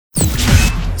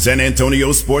San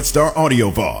Antonio Sports Star Audio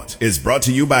Vault is brought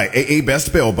to you by AA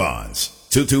Best Bail Bonds,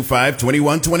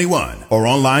 225-2121, or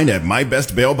online at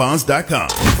mybestbailbonds.com.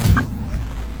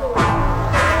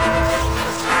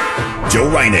 Joe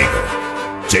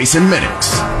Reinagle, Jason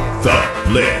Minix, The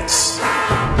Blitz.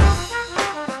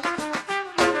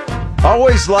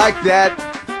 Always like that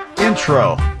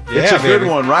intro. It's Yeah, a good baby.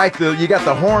 one, right? You got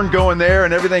the horn going there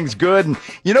and everything's good. And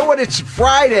you know what? It's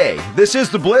Friday. This is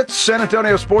The Blitz, San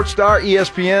Antonio Sports Star,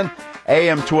 ESPN,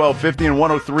 AM 1250 and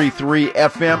 103.3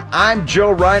 FM. I'm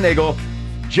Joe Reinagle.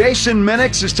 Jason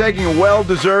Minix is taking a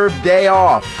well-deserved day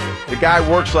off. The guy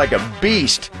works like a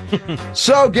beast.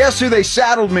 So guess who they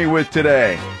saddled me with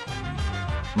today?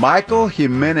 Michael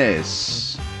Jimenez.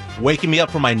 Waking me up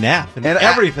from my nap and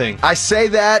everything. I say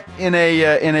that in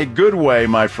a good way,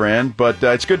 my friend, but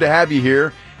it's good to have you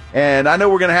here. And I know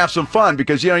we're going to have some fun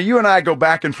because, you and I go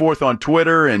back and forth on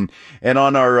Twitter and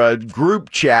on our group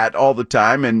chat all the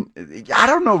time. And I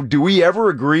don't know, do we ever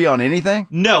agree on anything?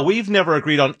 No, we've never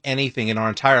agreed on anything in our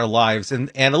entire lives.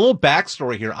 And a little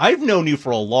backstory here. I've known you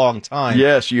for a long time.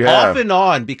 Yes, you have. Off and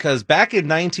on, because back in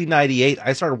 1998,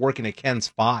 I started working at Ken's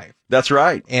 5. That's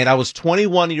right. And I was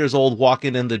 21 years old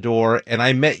walking in the door, and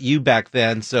I met you back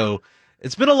then. So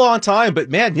it's been a long time. But,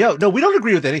 man, no, we don't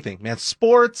agree with anything, man.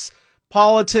 Sports,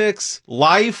 politics,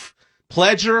 life,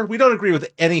 pleasure, we don't agree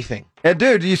with anything. And,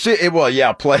 dude, you see, well,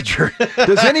 yeah, pleasure.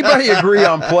 Does anybody agree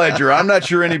on pleasure? I'm not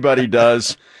sure anybody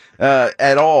does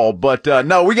at all. But,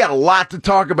 no, we got a lot to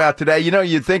talk about today.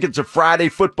 You'd think it's a Friday,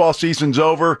 football season's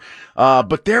over,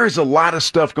 but there is a lot of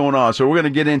stuff going on. So we're going to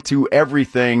get into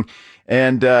everything.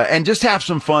 And just have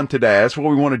some fun today. That's what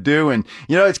we want to do. And,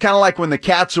 it's kind of like when the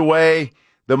cat's away,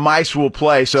 the mice will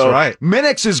play. So That's right.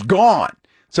 Minix is gone.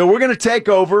 So we're going to take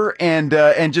over and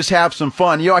just have some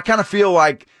fun. I kind of feel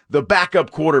like the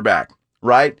backup quarterback,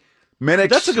 right? Minix.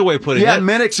 That's a good way of putting it. Yeah,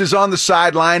 Minix is on the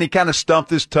sideline. He kind of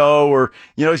stumped his toe or,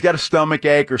 he's got a stomach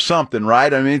ache or something,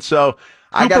 right? I mean, so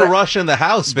I got Cooper Rush in the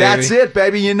house, baby. That's it,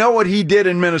 baby. You know what he did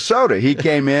in Minnesota? He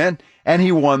came in and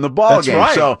he won the ball That's game.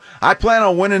 right. So I plan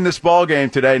on winning this ball game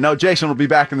today. No, Jason will be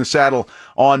back in the saddle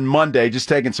on Monday, just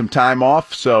taking some time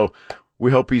off. So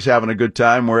we hope he's having a good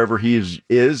time wherever he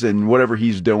is and whatever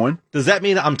he's doing. Does that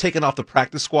mean I'm taking off the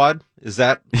practice squad? Is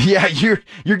that? Yeah, you're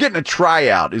getting a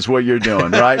tryout is what you're doing,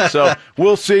 right? So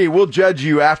we'll see. We'll judge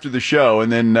you after the show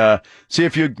and then see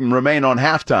if you can remain on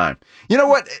halftime. You know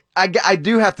what? I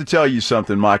do have to tell you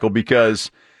something, Michael,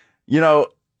 because, and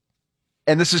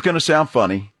this is going to sound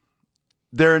funny.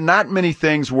 There are not many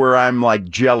things where I'm like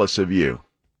jealous of you,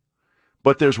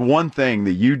 but there's one thing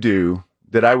that you do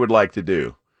that I would like to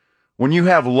do. When you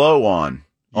have Lo on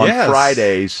Yes.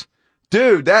 Fridays,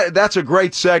 dude, that's a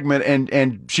great segment,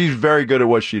 and she's very good at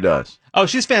what she does. Oh,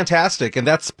 she's fantastic, and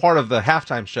that's part of the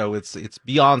halftime show. It's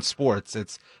beyond sports.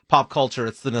 It's pop culture.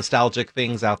 It's the nostalgic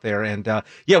things out there. And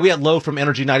we had Lo from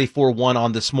Energy 94.1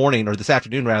 on this morning, or this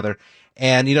afternoon rather.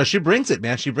 And she brings it,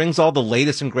 man. She brings all the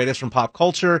latest and greatest from pop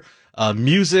culture,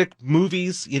 music,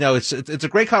 movies. It's a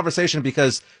great conversation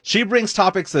because she brings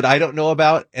topics that I don't know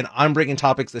about, and I'm bringing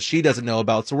topics that she doesn't know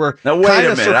about. So we're Now wait kind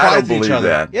a of minute, I don't surprising each believe other.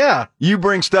 that. Yeah. You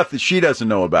bring stuff that she doesn't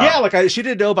know about. Yeah, like she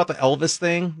didn't know about the Elvis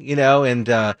thing, and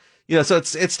so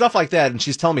it's stuff like that. And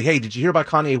she's telling me, "Hey, did you hear about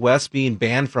Kanye West being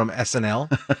banned from SNL?"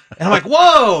 And I'm like,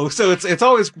 "Whoa!" So it's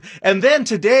always. And then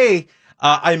today,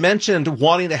 I mentioned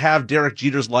wanting to have Derek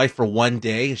Jeter's life for one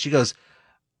day, and she goes,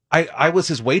 I was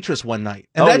his waitress one night.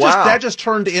 And that just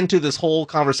turned into this whole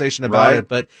conversation about Right. it.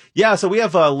 But yeah, so we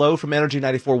have Lo from Energy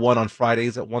 94.1 on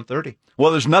Fridays at 1:30.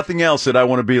 Well, there's nothing else that I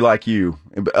want to be like you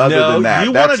other No, than that.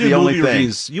 you That's want to do the only movie thing.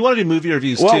 reviews. You want to do movie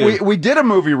reviews Well, too. we did a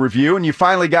movie review, and you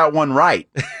finally got one right.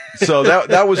 So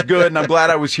that was good, and I'm glad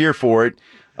I was here for it.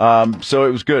 So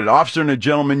it was good. Officer and a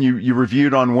Gentleman, you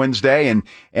reviewed on Wednesday,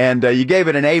 and you gave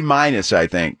it an A-, I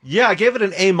think. Yeah, I gave it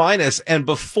an A-. And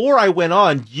before I went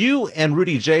on, you and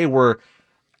Rudy J were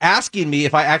asking me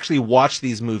if I actually watched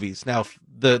these movies. Now,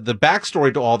 the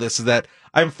backstory to all this is that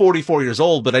I'm 44 years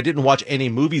old, but I didn't watch any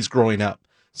movies growing up.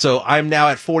 So I'm now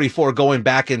at 44 going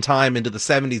back in time into the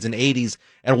 70s and 80s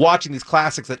and watching these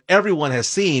classics that everyone has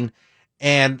seen.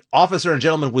 And Officer and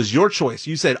Gentleman was your choice.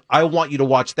 You said, I want you to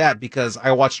watch that because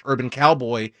I watched Urban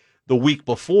Cowboy the week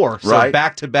before. So Right.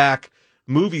 back-to-back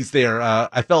movies there.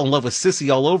 I fell in love with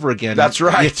Sissy all over again. That's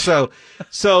right. So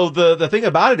the thing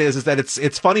about it is that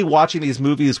it's funny watching these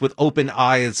movies with open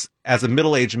eyes as a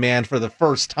middle-aged man for the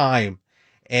first time.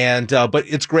 And, but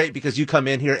it's great because you come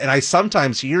in here and I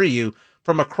sometimes hear you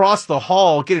from across the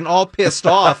hall getting all pissed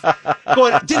off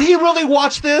going, did he really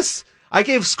watch this? I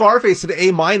gave Scarface an A-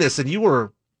 and you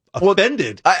were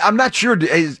offended. I'm not sure.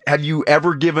 Have you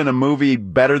ever given a movie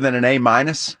better than an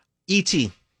A-?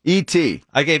 E.T. E.T.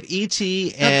 I gave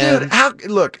E.T. Now, and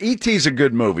dude, look, E.T.'s a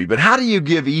good movie, but how do you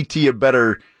give E.T. a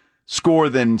better score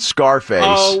than Scarface?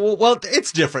 oh well,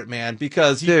 it's different, man,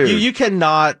 because you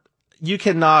cannot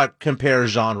compare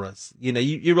genres.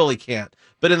 You really can't.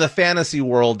 But in the fantasy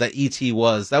world that E.T.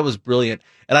 that was brilliant.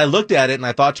 And I looked at it and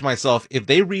I thought to myself, if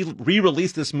they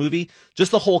re-release this movie,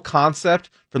 just the whole concept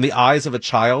from the eyes of a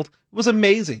child was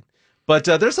amazing. But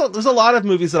there's a lot of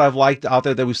movies that I've liked out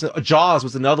there that we've seen. Jaws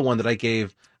was another one that I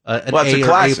gave an A or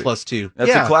A+2.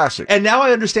 That's a classic. And now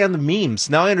I understand the memes.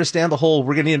 Now I understand the whole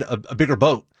we're getting a bigger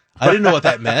boat. I didn't know what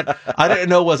that meant. I didn't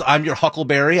know I'm your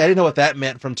Huckleberry. I didn't know what that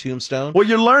meant from Tombstone. Well,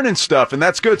 you're learning stuff, and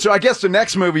that's good. So I guess the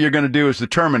next movie you're going to do is The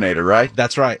Terminator, right?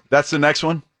 That's right. That's the next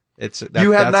one?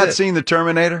 You have not seen The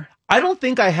Terminator? I don't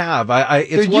think I have.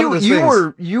 It's Dude, one of those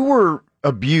things. You were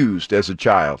abused as a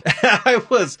child. I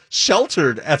was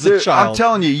sheltered as a child. I'm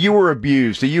telling you were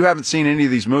abused. You haven't seen any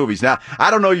of these movies. Now, I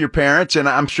don't know your parents, and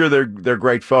I'm sure they're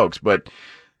great folks, but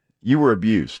you were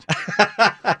abused.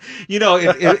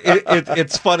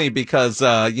 It's funny because,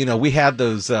 we had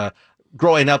those,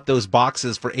 growing up, those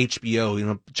boxes for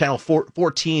HBO, channel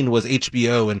 14 was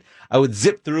HBO, and I would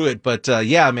zip through it. But,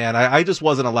 man, I just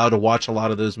wasn't allowed to watch a lot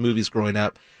of those movies growing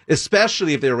up,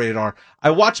 especially if they were rated R.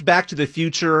 I watched Back to the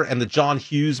Future and the John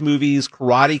Hughes movies,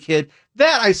 Karate Kid,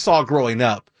 that I saw growing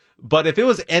up. But if it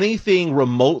was anything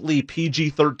remotely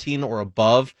PG-13 or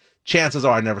above, chances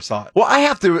are I never saw it. Well, I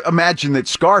have to imagine that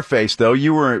Scarface, though,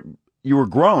 you were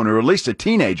grown, or at least a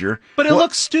teenager. But it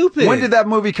looks stupid. When did that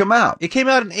movie come out? It came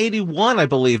out in 81, I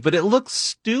believe, but it looks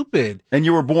stupid. And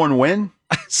you were born when?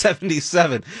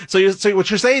 77. So what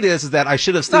you're saying is that I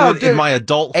should have seen it in my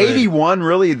adulthood. 81,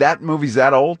 really? That movie's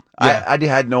that old? Yeah. I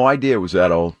had no idea it was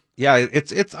that old. Yeah,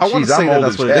 it's. I want to say I'm old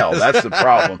that's as what hell. it is. That's the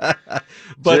problem.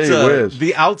 But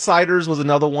The Outsiders was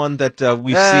another one that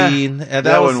we've seen. And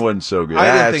that one wasn't so good.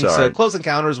 I didn't think so. Close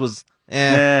Encounters was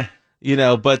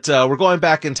but we're going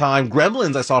back in time.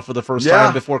 Gremlins I saw for the first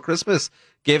time before Christmas.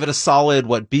 Gave it a solid,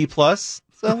 B+.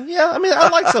 So, yeah, I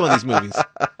like some of these movies.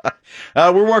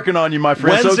 We're working on you, my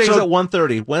friend. Wednesdays at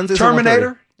 1:30. Wednesdays Terminator?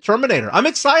 at 1:30. Terminator. I'm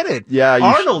excited. Yeah.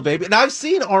 Arnold, baby. Now, I've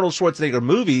seen Arnold Schwarzenegger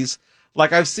movies.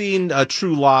 Like, I've seen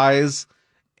True Lies,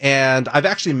 and I've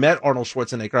actually met Arnold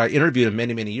Schwarzenegger. I interviewed him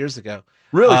many, many years ago.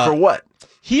 Really? For what?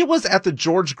 He was at the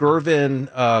George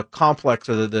Gervin complex,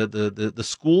 or the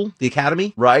school, the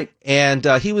academy. Right. And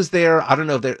he was there. I don't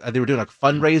know if they were doing a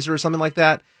fundraiser or something like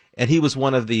that. And he was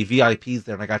one of the VIPs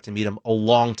there, and I got to meet him a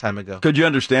long time ago. Could you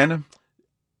understand him?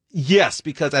 Yes,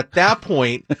 because at that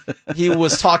point, he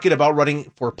was talking about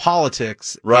running for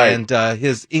politics, right. And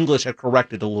his English had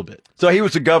corrected a little bit. So he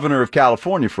was the governor of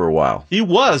California for a while. He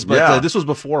was, but this was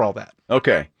before all that.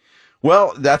 Okay.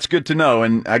 Well, that's good to know,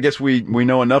 and I guess we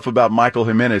know enough about Michael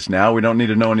Jimenez now. We don't need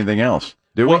to know anything else,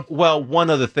 do we? Well, one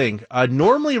other thing.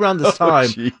 Normally around this time,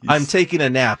 I'm taking a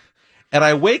nap, and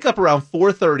I wake up around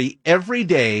 4:30 every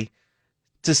day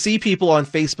to see people on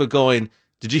Facebook going,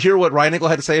 "Did you hear what Ryan Eagle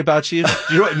had to say about you? Did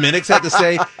you hear what Minix had to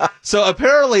say?" So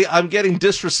apparently I'm getting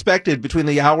disrespected between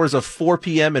the hours of 4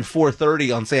 p.m. and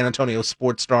 4:30 on San Antonio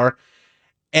Sports Star.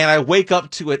 And I wake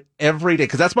up to it every day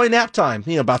because that's my nap time,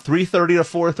 about 3:30 to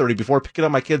 4:30 before picking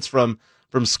up my kids from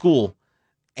school.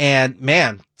 And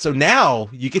man, so now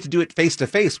you get to do it face to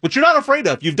face, which you're not afraid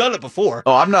of. You've done it before.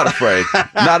 Oh, I'm not afraid.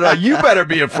 Not at all. You better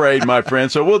be afraid, my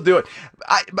friend. So we'll do it.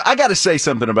 I got to say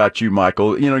something about you,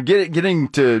 Michael. Getting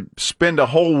to spend a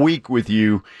whole week with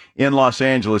you in Los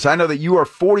Angeles. I know that you are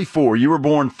 44. You were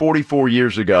born 44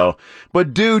 years ago.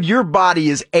 But, dude, your body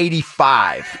is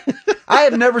 85. I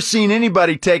have never seen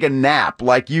anybody take a nap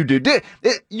like you do.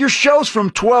 Your show's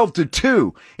from 12 to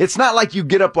 2. It's not like you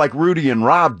get up like Rudy and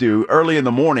Rob do early in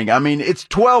the morning. I mean, it's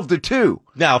 12 to 2.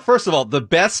 Now, first of all, the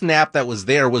best nap that was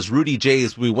there was Rudy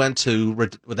J's. We went to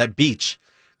that beach.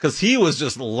 Because he was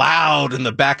just loud in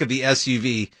the back of the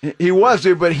SUV. He was,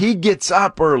 dude, but he gets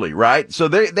up early, right? So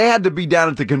they had to be down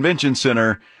at the convention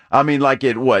center, at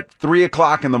 3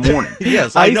 o'clock in the morning?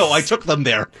 Yes, I know. I took them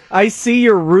there. I see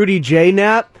your Rudy J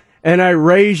nap, and I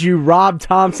raise you Rob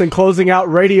Thompson closing out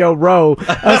Radio Row,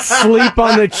 asleep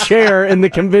on the chair in the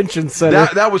convention center.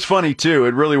 That was funny, too.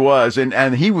 It really was.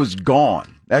 And he was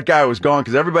gone. That guy was gone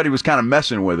because everybody was kind of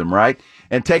messing with him, right?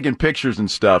 And taking pictures and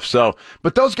stuff. So,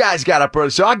 but those guys got up early,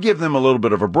 so I give them a little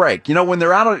bit of a break. When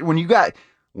they're out,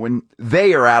 when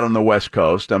they are out on the West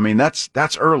Coast, I mean, that's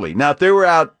early. Now, if they were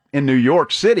out in New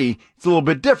York City, it's a little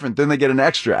bit different. Then they get an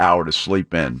extra hour to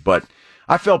sleep in. But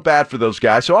I felt bad for those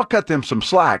guys, so I'll cut them some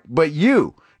slack. But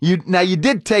you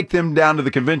did take them down to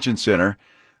the convention center.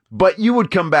 But you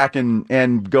would come back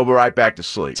and go right back to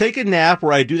sleep. Take a nap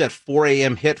where I do that 4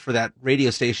 a.m. hit for that radio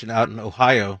station out in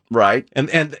Ohio. Right.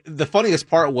 And the funniest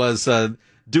part was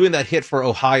doing that hit for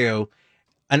Ohio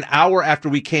an hour after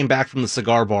we came back from the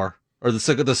cigar bar, or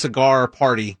the cigar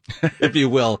party, if you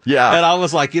will. Yeah. And I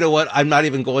was like, you know what? I'm not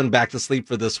even going back to sleep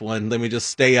for this one. Let me just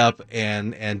stay up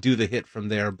and do the hit from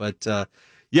there. But,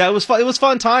 yeah, it was fun. It was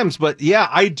fun times, but yeah,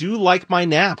 I do like my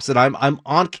naps, and I'm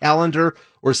on calendar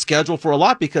or schedule for a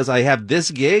lot because I have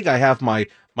this gig. I have my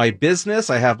business.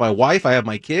 I have my wife. I have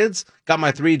my kids, got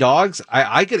my 3 dogs.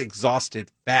 I get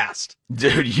exhausted fast.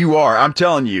 Dude, you are. I'm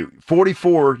telling you,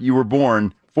 44, you were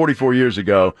born 44 years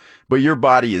ago, but your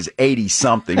body is 80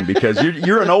 something because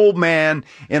you're an old man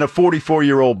in a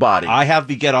 44-year-old body. I have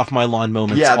the get off my lawn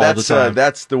moments yeah, all the time.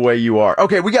 That's the way you are.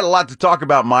 Okay, we got a lot to talk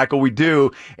about, Michael. We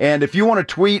do. And if you want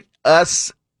to tweet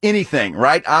us anything,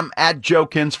 right? I'm at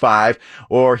JoeKins5,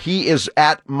 or he is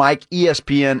at Mike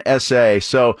ESPN SA.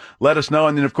 So let us know.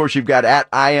 And then, of course, you've got at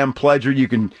I Am Pledger. You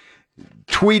can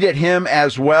tweet at him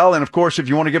as well. And of course, if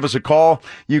you want to give us a call,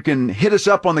 you can hit us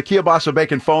up on the Kielbasa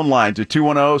Bacon phone lines at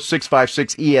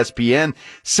 210-656-ESPN,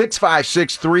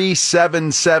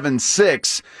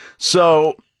 656-3776.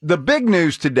 So the big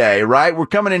news today, right? We're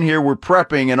coming in here, we're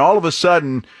prepping, and all of a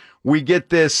sudden we get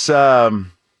this, a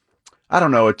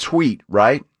tweet,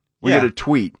 right? We get a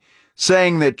tweet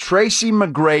saying that Tracy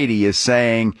McGrady is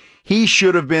saying he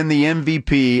should have been the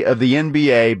MVP of the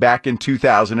NBA back in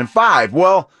 2005.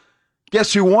 Well,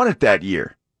 guess who won it that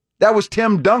year? That was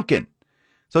Tim Duncan.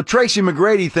 So Tracy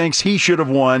McGrady thinks he should have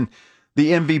won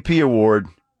the MVP award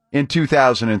in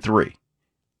 2003.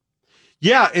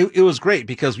 Yeah, it was great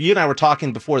because you and I were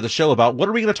talking before the show about what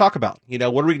are we going to talk about? You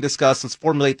know, what are we going to discuss? Let's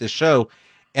formulate this show.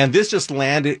 And this just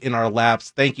landed in our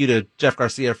laps. Thank you to Jeff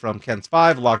Garcia from Ken's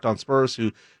 5, Locked On Spurs,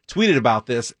 who tweeted about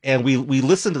this. And we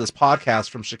listened to this podcast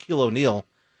from Shaquille O'Neal,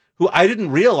 who I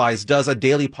didn't realize does a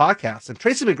daily podcast. And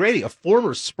Tracy McGrady, a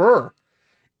former Spur,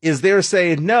 is there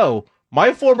saying, no,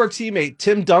 my former teammate,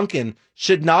 Tim Duncan,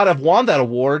 should not have won that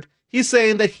award. He's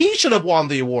saying that he should have won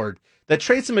the award, that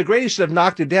Tracy McGrady should have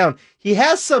knocked it down. He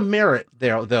has some merit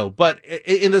there, though, but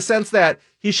in the sense that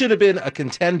he should have been a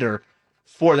contender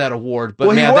for that award.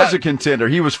 But he was a contender.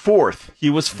 He was fourth. He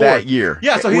was fourth that year.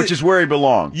 Yeah, so which is where he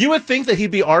belonged. You would think that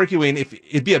he'd be arguing if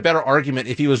it'd be a better argument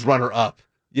if he was runner up,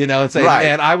 you know, and saying,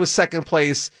 man, I was second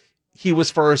place. He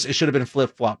was first. It should have been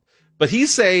flip flop. But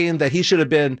he's saying that he should have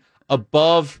been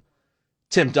above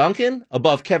Tim Duncan,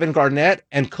 above Kevin Garnett,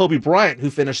 and Kobe Bryant,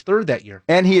 who finished third that year.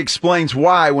 And he explains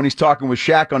why when he's talking with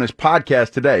Shaq on his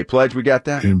podcast today. Pledge, we got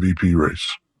that? MVP race.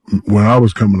 When I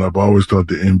was coming up, I always thought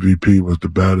the MVP was the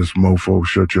baddest mofo,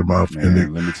 shut your mouth in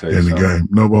the game.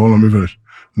 No, but hold on, let me finish.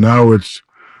 Now it's,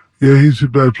 he's a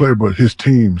bad player, but his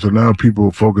team. So now people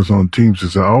focus on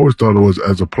teams. I always thought it was,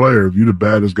 as a player, if you're the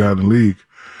baddest guy in the league,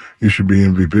 you should be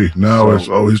MVP. Now it's,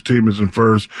 his team is in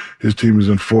first, his team is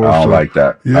in fourth. I don't like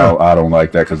that. Yeah. I don't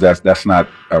like that because that's not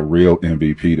a real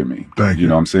MVP to me. Thank you. You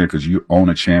know what I'm saying? Because you own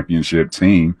a championship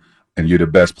team and you're the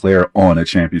best player on a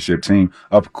championship team,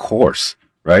 of course,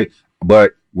 right?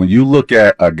 But when you look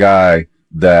at a guy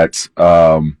that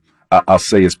I'll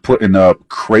say is putting up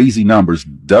crazy numbers,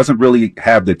 doesn't really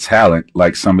have the talent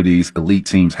like some of these elite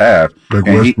teams have. Like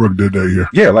Westbrook did that year.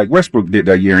 Yeah, like Westbrook did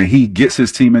that year. And he gets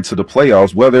his team into the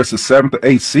playoffs, whether it's a 7th or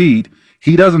 8th seed,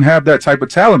 he doesn't have that type of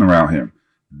talent around him.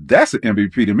 That's an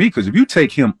MVP to me, because if you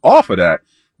take him off of that,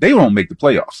 they won't make the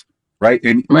playoffs, right?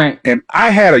 And I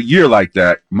had a year like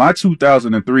that. My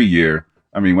 2003 year,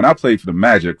 I mean, when I played for the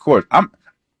Magic, of course, I'm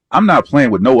not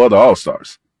playing with no other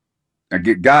All-Stars. I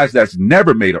get guys that's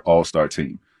never made an all-star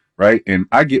team, right? And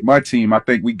I get my team, I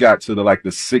think we got to the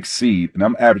 6th seed, and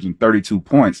I'm averaging 32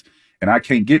 points, and I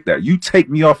can't get that. You take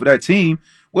me off of that team,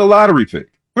 we're a lottery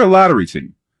pick. We're a lottery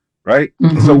team, right?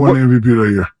 Mm-hmm. So who won the MVP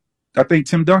that year? I think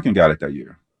Tim Duncan got it that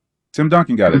year. Tim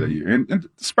Duncan got it that year. And the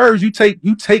Spurs, you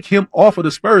take him off of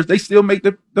the Spurs, they still make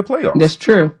the playoffs. That's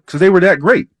true. Because they were that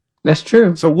great. That's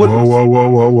true. So what?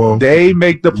 Whoa. They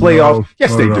make the playoffs. No,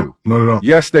 yes, they do. No, they don't.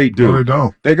 Yes, they do. No, they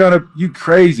don't. They're gonna. You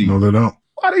crazy? No, they don't.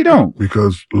 Why they don't?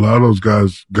 Because a lot of those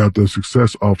guys got their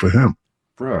success off of him.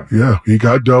 Bruh. Yeah, he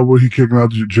got double. He kicking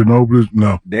out the Ginobili.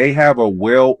 No. They have a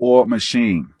well-oiled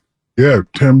machine. Yeah,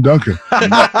 Tim Duncan.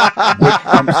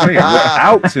 I'm saying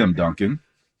without Tim Duncan,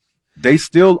 they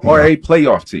still are a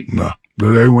playoff team. No,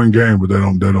 they win games, but they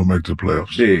don't make the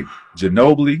playoffs. Big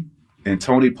Ginobili and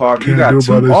Tony Parker. You got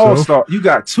two all-stars. You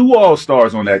got two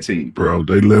all-stars on that team, bro.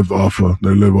 They live off of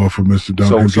Mr.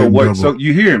 Duncan. So what? Double. So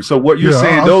you hear him. So what you're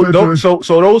saying? So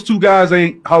those two guys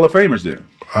ain't Hall of Famers then.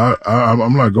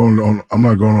 I'm not going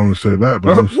on to say that.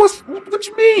 But what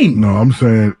you mean? No, I'm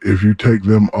saying if you take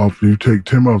them off, you take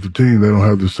Tim off the team, they don't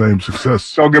have the same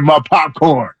success. Go get my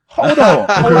popcorn. Hold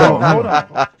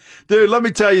on. Dude, let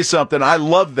me tell you something. I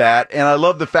love that, and I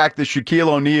love the fact that Shaquille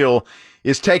O'Neal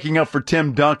is taking up for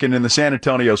Tim Duncan in the San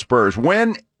Antonio Spurs.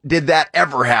 When did that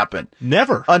ever happen?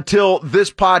 Never. Until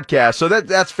this podcast. So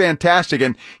that's fantastic.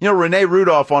 And, Renee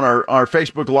Rudolph on our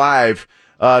Facebook Live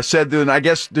said that I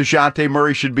guess DeJounte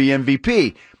Murray should be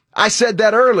MVP. I said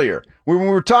that earlier when we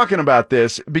were talking about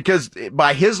this, because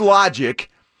by his logic,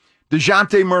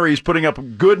 DeJounte Murray is putting up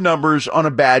good numbers on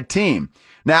a bad team.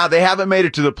 Now, they haven't made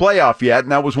it to the playoff yet,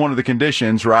 and that was one of the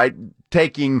conditions, right?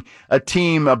 Taking a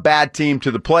bad team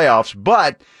to the playoffs.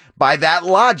 But by that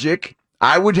logic,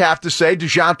 I would have to say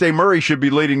DeJounte Murray should be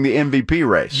leading the MVP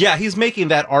race. Yeah, he's making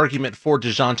that argument for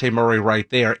DeJounte Murray right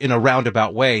there in a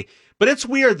roundabout way. But it's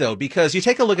weird, though, because you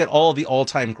take a look at all the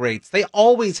all-time greats. They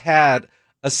always had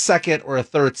a second or a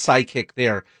third sidekick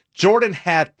there. Jordan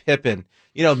had Pippen.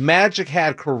 Magic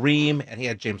had Kareem, and he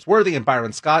had James Worthy and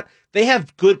Byron Scott. They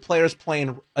have good players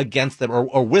playing against them,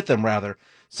 or with them, rather.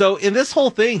 So in this whole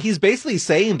thing, he's basically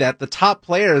saying that the top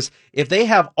players, if they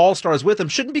have all-stars with them,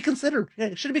 shouldn't be considered.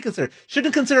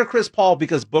 Shouldn't consider Chris Paul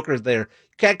because Booker's there.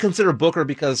 Can't consider Booker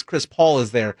because Chris Paul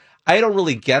is there. I don't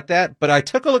really get that, but I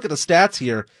took a look at the stats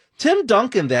here. Tim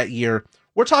Duncan that year,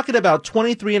 we're talking about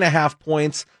 23.5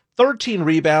 points, 13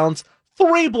 rebounds,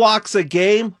 3 blocks a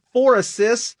game, 4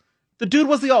 assists. The dude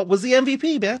was the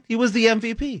MVP, man. He was the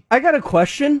MVP. I got a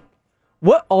question.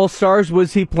 What All-Stars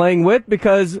was he playing with?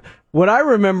 Because what I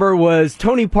remember was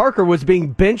Tony Parker was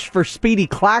being benched for Speedy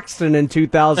Claxton in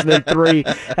 2003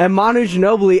 and Manu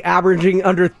Ginobili averaging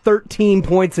under 13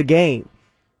 points a game.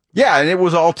 Yeah, and it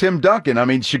was all Tim Duncan. I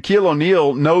mean, Shaquille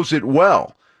O'Neal knows it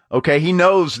well. Okay, he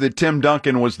knows that Tim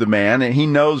Duncan was the man, and he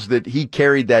knows that he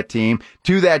carried that team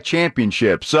to that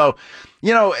championship. So,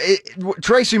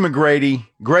 Tracy McGrady,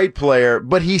 great player,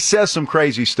 but he says some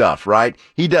crazy stuff, right?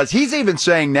 He does. He's even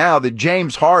saying now that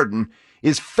James Harden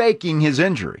is faking his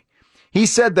injury. He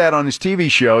said that on his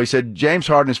TV show. He said James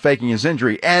Harden is faking his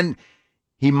injury, and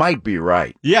he might be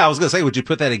right. Yeah, I was going to say, would you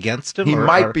put that against him? He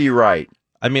might be right.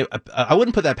 I mean, I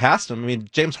wouldn't put that past him. I mean,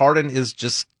 James Harden is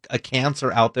just a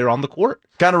cancer out there on the court.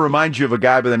 Kind of reminds you of a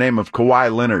guy by the name of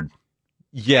Kawhi Leonard.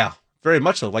 Yeah, very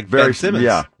much so. Like Ben Simmons.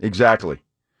 Yeah, exactly.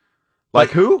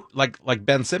 Like who? Like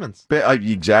Ben Simmons.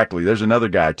 Exactly. There's another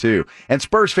guy, too. And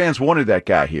Spurs fans wanted that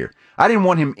guy here. I didn't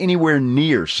want him anywhere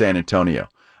near San Antonio.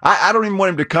 I don't even want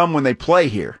him to come when they play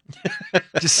here.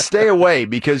 Just stay away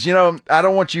because, I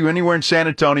don't want you anywhere in San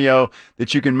Antonio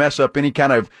that you can mess up any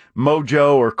kind of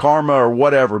mojo or karma or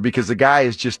whatever, because the guy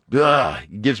is just,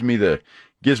 gives me the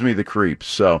creeps.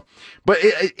 So, but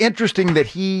interesting that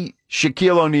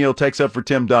Shaquille O'Neal takes up for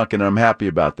Tim Duncan, and I'm happy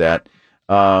about that.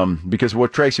 Because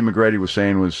what Tracy McGrady was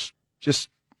saying was just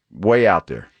way out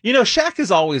there. Shaq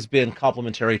has always been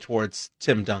complimentary towards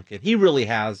Tim Duncan. He really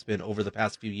has been over the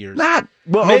past few years.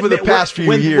 Over the past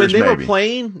few years, when they maybe. were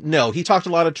playing, no, he talked a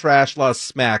lot of trash, a lot of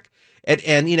smack.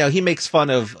 And he makes fun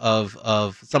of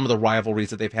some of the rivalries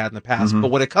that they've had in the past. Mm-hmm.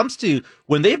 But when it comes to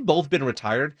when they've both been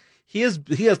retired, he has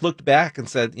looked back and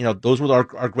said, those were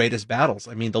our greatest battles.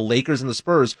 I mean, the Lakers and the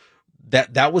Spurs,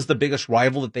 that was the biggest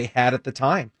rival that they had at the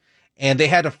time. And they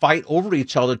had to fight over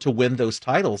each other to win those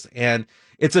titles. And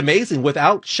it's amazing.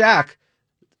 Without Shaq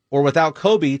or without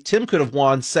Kobe, Tim could have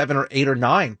won 7 or 8 or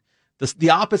 9. The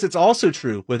opposite's also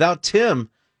true. Without Tim,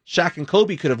 Shaq and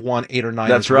Kobe could have won 8 or 9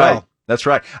 That's as right. well. That's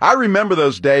right. I remember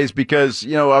those days because,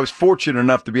 I was fortunate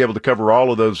enough to be able to cover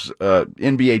all of those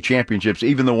NBA championships,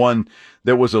 even the one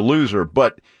that was a loser.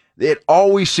 But it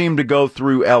always seemed to go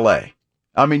through L.A.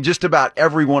 I mean, just about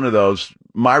every one of those,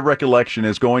 my recollection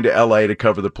is going to L.A. to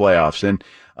cover the playoffs. And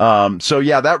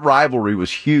that rivalry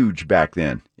was huge back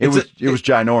then. It was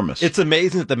ginormous. It's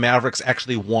amazing that the Mavericks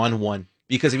actually won one,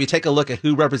 because if you take a look at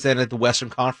who represented the Western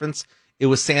Conference, it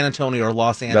was San Antonio or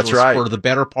Los Angeles. That's right. For the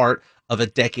better part of a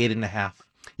decade and a half.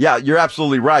 Yeah, you're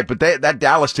absolutely right. But that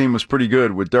Dallas team was pretty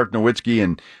good with Dirk Nowitzki,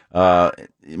 and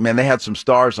they had some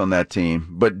stars on that team.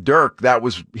 But Dirk, that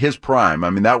was his prime. I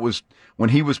mean, that was when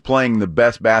he was playing the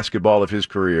best basketball of his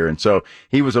career, and so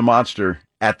he was a monster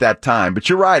at that time. But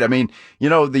you're right. I mean,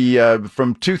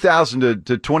 from 2000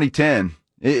 to 2010,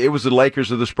 it was the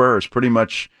Lakers or the Spurs pretty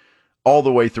much all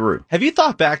the way through. Have you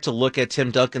thought back to look at Tim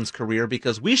Duncan's career?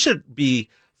 Because we should be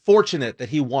fortunate that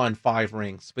he won 5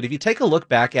 rings. But if you take a look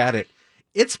back at it,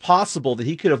 it's possible that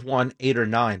he could have won 8 or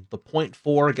 9. The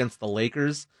 0.4 against the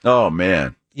Lakers. Oh,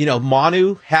 man.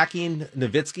 Manu hacking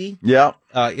Nowitzki. Yeah.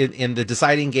 In the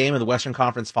deciding game in the Western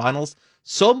Conference Finals.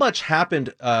 So much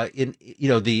happened in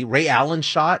the Ray Allen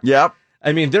shot. Yep.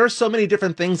 I mean, there are so many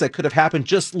different things that could have happened.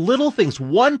 Just little things.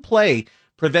 One play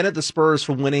prevented the Spurs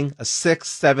from winning a 6th,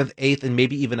 7th, 8th, and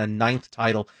maybe even a 9th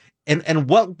title. And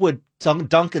what would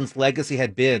Duncan's legacy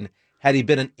had been had he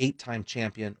been an 8-time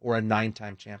champion or a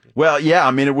 9-time champion. Well, yeah, I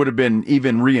mean, it would have been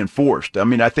even reinforced. I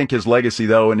mean, I think his legacy,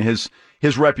 though, and his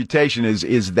reputation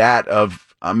is that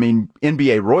of, I mean,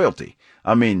 NBA royalty.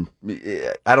 I mean,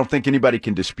 I don't think anybody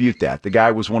can dispute that. The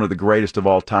guy was one of the greatest of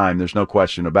all time. There's no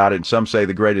question about it. And some say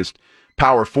the greatest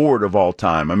power forward of all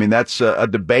time. I mean, that's a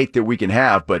debate that we can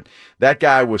have, but that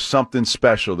guy was something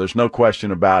special. There's no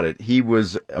question about it. He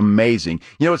was amazing.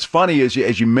 You know, it's funny as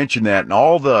you mentioned that, and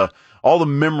all the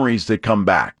memories that come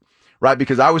back, right?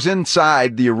 Because I was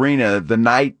inside the arena the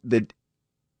night that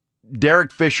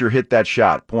Derek Fisher hit that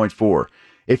shot, point 4.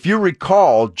 If you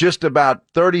recall, just about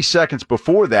 30 seconds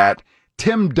before that,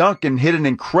 Tim Duncan hit an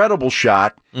incredible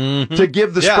shot to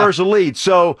give the Spurs a lead.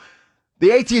 So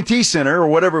the AT&T Center, or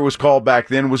whatever it was called back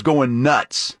then, was going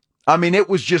nuts. I mean, it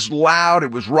was just loud.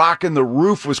 It was rocking. The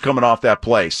roof was coming off that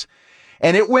place.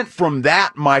 And it went from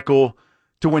that, Michael,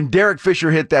 to when Derek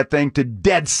Fisher hit that thing, to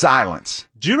dead silence.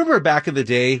 Do you remember back in the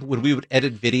day when we would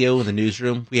edit video in the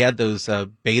newsroom? We had those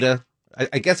beta.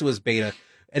 I guess it was beta.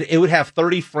 And it would have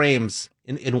 30 frames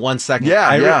in 1 second.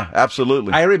 Yeah,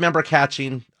 absolutely. I remember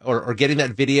catching or getting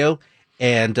that video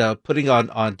and putting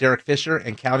on Derek Fisher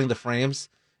and counting the frames.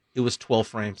 It was 12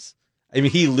 frames. I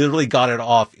mean, he literally got it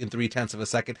off in 0.3 of a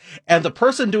second. And the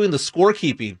person doing the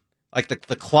scorekeeping, like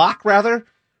the clock rather,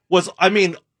 was, I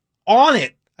mean, on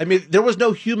it. I mean, there was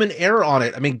no human error on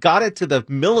it. I mean, got it to the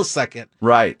millisecond.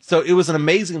 Right. So it was an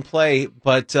amazing play.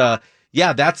 But,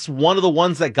 yeah, that's one of the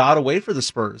ones that got away for the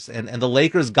Spurs. And the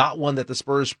Lakers got one that the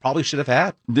Spurs probably should have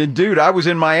had. Dude, I was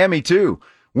in Miami, too.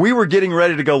 We were getting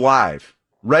ready to go live,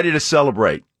 ready to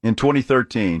celebrate in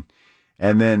 2013.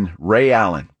 And then Ray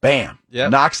Allen, bam,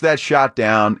 knocks that shot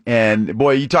down. And,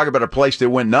 boy, you talk about a place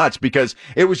that went nuts, because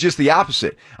it was just the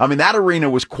opposite. I mean, that arena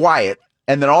was quiet.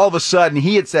 And then all of a sudden,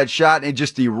 he hits that shot, and it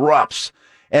just erupts.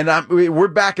 And we're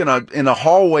back in a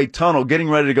hallway tunnel getting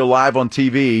ready to go live on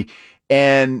TV.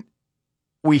 And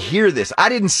we hear this. I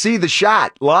didn't see the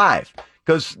shot live,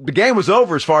 because the game was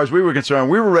over as far as we were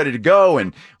concerned. We were ready to go,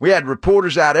 and we had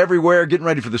reporters out everywhere getting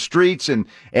ready for the streets and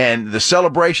the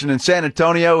celebration in San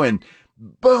Antonio. And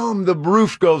boom, the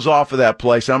roof goes off of that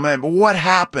place. I'm like, what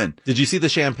happened? Did you see the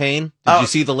champagne? Did you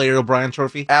see the Larry O'Brien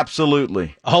trophy?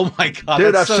 Absolutely. Oh, my God.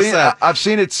 Dude, that's so sad. I've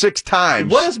seen it 6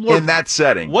 times in that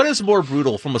setting. What is more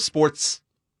brutal from a sports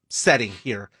setting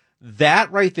here?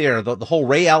 That right there, the whole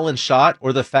Ray Allen shot,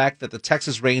 or the fact that the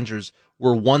Texas Rangers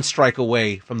were 1 strike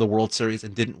away from the World Series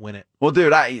and didn't win it? Well,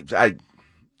 dude,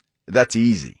 that's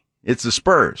easy. It's the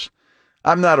Spurs.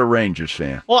 I'm not a Rangers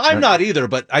fan. Well, I'm not either,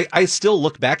 but I still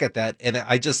look back at that, and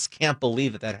I just can't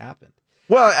believe that happened.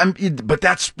 Well, but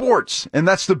that's sports, and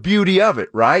that's the beauty of it,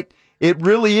 right? It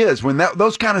really is. When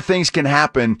those kind of things can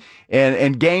happen,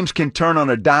 and games can turn on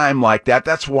a dime like that,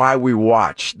 that's why we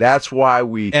watch. That's why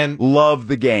we love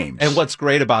the games. And what's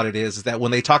great about it is that when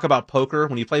they talk about poker,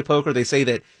 when you play poker, they say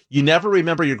that you never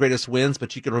remember your greatest wins,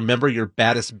 but you can remember your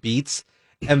baddest beats.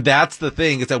 And that's the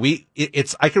thing, is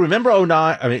that I can remember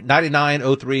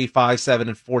 99, 03, 5, 7,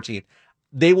 and 14.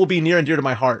 They will be near and dear to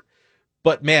my heart.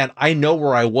 But man, I know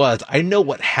where I was. I know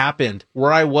what happened,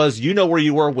 where I was. You know where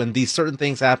you were when these certain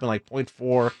things happened, like point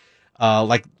 4,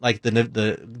 like the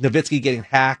Nowitzki getting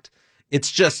hacked.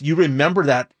 It's just, you remember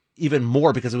that even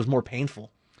more because it was more painful.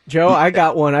 Joe, I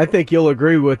got one. I think you'll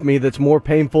agree with me that's more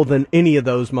painful than any of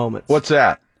those moments. What's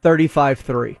that?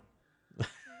 35-3.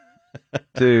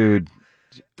 Dude.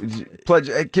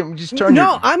 Pledge, can we just turn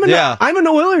I'm an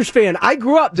Oilers fan. I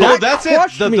grew up. That's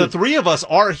it. The 3 of us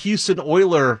are Houston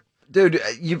Oiler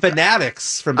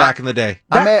fanatics from back in the day.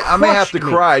 I may have to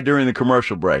cry during the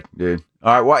commercial break, dude.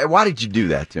 All right, why did you do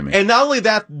that to me? And not only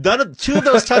that, 2 of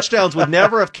those touchdowns would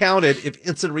never have counted if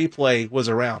instant replay was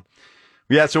around.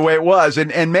 Yeah, that's the way it was.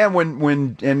 And man,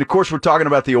 when of course we're talking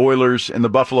about the Oilers and the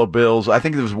Buffalo Bills. I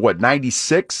think it was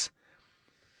 96.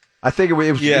 I think it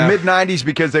was mid-90s,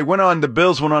 because the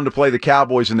Bills went on to play the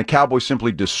Cowboys, and the Cowboys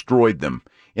simply destroyed them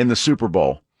in the Super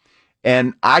Bowl.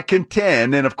 And I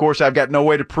contend, and of course I've got no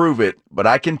way to prove it, but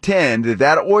I contend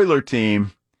that Oiler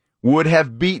team would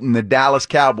have beaten the Dallas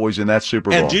Cowboys in that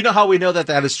Super Bowl. And do you know how we know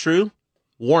that is true?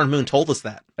 Warren Moon told us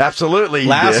that. Absolutely.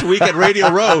 Last week at Radio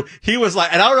Row, he was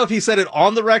like, and I don't know if he said it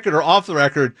on the record or off the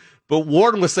record, but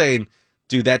Warren was saying,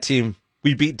 dude, that team,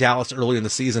 we beat Dallas early in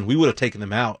the season. We would have taken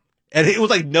them out. And it was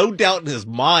like no doubt in his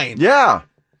mind. Yeah.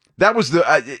 That was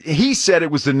he said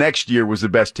it was the next year was the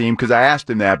best team, because I asked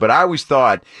him that. But I always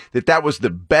thought that was the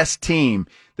best team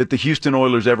that the Houston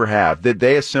Oilers ever have, that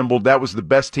they assembled. That was the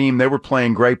best team. They were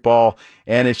playing great ball.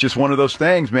 And it's just one of those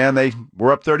things, man. They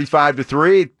were up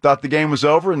 35-3, thought the game was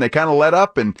over, and they kind of let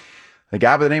up. And the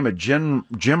guy by the name of Jim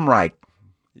Wright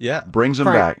Yeah. Brings them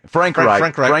back. Frank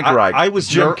Reich. I was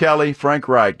Jim Kelly, Frank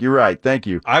Reich. You're right. Thank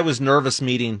you. I was nervous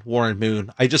meeting Warren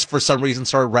Moon. I just, for some reason,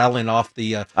 started rattling off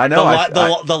the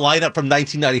lineup from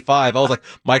 1995. I was like,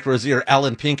 Mike Rozier,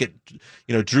 Alan Pinkett,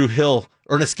 Drew Hill,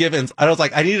 Ernest Givens. I was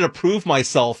like, I needed to prove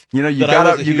myself. You got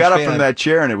up from that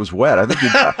chair and it was wet.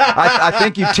 I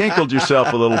think you tinkled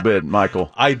yourself a little bit,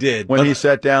 Michael. I did. When he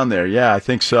sat down there. Yeah, I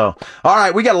think so. All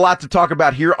right, we got a lot to talk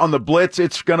about here on the Blitz.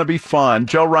 It's going to be fun.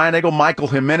 Joe Reinagle, Michael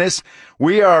Jimenez.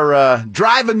 We are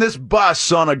driving this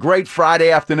bus on a great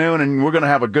Friday afternoon, and we're going to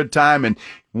have a good time and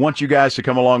want you guys to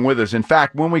come along with us. In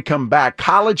fact, when we come back,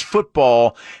 college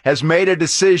football has made a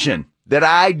decision that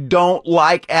I don't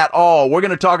like at all. We're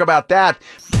going to talk about that.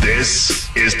 This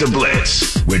is The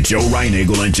Blitz with Joe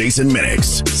Reinagle and Jason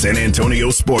Minix. San Antonio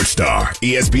Sports Star,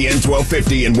 ESPN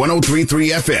 1250 and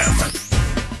 103.3 FM.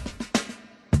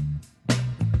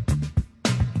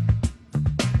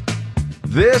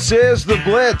 This is The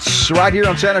Blitz right here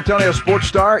on San Antonio Sports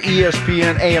Star,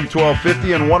 ESPN AM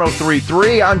 1250 and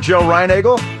 103.3. I'm Joe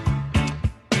Reinagle.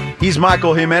 He's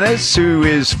Michael Jimenez, who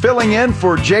is filling in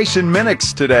for Jason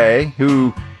Minix today,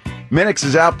 Minix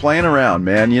is out playing around,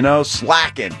 man,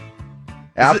 slacking.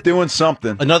 Out doing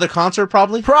something. Another concert,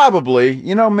 probably? Probably.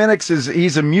 Minix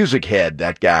he's a music head,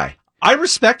 that guy. I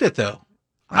respect it, though.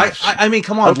 I mean,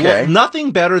 come on. Okay.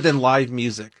 Nothing better than live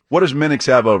music. What does Minix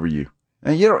have over you?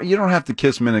 And you don't have to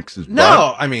kiss Minix's butt.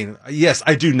 No, I mean, yes,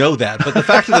 I do know that. But the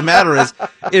fact of the matter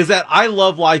is that I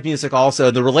love live music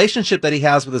also. The relationship that he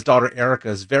has with his daughter Erica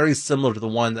is very similar to the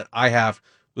one that I have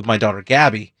with my daughter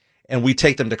Gabby. And we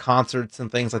take them to concerts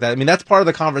and things like that. I mean, that's part of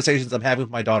the conversations I'm having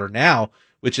with my daughter now,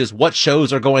 which is what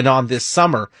shows are going on this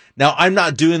summer. Now, I'm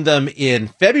not doing them in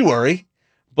February,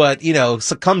 but,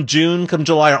 so come June, come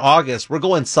July or August, we're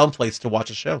going someplace to watch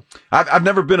a show. I've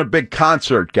never been a big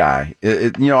concert guy.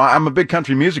 I'm a big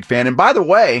country music fan. And by the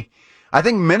way, I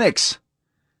think Minix,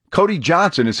 Cody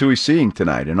Johnson is who he's seeing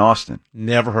tonight in Austin.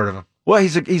 Never heard of him. Well,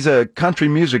 he's a country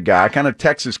music guy, kind of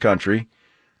Texas country,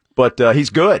 but he's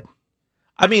good.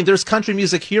 I mean, there's country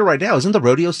music here right now. Isn't the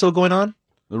rodeo still going on?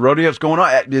 The rodeo's going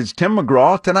on. Is Tim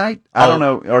McGraw tonight? I don't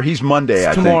know. Or he's Monday,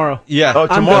 I think. Tomorrow. Yeah. Oh,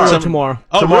 tomorrow. I'm going tomorrow.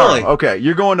 Oh, really? Okay,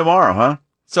 you're going tomorrow, huh?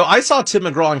 So I saw Tim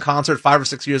McGraw in concert 5 or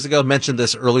 6 years ago. Mentioned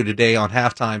this earlier today on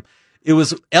halftime. It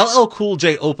was LL Cool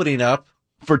J opening up.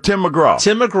 For Tim McGraw.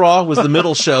 Tim McGraw was the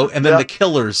middle show, and then the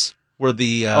Killers were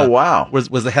the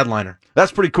was the headliner.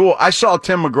 That's pretty cool. I saw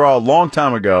Tim McGraw a long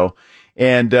time ago,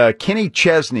 and Kenny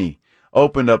Chesney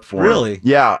opened up for him. Really?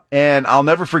 Yeah, and I'll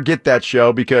never forget that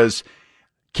show because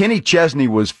Kenny Chesney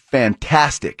was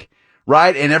fantastic,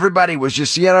 right? And everybody was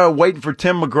just, waiting for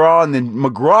Tim McGraw, and then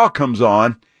McGraw comes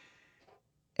on,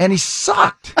 and he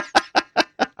sucked.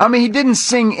 I mean, he didn't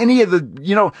sing any of the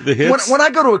hits. When I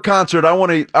go to a concert, I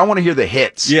want to hear the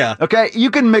hits. Yeah. Okay. You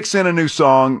can mix in a new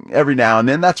song every now and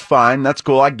then. That's fine. That's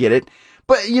cool. I get it.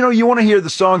 But you want to hear the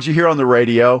songs you hear on the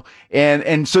radio,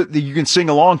 and so that you can sing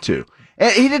along to.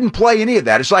 And he didn't play any of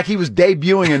that. It's like he was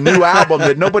debuting a new album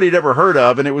that nobody had ever heard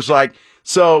of, and it was like.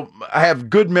 So I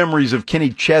have good memories of Kenny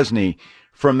Chesney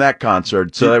from that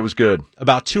concert. So that was good.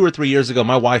 About 2 or 3 years ago,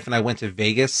 my wife and I went to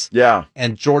Vegas. Yeah.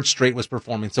 And George Strait was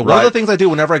performing. So one of the things I do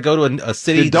whenever I go to a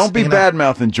city. Dude, don't be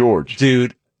bad-mouthing George.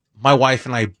 Dude, my wife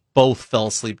and I both fell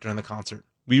asleep during the concert.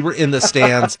 We were in the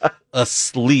stands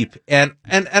asleep. And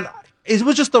it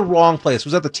was just the wrong place. It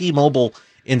was at the T-Mobile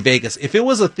in Vegas. If it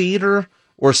was a theater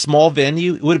or a small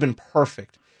venue, it would have been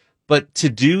perfect. But to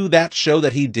do that show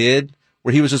that he did,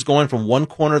 where he was just going from one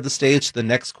corner of the stage to the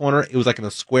next corner, it was like in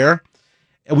a square.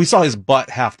 And we saw his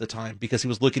butt half the time because he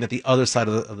was looking at the other side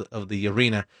of the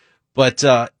arena. But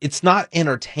it's not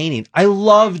entertaining. I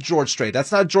love George Strait.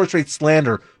 That's not George Strait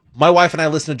slander. My wife and I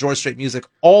listen to George Strait music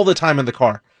all the time in the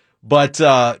car. But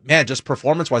man, just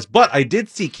performance-wise. But I did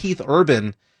see Keith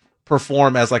Urban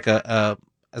perform as like an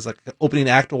opening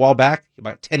act a while back,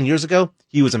 about 10 years ago.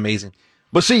 He was amazing.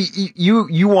 But see,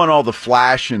 you want all the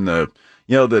flash and the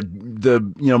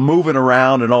moving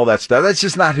around and all that stuff. That's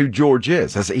just not who George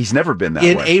is. He's never been that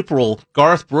way. In April,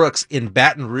 Garth Brooks in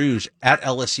Baton Rouge at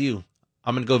LSU.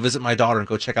 I'm going to go visit my daughter and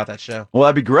go check out that show. Well,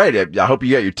 that'd be great. I hope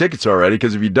you got your tickets already,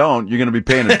 because if you don't, you're going to be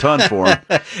paying a ton for them.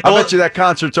 I bet you that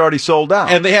concert's already sold out.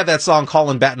 And they have that song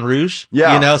Callin' Baton Rouge.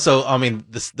 Yeah. So, I mean,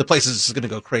 the place is just going to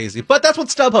go crazy. But that's what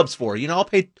StubHub's for. I'll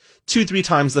pay 2-3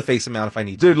 times the face amount if I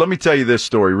need to. Dude, let me tell you this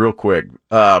story real quick.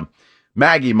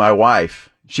 Maggie, my wife,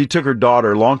 she took her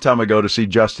daughter a long time ago to see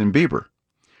Justin Bieber,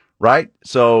 right?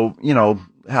 So,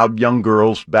 how young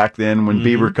girls back then, when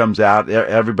Bieber comes out,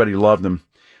 everybody loved him.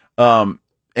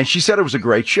 And she said it was a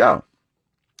great show.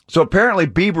 So apparently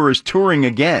Bieber is touring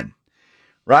again,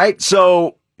 right?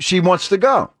 So she wants to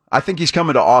go. I think he's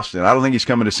coming to Austin. I don't think he's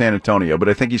coming to San Antonio, but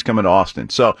I think he's coming to Austin.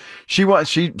 So she's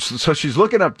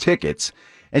looking up tickets,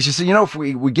 and she said, if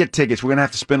we get tickets, we're going to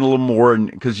have to spend a little more,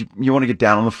 because you want to get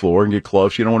down on the floor and get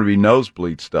close. You don't want to be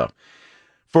nosebleed stuff.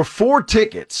 For 4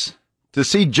 tickets to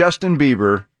see Justin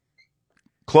Bieber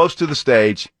close to the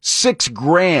stage,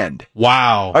 $6,000.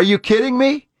 Wow. Are you kidding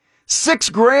me?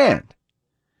 $6,000.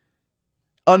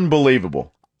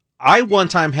 Unbelievable. I one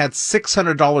time had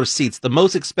 $600 seats, the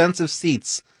most expensive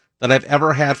seats that I've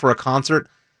ever had for a concert.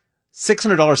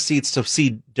 $600 seats to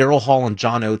see Daryl Hall and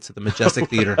John Oates at the Majestic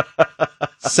Theater.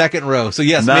 Second row. So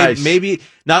yes, nice. maybe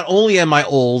not only am I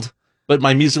old, but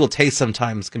my musical taste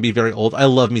sometimes can be very old. I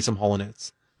love me some Hall &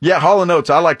 Oates. Yeah, Hall & Oates.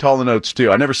 I liked Hall & Oates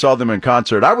too. I never saw them in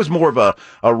concert. I was more of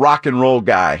a rock and roll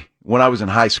guy when I was in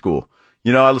high school.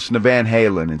 I listened to Van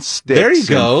Halen and Styx there you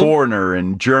go. and Foreigner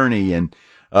and Journey and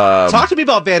talk to me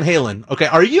about Van Halen. Okay,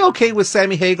 are you okay with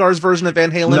Sammy Hagar's version of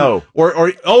Van Halen? No.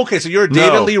 Or okay, so you're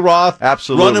David Lee Roth,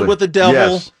 absolutely, Running with the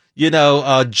Devil.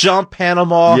 Yes. Jump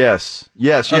Panama. Yes.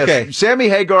 Okay. Sammy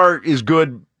Hagar is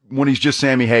good when he's just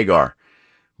Sammy Hagar,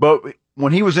 but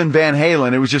when he was in Van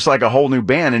Halen, it was just like a whole new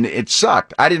band, and it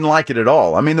sucked. I didn't like it at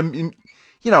all. I mean,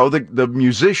 the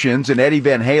musicians and Eddie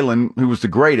Van Halen, who was the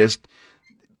greatest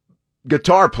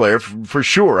guitar player for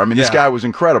sure. I mean, this guy was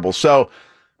incredible. So.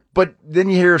 But then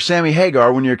you hear Sammy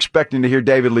Hagar when you're expecting to hear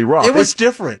David Lee Roth. It was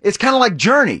different. It's kind of like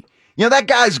Journey. That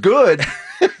guy's good,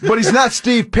 but he's not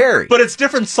Steve Perry. But it's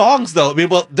different songs, though. I mean,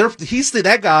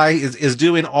 that guy is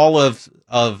doing all of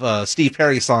Steve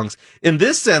Perry songs. In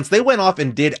this sense, they went off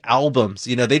and did albums.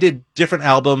 They did different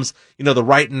albums. The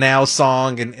Right Now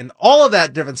song and all of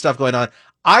that different stuff going on.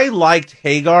 I liked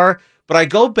Hagar, but I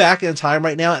go back in time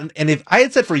right now, and if I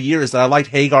had said for years that I liked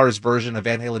Hagar's version of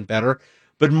Van Halen better.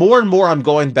 But more and more, I'm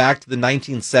going back to the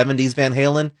 1970s Van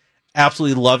Halen.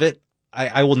 Absolutely love it.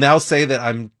 I will now say that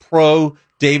I'm pro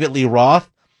David Lee Roth,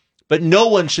 but no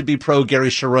one should be pro Gary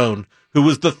Cherone, who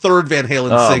was the third Van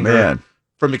Halen singer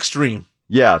from Extreme.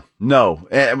 Yeah, no.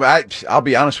 I'll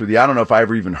be honest with you. I don't know if I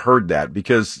ever even heard that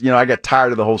because, I got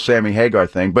tired of the whole Sammy Hagar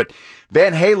thing. But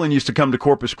Van Halen used to come to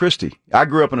Corpus Christi. I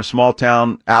grew up in a small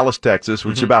town, Alice, Texas,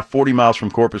 which is about 40 miles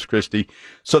from Corpus Christi.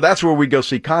 So that's where we'd go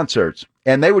see concerts.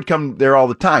 And they would come there all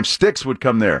the time. Styx would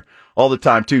come there all the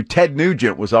time, too. Ted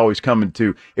Nugent was always coming,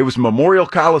 too. It was Memorial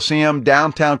Coliseum,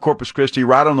 downtown Corpus Christi,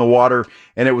 right on the water,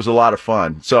 and it was a lot of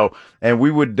fun. So, and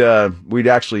we'd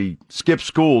actually skip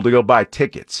school to go buy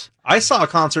tickets. I saw a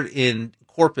concert in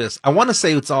Corpus. I want to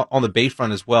say it's on the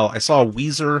Bayfront as well. I saw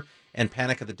Weezer and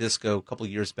Panic at the Disco a couple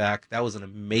of years back. That was an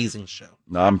amazing show.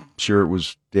 I'm sure it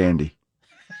was dandy.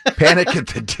 Panic at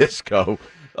the Disco.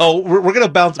 Oh, we're going to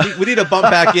bounce. We need to bump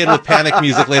back in with Panic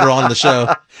music later on in the show.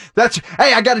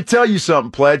 Hey, I got to tell you something,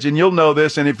 Pledge, and you'll know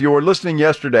this. And if you were listening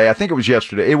yesterday, I think it was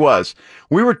yesterday.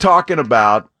 We were talking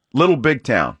about Little Big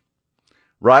Town,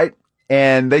 right?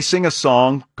 And they sing a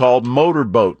song called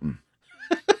Motorboatin',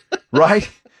 right?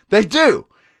 They do.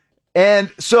 And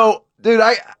so, dude,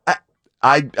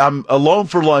 I'm alone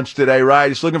for lunch today, right?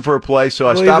 Just looking for a place, so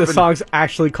I stopped. The song's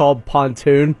actually called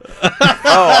Pontoon.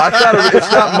 I thought it's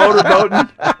not Motorboatin'.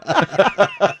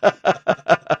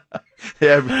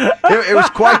 Yeah, it was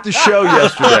quite the show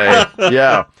yesterday.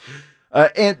 Yeah.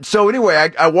 And so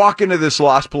anyway, I walk into this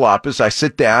Las Palapas, I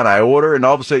sit down, I order, and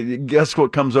all of a sudden, guess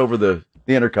what comes over the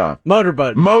intercom?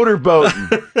 Motorboatin'.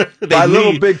 By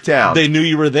Little Big Town. They knew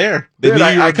you were there. Dude,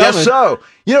 I guess so.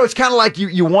 It's kind of like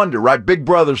you wonder, right? Big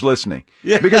Brother's listening.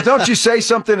 Yeah. Because don't you say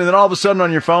something and then all of a sudden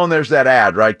on your phone there's that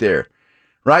ad right there.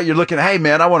 Right? You're looking, hey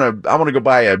man, I want to go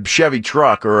buy a Chevy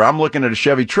truck, or I'm looking at a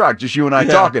Chevy truck, just you and I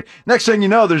talking. Next thing you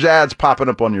know, there's ads popping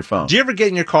up on your phone. Do you ever get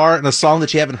in your car and a song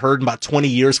that you haven't heard in about 20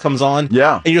 years comes on?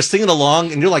 Yeah. And you're singing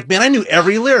along and you're like, man, I knew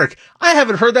every lyric. I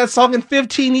haven't heard that song in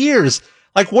 15 years.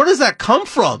 Like, where does that come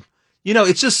from?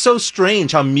 It's just so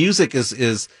strange how music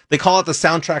is they call it the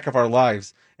soundtrack of our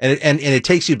lives. And it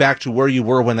takes you back to where you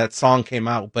were when that song came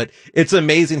out. But it's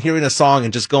amazing hearing a song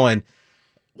and just going,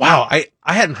 wow, I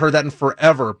hadn't heard that in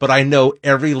forever, but I know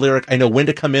every lyric. I know when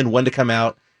to come in, when to come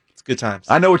out. It's good times.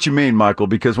 I know what you mean, Michael,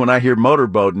 because when I hear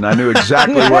Motorboatin', I knew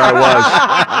exactly where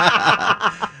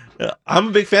I was. I'm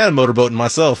a big fan of Motorboatin'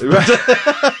 myself.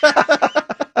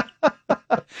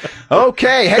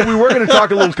 Okay. Hey, we were going to talk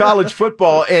a little college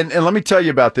football, and let me tell you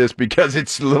about this because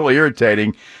it's a little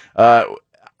irritating.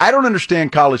 I don't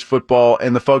understand college football,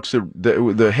 and the folks,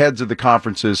 the heads of the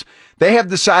conferences, they have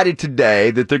decided today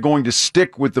that they're going to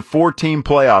stick with the 4-team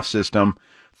playoff system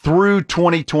through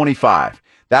 2025.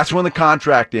 That's when the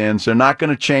contract ends. They're not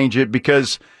going to change it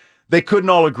because they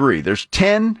couldn't all agree. There's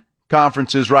 10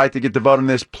 conferences, right, that get to vote on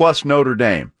this, plus Notre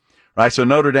Dame, right? So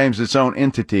Notre Dame's its own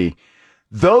entity.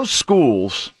 Those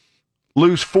schools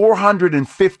lose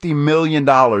 $450 million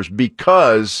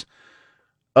because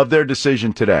of their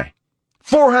decision today.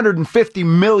 $450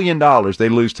 million they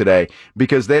lose today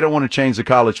because they don't want to change the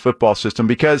college football system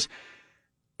because,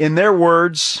 in their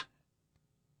words,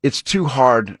 it's too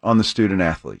hard on the student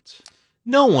athletes.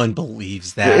 No one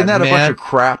believes that. Isn't that man. a bunch of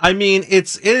crap? I mean,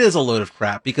 it is a load of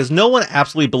crap because no one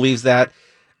absolutely believes that.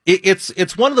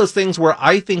 It's one of those things where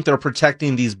I think they're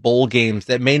protecting these bowl games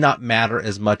that may not matter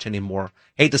as much anymore.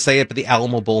 Hate to say it, but the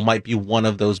Alamo Bowl might be one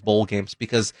of those bowl games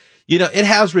because, it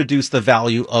has reduced the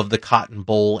value of the Cotton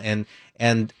Bowl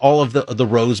and all of the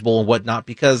Rose Bowl and whatnot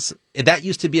because that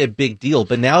used to be a big deal.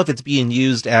 But now if it's being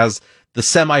used as the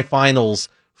semifinals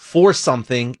for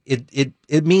something,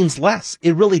 it means less.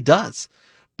 It really does.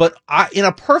 But in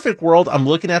a perfect world, I'm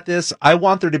looking at this. I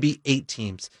want there to be 8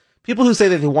 teams. People who say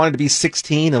that they wanted to be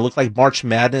 16 and look like March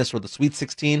Madness or the Sweet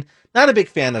 16, not a big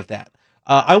fan of that.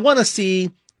 I want to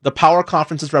see the power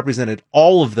conferences represented,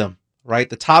 all of them, right?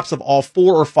 The tops of all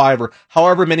 4 or 5 or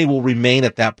however many will remain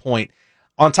at that point.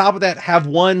 On top of that, have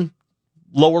one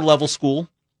lower level school,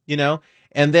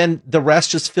 and then the rest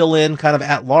just fill in kind of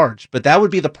at large. But that would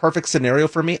be the perfect scenario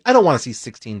for me. I don't want to see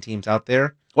 16 teams out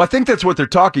there. Well, I think that's what they're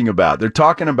talking about. They're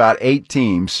talking about 8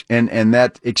 teams and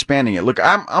that expanding it. Look,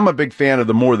 I'm a big fan of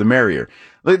the more the merrier.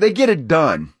 They get it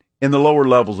done in the lower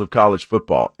levels of college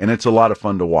football, and it's a lot of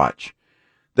fun to watch.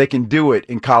 They can do it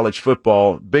in college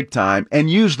football big time and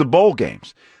use the bowl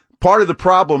games. Part of the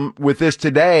problem with this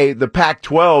today, the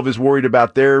Pac-12 is worried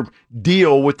about their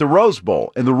deal with the Rose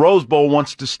Bowl, and the Rose Bowl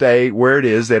wants to stay where it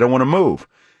is. They don't want to move.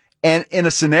 And in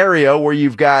a scenario where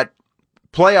you've got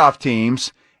playoff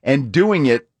teams and doing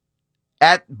it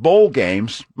at bowl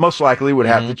games, most likely would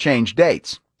have to change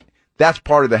dates. That's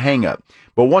part of the hang-up.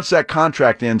 But once that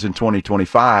contract ends in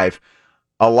 2025,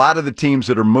 a lot of the teams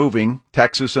that are moving,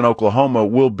 Texas and Oklahoma,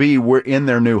 will be in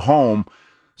their new home.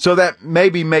 So that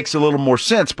maybe makes a little more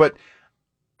sense. But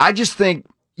I just think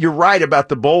you're right about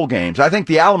the bowl games. I think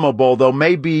the Alamo Bowl, though,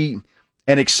 may be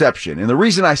an exception. And the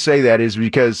reason I say that is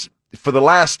because for the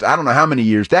last, I don't know how many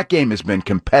years, that game has been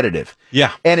competitive.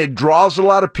 Yeah. And it draws a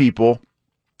lot of people,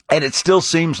 and it still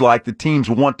seems like the teams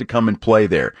want to come and play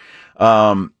there.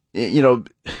 There's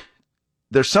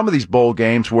some of these bowl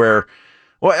games where,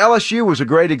 LSU was a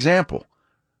great example,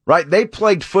 right? They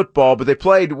played football, but they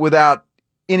played without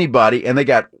anybody, and they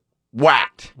got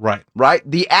whacked. Right.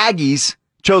 The Aggies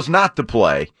chose not to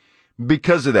play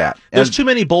because of that. There's too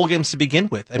many bowl games to begin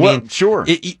with. I mean, sure.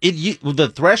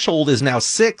 The threshold is now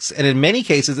 6, and in many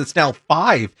cases, it's now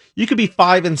 5. You could be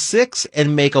 5 and 6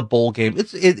 and make a bowl game.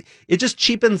 It just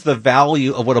cheapens the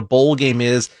value of what a bowl game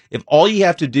is if all you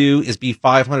have to do is be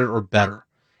 500 or better.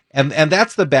 And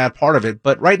that's the bad part of it.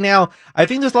 But right now, I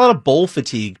think there's a lot of bowl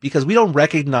fatigue because we don't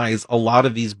recognize a lot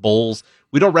of these bowls.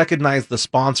 We don't recognize the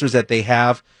sponsors that they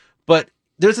have. But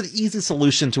there's an easy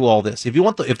solution to all this.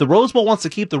 If the Rose Bowl wants to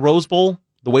keep the Rose Bowl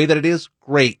the way that it is,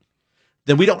 great.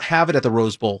 Then we don't have it at the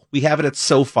Rose Bowl. We have it at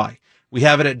SoFi. We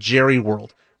have it at Jerry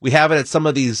World. We have it at some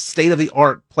of these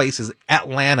state-of-the-art places,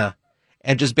 Atlanta,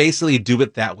 and just basically do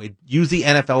it that way. Use the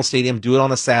NFL stadium, do it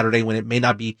on a Saturday when it may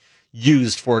not be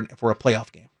used for a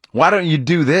playoff game. Why don't you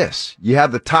do this? You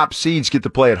have the top seeds get to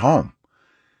play at home.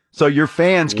 So your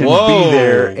fans can be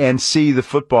there and see the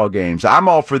football games. I'm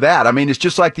all for that. I mean, it's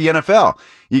just like the NFL.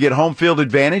 You get home field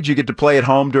advantage. You get to play at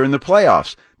home during the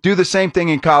playoffs. Do the same thing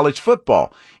in college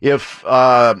football. If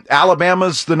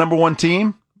Alabama's the number 1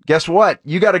 team, guess what?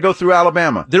 You got to go through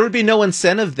Alabama. There would be no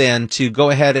incentive then to go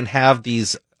ahead and have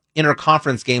these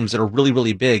interconference games that are really,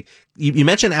 really big. You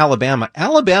mentioned Alabama.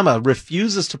 Alabama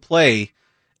refuses to play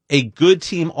a good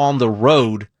team on the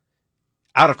road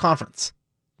out of conference.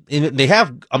 They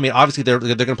have, obviously they're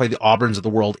going to play the Auburns of the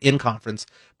world in conference,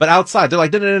 but outside they're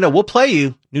like, no, we'll play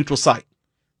you neutral site.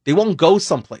 They won't go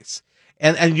someplace.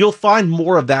 And you'll find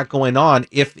more of that going on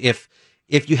if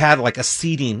you had like a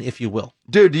seeding, if you will.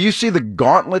 Dude, do you see the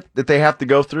gauntlet that they have to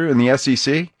go through in the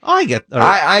SEC? I get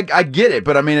I get it,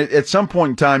 but I mean, at some point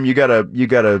in time, you gotta,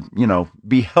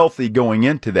 be healthy going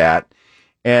into that.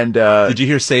 And, did you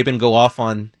hear Saban go off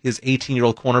on his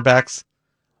 18-year-old cornerbacks?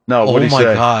 No, what did he say? Oh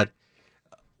my God.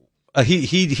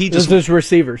 He just his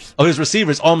receivers. Oh, his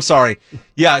receivers. Oh, I'm sorry.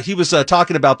 Yeah, he was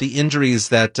talking about the injuries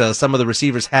that some of the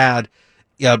receivers had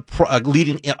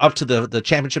leading up to the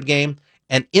championship game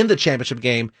and in the championship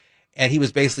game, and he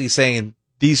was basically saying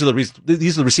these are the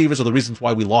receivers are the reasons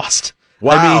why we lost.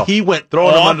 Wow. I mean, he went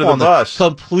throwing them under the bus,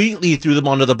 completely threw them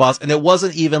under the bus, and it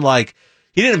wasn't even like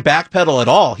he didn't backpedal at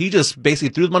all. He just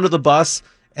basically threw them under the bus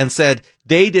and said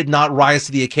they did not rise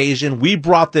to the occasion. We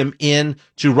brought them in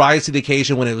to rise to the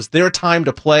occasion when it was their time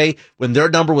to play, when their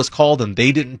number was called, and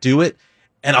they didn't do it.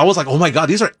 And I was like, oh my God,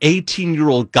 these are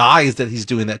 18-year-old guys that he's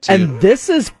doing that to. And this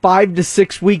is 5 to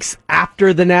 6 weeks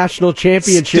after the national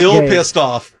championship Still game. pissed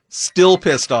off. Still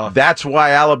pissed off. That's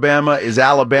why Alabama is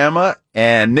Alabama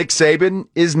and Nick Saban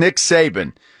is Nick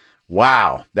Saban.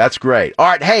 Wow, that's great. All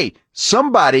right, hey,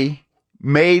 somebody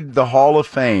made the Hall of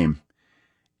Fame,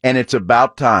 and it's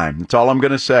about time. That's all I'm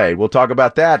going to say. We'll talk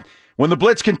about that when the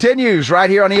Blitz continues right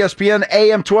here on ESPN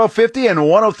AM 1250 and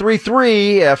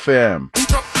 103.3 FM.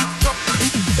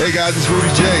 Hey guys, it's Rudy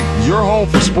J. Your home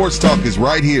for sports talk is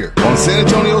right here on San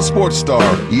Antonio Sports Star,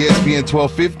 ESPN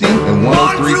 1250 and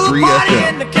 103.3 FM.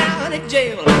 In the county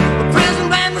jail. The prison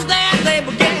band was there, they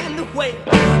began to wail.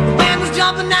 The band was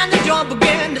jumping and the joint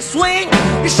began to swing.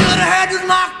 You should have heard this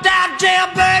knocked out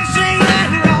jailbird sing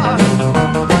and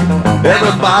rock.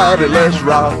 Everybody, let's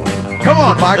rock. Come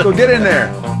on, Michael, get in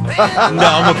there. No,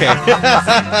 I'm okay.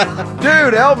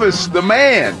 Dude, Elvis, the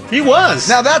man. He was.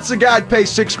 Now, that's the guy I'd pay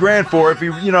 $6,000 for if he,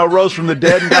 rose from the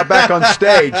dead and got back on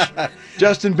stage.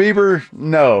 Justin Bieber?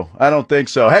 No, I don't think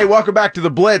so. Hey, welcome back to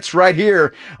the Blitz right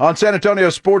here on San Antonio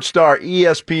Sports Star,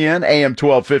 ESPN, AM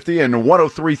 1250 and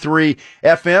 103.3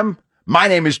 FM. My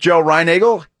name is Joe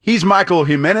Reinagel. He's Michael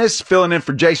Jimenez, filling in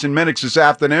for Jason Minix this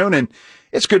afternoon, and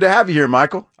it's good to have you here,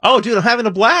 Michael. Oh, dude, I'm having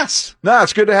a blast. No,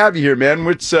 it's good to have you here, man.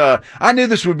 It's, I knew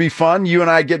this would be fun, you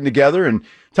and I getting together and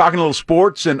talking a little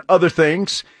sports and other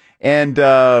things. And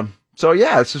so,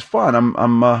 yeah, this is fun.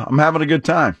 I'm having a good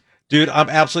time. Dude, I'm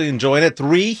absolutely enjoying it.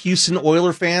 3 Houston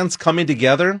Oilers fans coming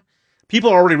together. People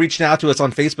are already reaching out to us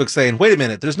on Facebook saying, wait a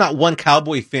minute, there's not one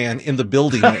Cowboy fan in the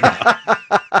building right now.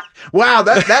 Wow,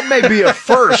 that may be a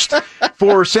first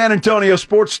for San Antonio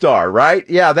Sports Star, right?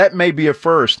 Yeah, that may be a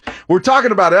first. We're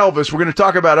talking about Elvis. We're going to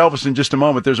talk about Elvis in just a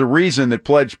moment. There's a reason that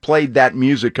Pledge played that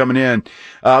music coming in.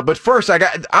 But first,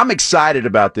 I'm excited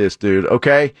about this, dude,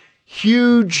 okay?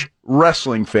 Huge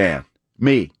wrestling fan.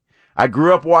 Me. I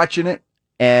grew up watching it,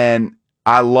 and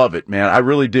I love it, man. I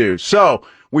really do. So,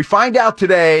 we find out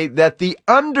today that The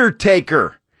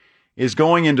Undertaker is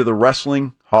going into the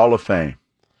Wrestling Hall of Fame.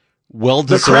 Well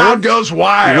deserved. The crowd goes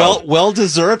wild. Well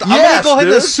deserved. Yes, I'm going to go ahead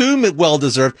dude. and assume it well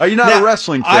deserved. Are you not a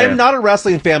wrestling fan? I'm not a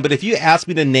wrestling fan, but if you asked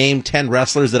me to name 10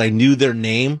 wrestlers that I knew their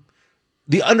name,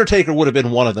 The Undertaker would have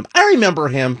been one of them. I remember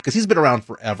him because he's been around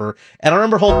forever, and I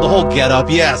remember the whole get-up.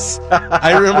 Yes,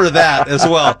 I remember that as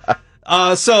well.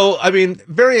 So, I mean,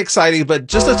 very exciting, but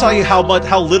just to tell you how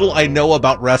little I know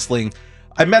about wrestling,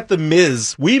 I met The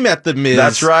Miz. We met The Miz.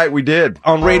 That's right, we did.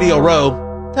 On Radio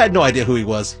Row. I had no idea who he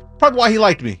was. Probably why he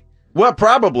liked me. Well,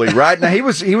 probably, right? Now, he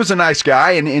was a nice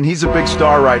guy, and he's a big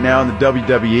star right now in the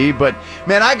WWE. But,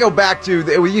 man, I go back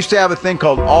to, we used to have a thing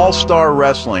called All-Star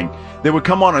Wrestling that would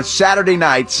come on Saturday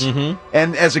nights. Mm-hmm.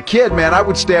 And as a kid, man, I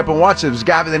would stay up and watch it. There was a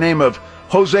guy by the name of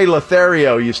Jose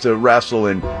Lothario used to wrestle,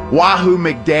 and Wahoo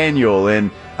McDaniel,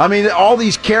 and I mean, all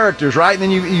these characters, right? And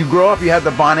then you grow up, you have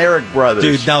the Von Erich brothers.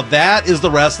 Dude, now that is the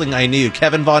wrestling I knew.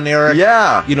 Kevin Von Erich.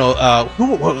 Yeah. You know,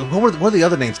 what were the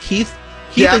other names? Keith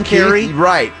and Kerry.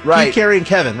 Right. Keith, Kerry, and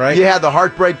Kevin, right? You had the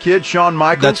Heartbreak Kid, Shawn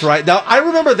Michaels. That's right. Now, I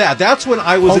remember that. That's when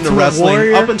I was into wrestling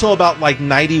Warrior. Up until about like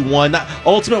 91.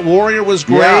 Ultimate Warrior was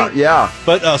great. Yeah.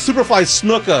 But Superfly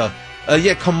Snuka.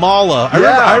 Kamala.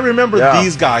 I remember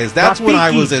these guys. That's when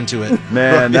I was into it.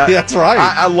 Man, that's right.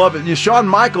 I love it. Shawn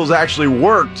Michaels actually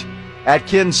worked at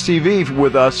Ken's TV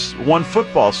with us one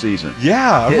football season.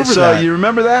 Yeah, I remember that. So you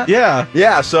remember that? Yeah.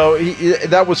 Yeah, so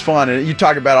that was fun. And you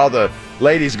talk about all the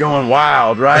ladies going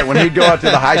wild, right? When he'd go out to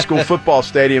the high school football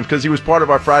stadiums because he was part of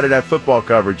our Friday Night Football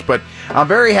coverage. But I'm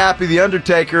very happy The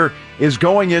Undertaker is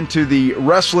going into the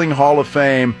Wrestling Hall of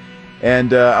Fame.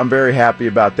 And I'm very happy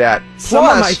about that. Some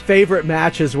of my favorite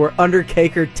matches were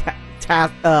Undertaker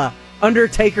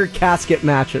casket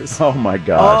matches. Oh, my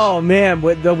gosh. Oh, man.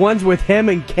 With the ones with him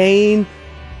and Kane.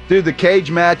 Dude, the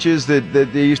cage matches that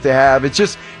they used to have.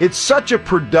 It's such a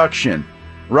production,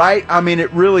 right? I mean,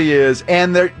 it really is.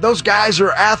 And those guys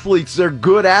are athletes. They're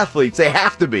good athletes. They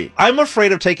have to be. I'm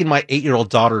afraid of taking my 8-year-old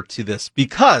daughter to this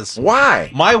because... Why?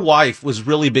 My wife was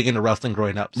really big into wrestling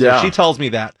growing up. So she tells me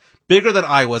that. Bigger than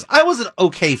I was. I was an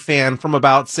okay fan from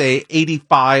about, say,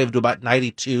 85 to about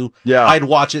 92. Yeah. I'd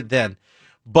watch it then.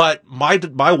 But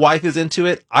my wife is into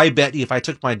it. I bet you if I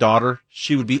took my daughter,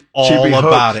 she would be all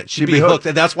about it. She'd be hooked.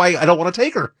 And that's why I don't want to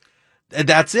take her. And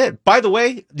that's it. By the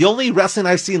way, the only wrestling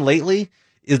I've seen lately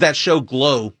is that show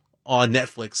Glow on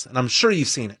Netflix. And I'm sure you've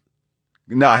seen it.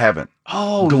 No, I haven't.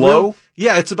 Oh, Glow? No.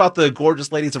 Yeah, it's about the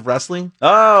gorgeous ladies of wrestling.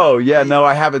 Oh, yeah, no,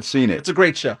 I haven't seen it. It's a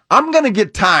great show. I'm going to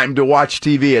get time to watch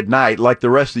TV at night like the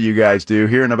rest of you guys do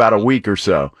here in about a week or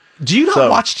so. Do you not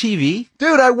watch TV?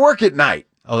 Dude, I work at night.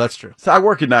 Oh, that's true. So I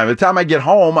work at night. By the time I get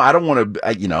home, I don't want to,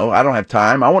 I don't have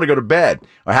time. I want to go to bed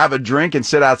or have a drink and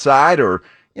sit outside or,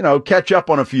 catch up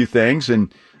on a few things.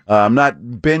 And I'm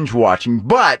not binge watching,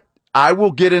 but I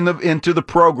will get into the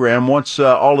program once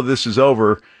all of this is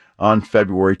over on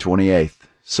February 28th.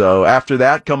 So after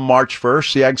that, come March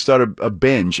 1st, see, I can start a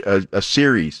binge, a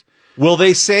series. Will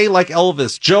they say, like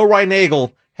Elvis, Joe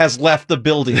Reinagle has left the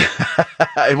building?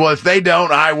 Well, if they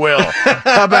don't, I will.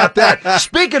 How about that?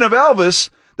 Speaking of Elvis,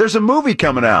 there's a movie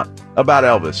coming out about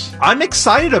Elvis. I'm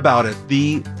excited about it.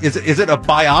 Is it a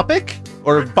biopic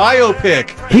or a biopic?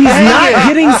 He's not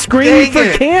getting screened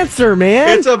for cancer,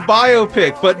 man. It's a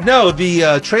biopic, but no,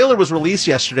 the trailer was released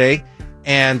yesterday,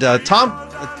 and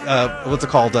what's it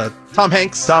called? Tom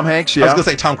Hanks. Tom Hanks, yeah. I was going to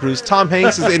say Tom Cruise. Tom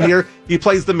Hanks is in here. He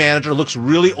plays the manager, looks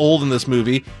really old in this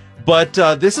movie. But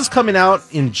this is coming out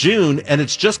in June, and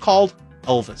it's just called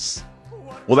Elvis.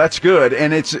 Well, that's good,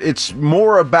 and it's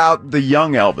more about the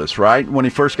young Elvis, right? When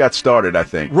he first got started, I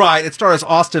think. Right. It stars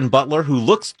Austin Butler, who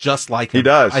looks just like him. He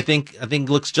does. I think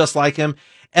looks just like him.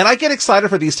 And I get excited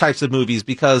for these types of movies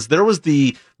because there was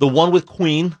the one with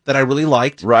Queen that I really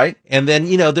liked. Right. And then,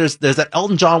 there's that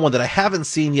Elton John one that I haven't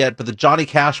seen yet, but the Johnny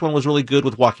Cash one was really good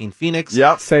with Joaquin Phoenix.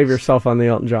 Yep. Save yourself on the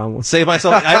Elton John one. Save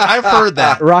myself. I've heard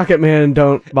that. Rocket Man,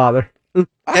 don't bother.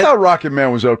 I thought Rocket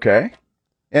Man was okay.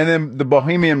 And then the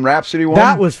Bohemian Rhapsody one.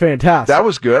 That was fantastic. That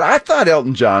was good. I thought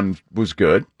Elton John was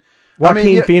good.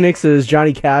 Joaquin Phoenix's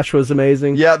Johnny Cash was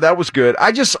amazing. Yeah, that was good.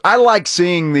 I like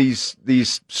seeing these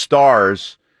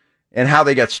stars and how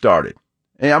they got started.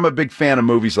 And I'm a big fan of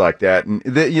movies like that. And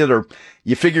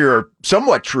you figure are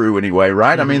somewhat true anyway,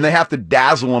 right? Mm-hmm. I mean, they have to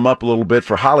dazzle them up a little bit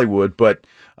for Hollywood, but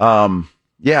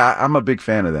yeah, I'm a big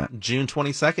fan of that. June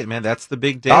 22nd, man. That's the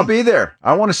big day. I'll be there.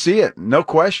 I want to see it. No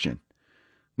question.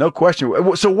 No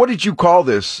question. So what did you call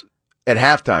this at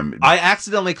halftime? I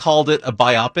accidentally called it a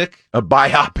biopic. A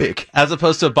biopic. As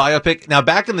opposed to a biopic. Now,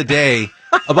 back in the day,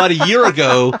 about a year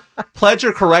ago,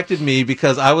 Pledger corrected me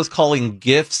because I was calling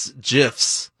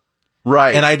GIFs.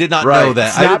 Right. And I did not know that.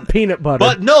 It's not peanut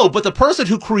butter. But the person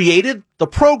who created the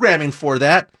programming for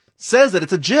that says that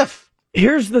it's a GIF.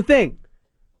 Here's the thing.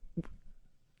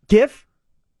 GIF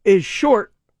is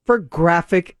short for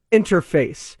graphic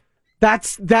interface.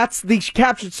 That's the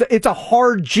caption. It's a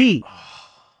hard G.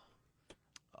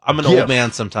 I'm an old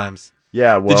man sometimes.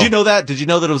 Yeah, well. Did you know that? Did you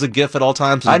know that it was a GIF at all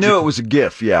times? I knew it was a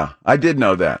GIF, yeah. I did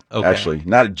know that, actually.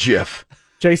 Not a GIF.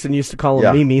 Jason used to call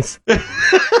them memes.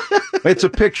 It's a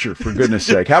picture, for goodness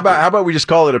sake. How about we just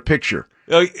call it a picture?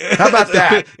 How about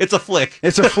that? It's a flick.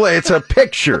 It's a flick. It's a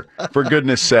picture, for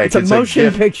goodness sake. It's a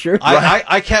motion picture.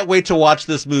 I can't wait to watch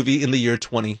this movie in the year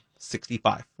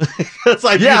 2065. It's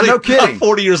like no kidding.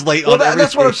 40 years late. Well,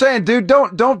 that's what I'm saying, dude.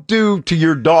 Don't do to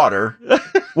your daughter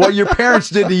what your parents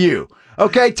did to you.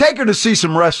 Okay, take her to see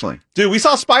some wrestling. Dude, we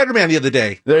saw Spider-Man the other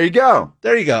day. There you go.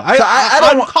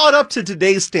 I'm caught up to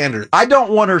today's standards. I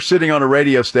don't want her sitting on a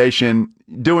radio station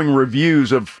doing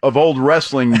reviews of old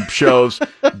wrestling shows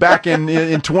back in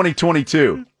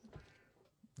 2022.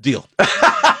 Deal.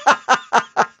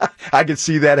 I can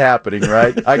see that happening,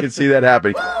 right? I can see that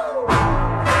happening.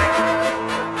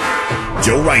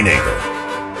 Joe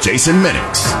Reinagle, Jason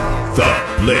Minix,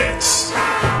 The Blitz.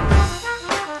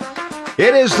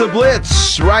 It is The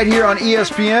Blitz right here on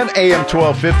ESPN, AM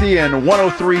 1250 and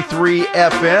 103.3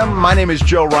 FM. My name is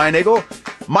Joe Reinagle.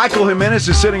 Michael Jimenez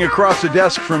is sitting across the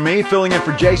desk from me, filling in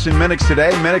for Jason Minix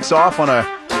today. Minix off on a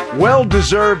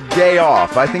well-deserved day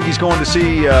off. I think he's going to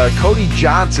see Cody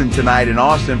Johnson tonight in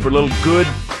Austin for a little good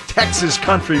Texas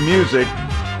country music.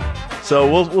 So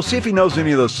we'll see if he knows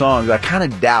any of those songs. I kind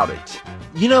of doubt it.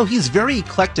 He's very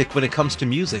eclectic when it comes to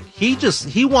music. He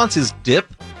wants his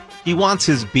dip. He wants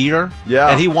his beer,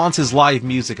 and he wants his live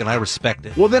music, and I respect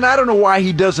it. Well, then I don't know why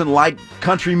he doesn't like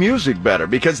country music better,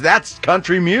 because that's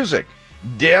country music.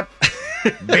 Dip,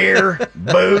 beer,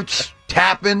 boots,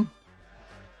 tapping.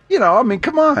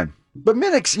 Come on. But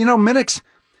Minix,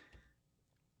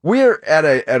 we're at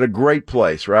a great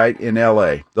place, right, in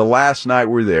L.A. The last night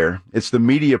we're there, it's the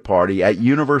media party at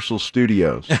Universal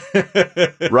Studios,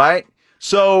 right?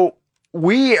 So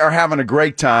we are having a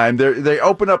great time. They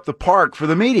open up the park for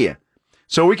the media.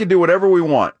 So we can do whatever we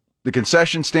want. The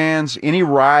concession stands, any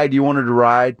ride you wanted to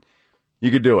ride,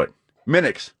 you could do it.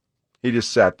 Minix, he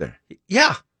just sat there.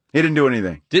 Yeah. He didn't do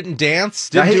anything. Didn't dance.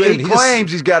 He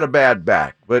claims he's got a bad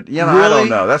back, but really? I don't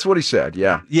know. That's what he said.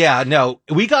 Yeah. Yeah. No,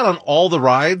 we got on all the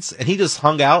rides, and he just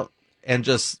hung out and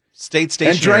just stayed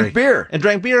stationary and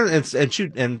drank beer and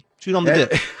chewed on the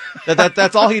dip.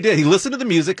 That's all he did. He listened to the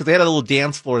music because they had a little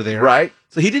dance floor there, right?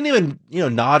 So he didn't even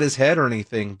nod his head or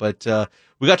anything. But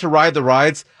we got to ride the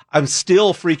rides. I'm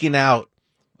still freaking out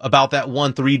about that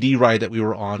one 3D ride that we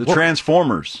were on. The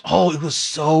Transformers. Oh, it was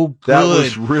so good. That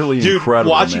was really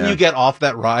incredible, watching man. you get off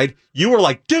that ride, you were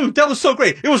like, dude, that was so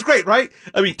great. It was great, right?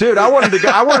 I mean, dude, I wanted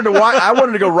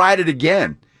to go ride it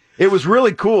again. It was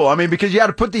really cool. I mean, because you had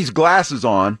to put these glasses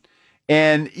on,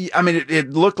 and I mean, it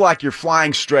looked like you're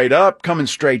flying straight up, coming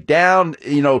straight down,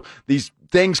 these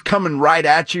things coming right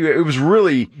at you. It was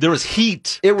really, there was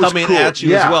heat coming cool. At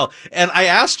you as well. And I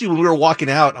asked you when we were walking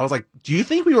out, I was like, do you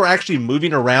think we were actually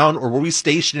moving around, or were we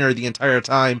stationary the entire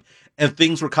time and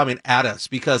things were coming at us?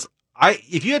 Because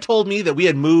if you had told me that we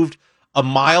had moved a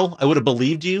mile, I would have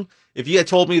believed you. If you had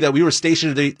told me that we were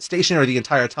stationary the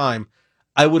entire time,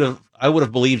 I would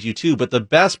have believed you too. But the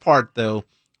best part though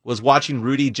was watching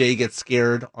Rudy J get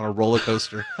scared on a roller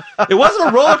coaster. It wasn't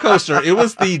a roller coaster. It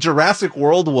was the Jurassic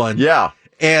World one. Yeah.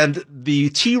 And the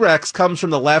T-Rex comes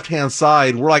from the left-hand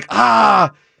side. We're like,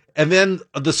 ah! And then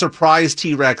the surprise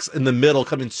T-Rex in the middle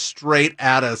coming straight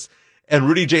at us. And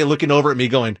Rudy J looking over at me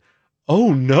going,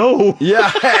 oh no.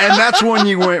 Yeah. And that's when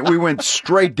we went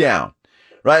straight down.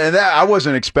 Right. And I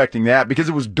wasn't expecting that because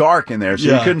it was dark in there.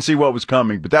 So you couldn't see what was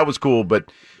coming. But that was cool.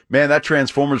 But man, that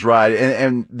Transformers ride.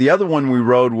 And the other one we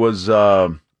rode was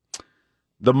The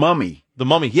Mummy. The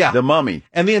Mummy, yeah. The Mummy.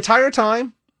 And the entire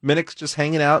time, Minnick's just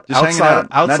hanging out. Outside.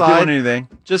 Not doing anything.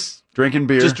 Just drinking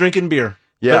beer. Just drinking beer.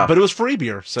 Yeah. But it was free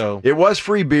beer, so. It was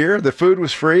free beer. The food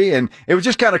was free. And it was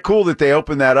just kind of cool that they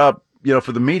opened that up,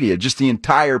 for the media. Just the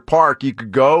entire park. You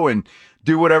could go and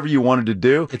do whatever you wanted to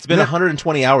do. It's been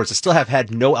 120 hours. I still have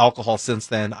had no alcohol since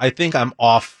then. I think I'm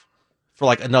off for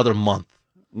like another month.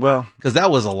 Well. Because that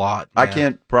was a lot. Man. I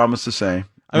can't promise the same.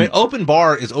 I mean, open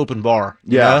bar is open bar.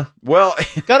 Yeah. Well,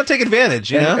 got to take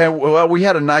advantage, And we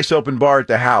had a nice open bar at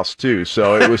the house too,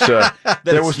 so it was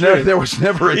there was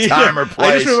never a time or place.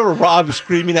 I just remember Rob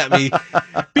screaming at me,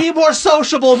 "Be more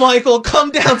sociable, Michael.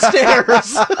 Come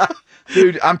downstairs."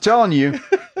 Dude, I'm telling you,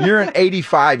 you're an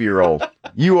 85-year-old.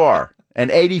 You are an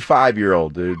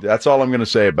 85-year-old, dude. That's all I'm going to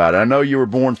say about it. I know you were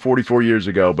born 44 years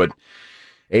ago, but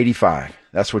 85.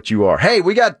 That's what you are. Hey,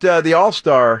 we got the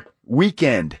All-Star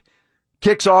weekend.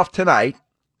 Kicks off tonight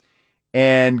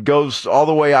and goes all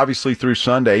the way, obviously, through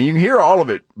Sunday. You can hear all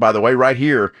of it, by the way, right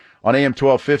here on AM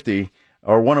 1250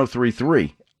 or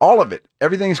 103.3. All of it.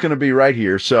 Everything's going to be right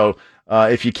here. So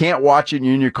if you can't watch it and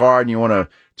you're in your car and you want to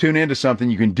tune into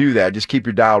something, you can do that. Just keep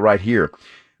your dial right here.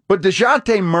 But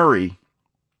DeJounte Murray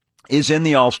is in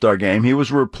the All-Star game. He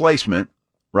was a replacement,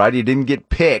 right? He didn't get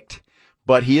picked,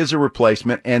 but he is a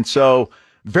replacement. And so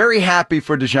very happy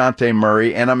for DeJounte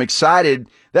Murray, and I'm excited.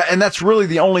 And that's really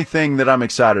the only thing that I'm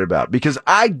excited about because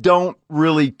I don't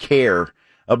really care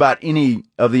about any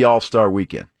of the All-Star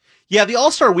weekend. Yeah, the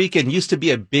All-Star weekend used to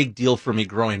be a big deal for me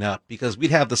growing up because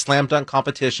we'd have the slam dunk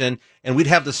competition and we'd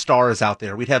have the stars out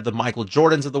there. We'd have the Michael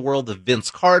Jordans of the world, the Vince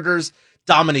Carters,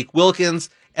 Dominique Wilkins,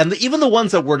 and even the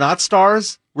ones that were not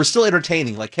stars were still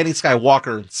entertaining, like Kenny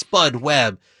Skywalker and Spud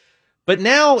Webb. But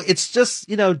now it's just,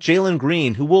 Jalen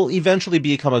Green, who will eventually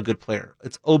become a good player.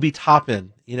 It's Obi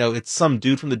Toppin. It's some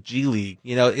dude from the G League.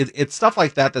 It's stuff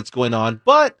like that that's going on.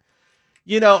 But,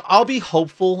 I'll be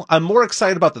hopeful. I'm more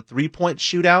excited about the 3-point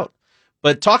shootout.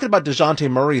 But talking about DeJounte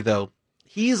Murray, though,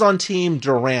 he's on Team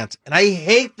Durant. And I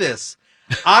hate this.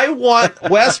 I want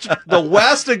the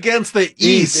West against the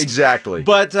East. Exactly.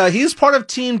 But he's part of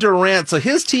Team Durant. So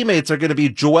his teammates are going to be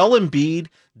Joel Embiid,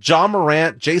 John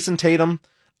Morant, Jason Tatum,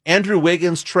 Andrew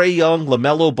Wiggins, Trae Young,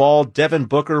 LaMelo Ball, Devin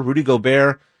Booker, Rudy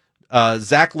Gobert,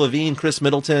 Zach LaVine, Chris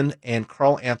Middleton, and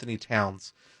Karl Anthony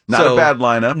Towns. Not a bad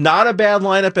lineup. Not a bad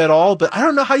lineup at all, but I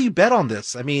don't know how you bet on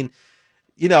this. I mean,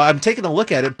 I'm taking a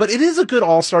look at it, but it is a good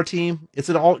All-Star team. It's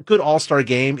good All-Star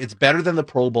game. It's better than the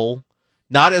Pro Bowl.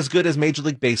 Not as good as Major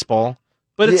League Baseball,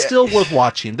 but it's still worth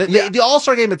watching. The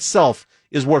All-Star game itself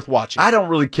is worth watching. I don't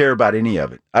really care about any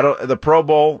of it. The Pro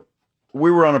Bowl, we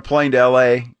were on a plane to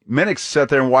L.A. Minnick sat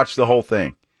there and watched the whole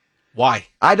thing. Why?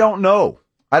 I don't know.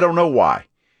 I don't know why.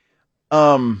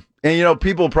 And,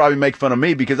 people probably make fun of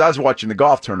me because I was watching the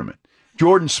golf tournament.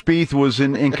 Jordan Spieth was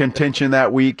in contention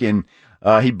that week, and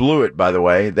he blew it, by the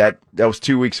way. That was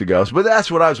 2 weeks ago. But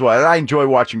that's what I was watching. I enjoy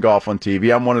watching golf on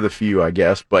TV. I'm one of the few, I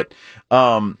guess. But,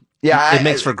 it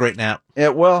makes for a great nap.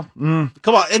 Come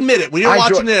on, admit it. When you're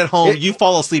watching it at home, you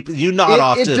fall asleep, you nod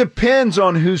off. It depends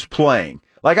on who's playing.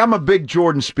 Like, I'm a big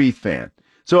Jordan Spieth fan.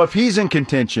 So if he's in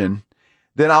contention,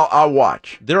 then I'll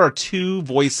watch. There are two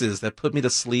voices that put me to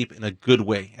sleep in a good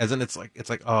way. As in, it's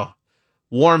like,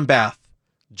 warm bath.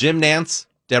 Jim Nance,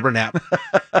 Deborah Knapp.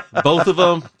 Both of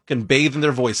them can bathe in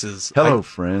their voices. Hello,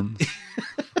 friends.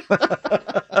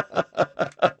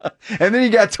 And then you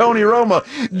got Tony Romo.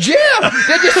 Jim,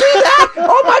 did you see that?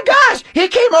 Oh my gosh, he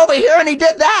came over here and he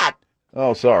did that.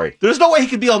 Oh, sorry. There's no way he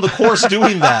could be on the course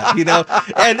doing that, you know?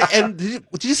 And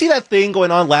did you see that thing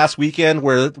going on last weekend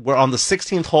where we're on the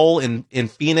 16th hole in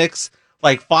Phoenix,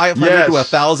 like 500 to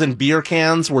 1,000 beer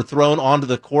cans were thrown onto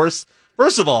the course?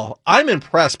 First of all, I'm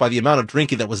impressed by the amount of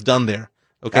drinking that was done there.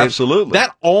 Okay. Absolutely.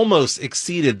 That almost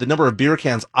exceeded the number of beer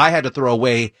cans I had to throw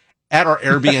away at our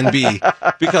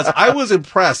Airbnb because I was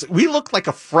impressed. We looked like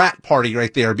a frat party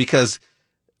right there because,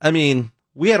 I mean,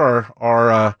 we had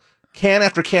our can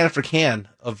after can after can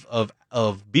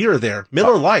of beer there.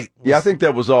 Miller Lite. Yeah, I think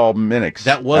that was all Minix.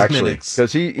 That was Minix.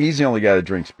 Because he's the only guy that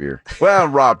drinks beer. Well,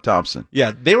 Rob Thompson.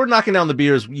 Yeah, they were knocking down the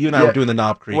beers. You and I were doing the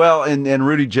Knob Creek. Well, and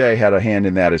Rudy J had a hand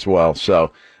in that as well.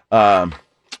 So,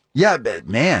 yeah, but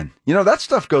man, you know, that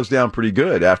stuff goes down pretty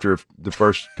good after the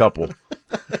first couple.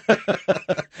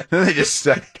 Then they just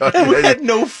we had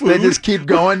no food. They just keep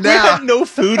going down. We had no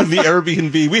food in the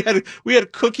Airbnb. We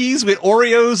had cookies, we had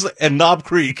Oreos, and Knob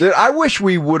Creek. Dude, I wish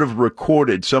we would have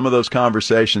recorded some of those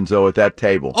conversations though at that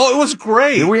table. Oh, it was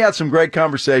great. Dude, we had some great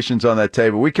conversations on that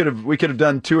table. We could have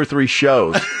done 2 or 3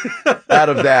 shows out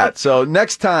of that. So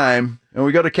next time, and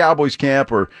we go to Cowboys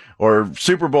camp or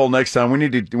Super Bowl next time, we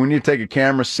need to take a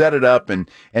camera, set it up, and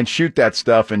shoot that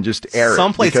stuff and just air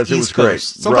Someplace it because East it was Coast.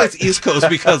 great. Someplace East Coast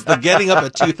because the getting up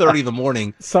at 2:30 in the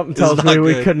morning. Something tells me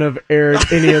we couldn't have aired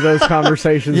any of those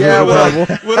conversations. Yeah, would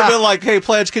have been like, "Hey,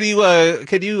 Pledge, can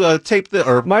you tape the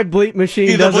or my bleep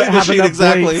machine the doesn't bleep have machine enough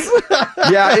exactly."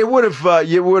 bleeps. Yeah, it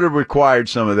would have required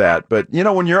some of that. But you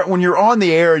know, when you're on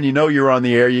the air and you know you're on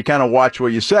the air, you kind of watch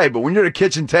what you say. But when you're at a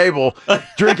kitchen table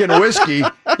drinking whiskey,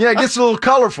 yeah, it gets a little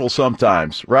colorful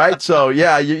sometimes, right? So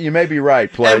yeah, you may be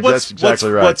right, Pledge. That's exactly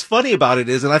right. What's funny about it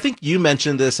is, and I think you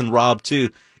mentioned this and Rob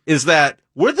too, is that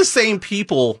we're the same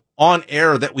people on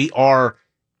air that we are,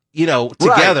 you know,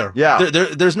 together. Right. Yeah.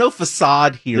 There's no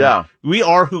facade here. Yeah. We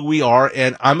are who we are,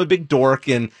 and I'm a big dork,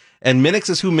 and Minix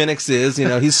is who Minix is. You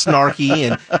know, he's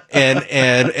snarky,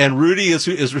 and Rudy is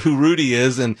who Rudy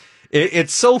is, and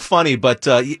it's so funny, but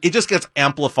it just gets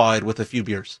amplified with a few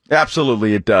beers.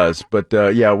 Absolutely, it does. But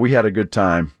yeah, we had a good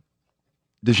time.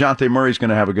 DeJounte Murray's going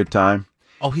to have a good time.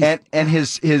 Oh, and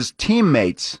his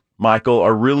teammates, Michael,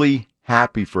 are really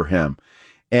happy for him.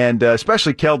 And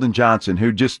especially Keldon Johnson,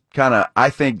 who just kind of, I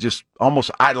think, just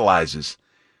almost idolizes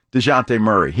DeJounte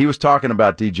Murray. He was talking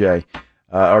about DJ,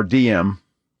 or DM,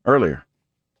 earlier.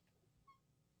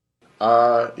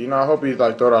 You know, I hope he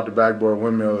like throw it out the backboard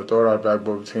windmill or throw it out the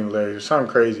backboard between the legs or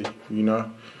something crazy, you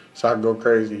know, so I can go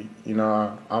crazy. You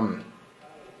know, I'm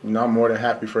more than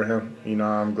happy for him. You know,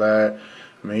 I'm glad.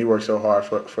 I mean, he worked so hard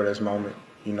for this moment,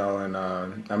 you know, and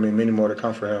I mean, many more to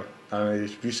come for him. I mean,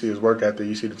 if you see his work ethic,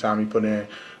 you see the time he put in,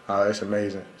 it's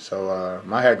amazing. So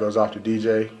my hat goes off to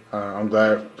DJ. I'm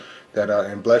glad that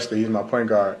and blessed that he's my point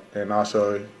guard, and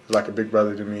also he's like a big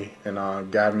brother to me and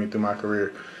guided me through my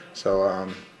career. So,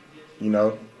 you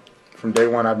know, from day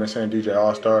one I've been saying DJ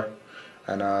All-Star,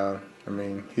 and I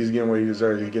mean, he's getting what he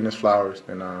deserves. He's getting his flowers,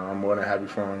 and I'm more than happy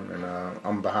for him, and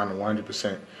I'm behind him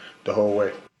 100% the whole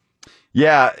way.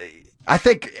 Yeah, I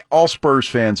think all Spurs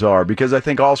fans are, because I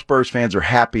think all Spurs fans are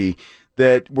happy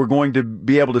that we're going to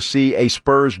be able to see a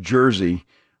Spurs jersey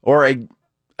or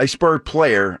a Spurs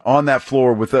player on that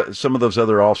floor with some of those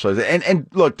other All-Stars. And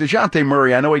look, DeJounte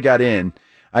Murray, I know he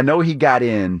got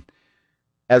in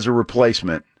as a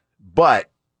replacement, but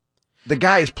the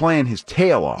guy is playing his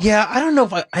tail off. Yeah, I don't know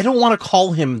if I don't want to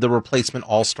call him the replacement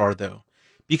All-Star, though,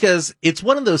 because it's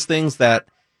one of those things that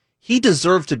he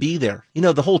deserved to be there. You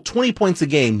know, the whole 20 points a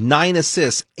game, 9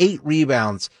 assists, 8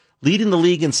 rebounds, leading the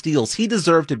league in steals. He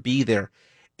deserved to be there.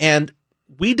 And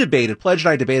we debated, Pledge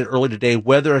and I debated earlier today,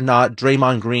 whether or not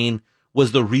Draymond Green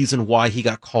was the reason why he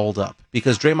got called up.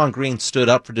 Because Draymond Green stood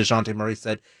up for DeJounte Murray,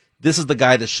 said, this is the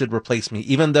guy that should replace me.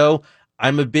 Even though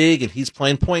I'm a big and he's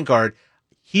playing point guard,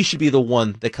 he should be the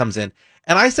one that comes in.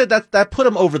 And I said that put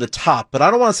him over the top, but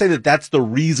I don't want to say that that's the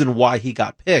reason why he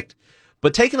got picked.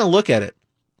 But taking a look at it,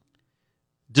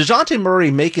 DeJounte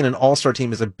Murray making an All-Star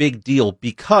team is a big deal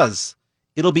because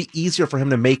it'll be easier for him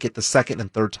to make it the second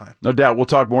and third time. No doubt. We'll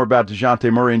talk more about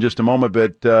DeJounte Murray in just a moment,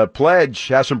 but Pledge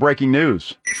has some breaking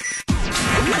news.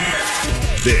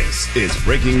 This is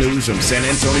breaking news from San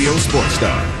Antonio Sports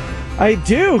Star. I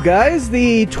do, guys.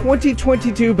 The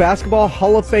 2022 Basketball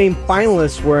Hall of Fame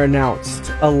finalists were announced.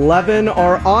 11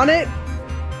 are on it.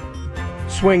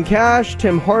 Swing Cash,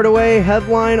 Tim Hardaway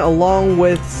headline, along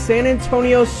with San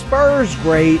Antonio Spurs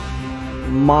great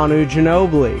Manu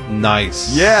Ginobili.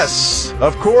 Nice. Yes,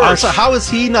 of course. So how is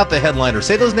he not the headliner?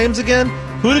 Say those names again.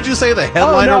 Who did you say the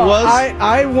headliner was?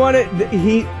 I wanted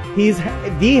he's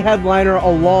the headliner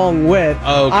along with.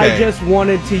 Okay. I just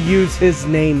wanted to use his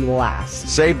name last.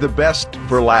 Save the best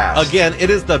for last. Again, it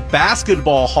is the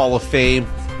Basketball Hall of Fame,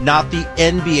 not the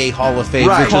NBA Hall of Fame,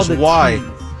 Right. which is Called the why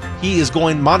team. he is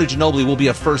going. Manu Ginobili will be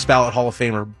a first ballot Hall of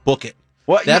Famer. Book it.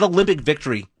 Well, That Olympic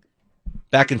victory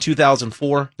back in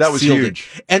 2004. That was sealed huge.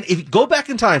 it. And if you go back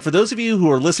in time, for those of you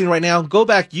who are listening right now, go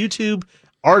back YouTube,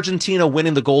 Argentina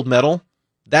winning the gold medal.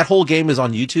 That whole game is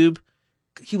on YouTube.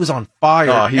 He was on fire.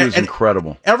 Oh, he was And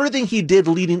incredible. everything he did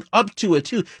leading up to it,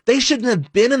 too. They shouldn't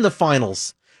have been in the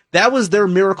finals. That was their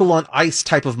miracle on ice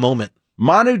type of moment.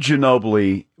 Manu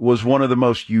Ginobili was one of the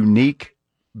most unique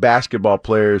basketball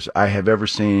players I have ever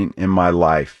seen in my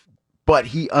life, but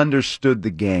he understood the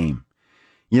game.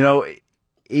 You know,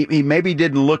 he maybe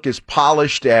didn't look as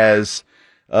polished as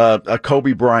a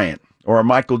Kobe Bryant or a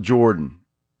Michael Jordan,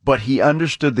 but he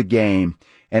understood the game,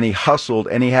 and he hustled,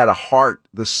 and he had a heart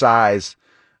the size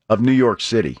of New York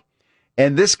City.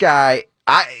 And this guy,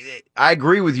 I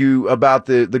agree with you about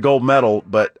the gold medal,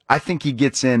 but I think he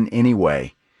gets in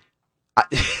anyway.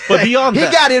 But beyond he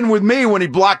that, got in with me when he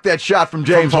blocked that shot from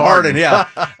James from Harden. yeah.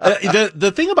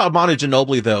 The thing about Manu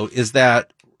Ginobili, though, is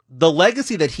that the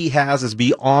legacy that he has is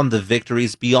beyond the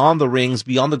victories, beyond the rings,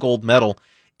 beyond the gold medal.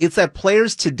 It's that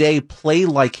players today play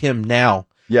like him now.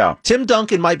 Yeah. Tim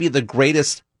Duncan might be the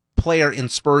greatest player in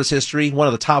Spurs history, one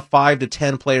of the top 5 to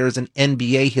 10 players in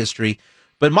NBA history.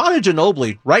 But Manu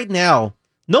Ginobili, right now,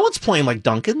 no one's playing like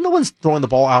Duncan. No one's throwing the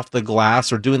ball off the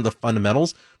glass or doing the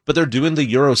fundamentals, but they're doing the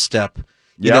Euro step.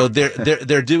 You know,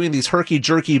 they're doing these herky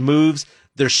jerky moves.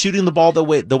 They're shooting the ball the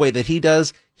way that he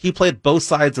does. He played both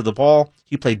sides of the ball.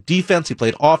 He played defense. He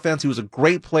played offense. He was a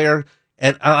great player,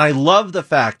 and I love the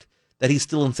fact that he's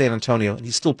still in San Antonio and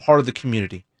he's still part of the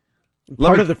community.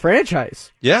 Part of the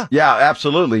franchise. Yeah. Yeah,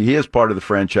 absolutely. He is part of the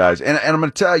franchise. And I'm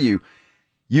going to tell you,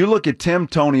 you look at Tim,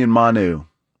 Tony, and Manu.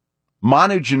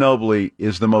 Manu Ginobili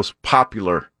is the most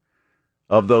popular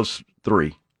of those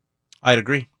three. I'd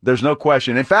agree. There's no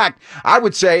question. In fact, I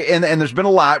would say, and there's been a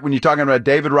lot when you're talking about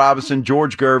David Robinson,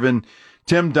 George Gervin,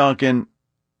 Tim Duncan,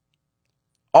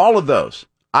 all of those.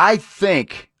 I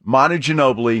think Manu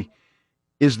Ginobili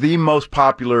is the most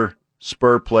popular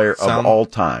Spur player of all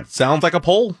time. Sounds like a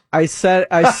poll. I've said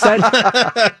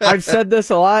this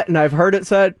a lot, and I've heard it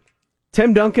said.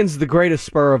 Tim Duncan's the greatest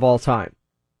Spur of all time.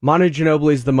 Manu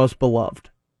Ginobili is the most beloved.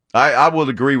 I would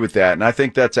agree with that, and I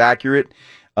think that's accurate.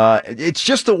 It's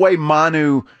just the way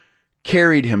Manu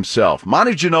carried himself.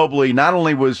 Manu Ginobili not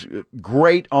only was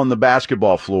great on the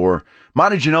basketball floor,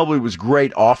 Manu Ginobili was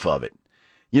great off of it.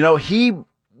 You know, he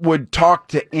would talk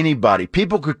to anybody.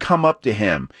 People could come up to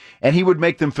him, and he would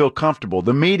make them feel comfortable.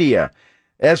 The media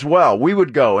as well. We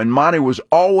would go, and Manu was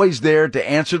always there to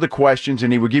answer the questions,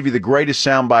 and he would give you the greatest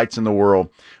sound bites in the world.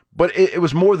 But it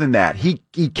was more than that. He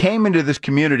came into this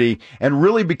community and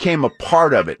really became a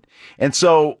part of it. And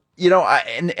so, you know,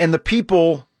 and the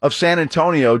people of San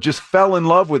Antonio just fell in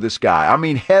love with this guy. I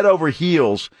mean, head over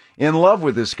heels in love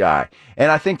with this guy.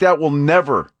 And I think that will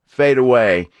never fade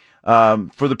away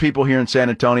for the people here in San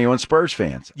Antonio and Spurs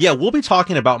fans. Yeah, we'll be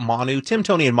talking about Manu, Tim,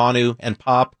 Tony, and Manu and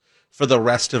Pop for the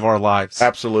rest of our lives.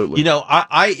 Absolutely. You know,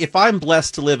 I if I'm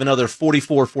blessed to live another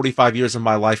 44, 45 years in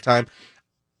my lifetime,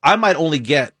 I might only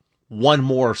get one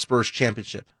more Spurs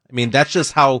championship. I mean, that's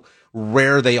just how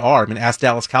rare they are. I mean, ask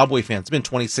Dallas Cowboy fans. It's been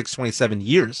 26, 27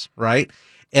 years, right?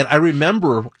 And I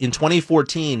remember in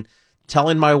 2014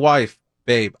 telling my wife,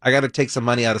 babe, I got to take some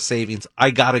money out of savings.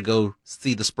 I got to go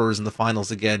see the Spurs in the finals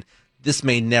again. This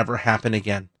may never happen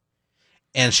again.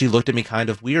 And she looked at me kind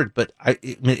of weird, but I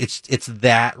mean, it's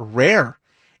that rare.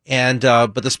 And,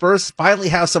 but the Spurs finally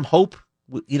have some hope,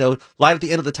 you know, light at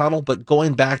the end of the tunnel. But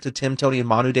going back to Tim, Tony, and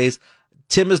Manu days,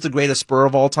 Tim is the greatest Spur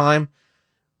of all time.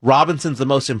 Robinson's the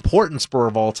most important Spur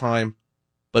of all time,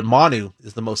 but Manu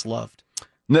is the most loved.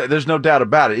 No, there's no doubt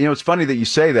about it. You know, it's funny that you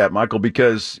say that, Michael,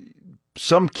 because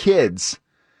some kids,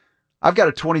 I've got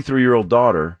a 23-year-old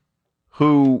daughter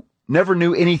who never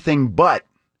knew anything but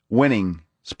winning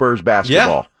Spurs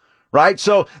basketball, right?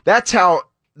 So that's how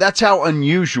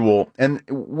unusual, and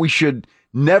we should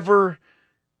never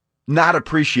not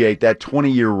appreciate that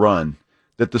 20-year run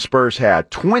that the Spurs had.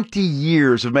 20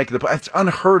 years of making that's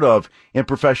unheard of in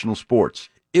professional sports.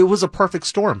 It was a perfect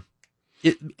storm.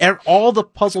 All the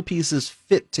puzzle pieces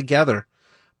fit together.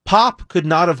 Pop could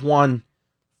not have won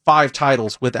 5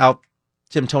 titles without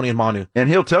Tim, Tony, and Manu. And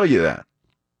he'll tell you that.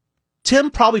 Tim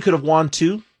probably could have won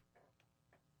 2,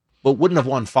 but wouldn't have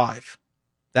won 5.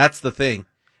 That's the thing.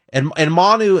 And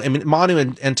Manu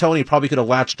and Tony probably could have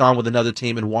latched on with another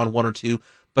team and won 1 or 2,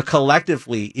 but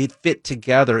collectively it fit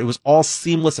together. It was all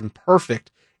seamless and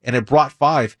perfect, and it brought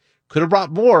 5. Could have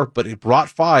brought more, but it brought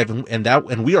 5,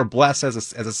 and we are blessed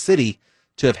as a city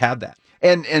to have had that.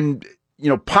 And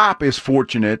Pop is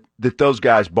fortunate that those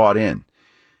guys bought in.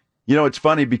 It's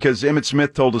funny because Emmitt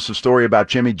Smith told us a story about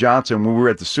Jimmy Johnson when we were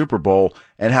at the Super Bowl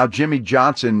and how Jimmy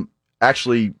Johnson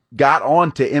actually got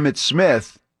on to Emmitt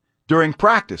Smith during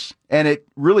practice, and it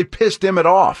really pissed Emmitt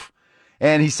off.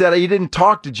 And he said he didn't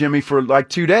talk to Jimmy for like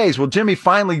 2 days. Well, Jimmy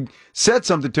finally said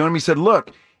something to him. He said,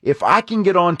 look, if I can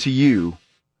get on to you,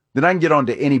 then I can get on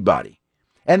to anybody.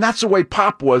 And that's the way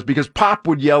Pop was, because Pop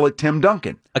would yell at Tim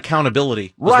Duncan.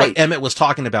 Accountability. Was right. What Emmitt was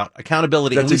talking about.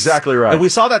 Accountability. That's exactly right. And we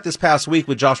saw that this past week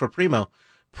with Joshua Primo.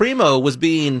 Primo was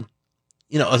being,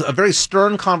 a very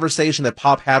stern conversation that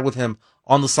Pop had with him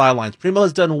on the sidelines. Primo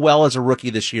has done well as a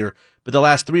rookie this year, but the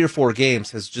last 3 or 4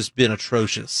 games has just been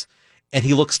atrocious. And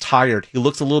he looks tired. He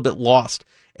looks a little bit lost.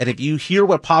 And if you hear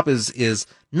what Pop is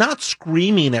not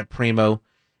screaming at Primo,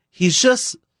 he's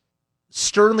just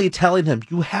sternly telling him,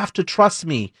 you have to trust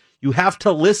me. You have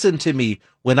to listen to me.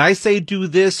 When I say do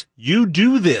this, you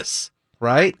do this,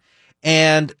 right?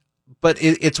 But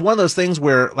it's one of those things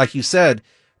where, like you said,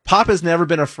 Pop has never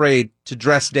been afraid to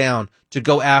dress down, to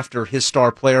go after his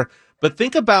star player. But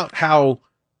think about how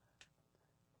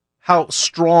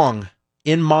strong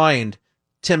in mind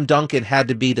Tim Duncan had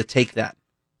to be to take that.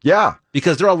 Yeah.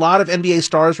 Because there are a lot of NBA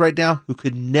stars right now who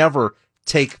could never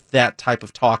take that type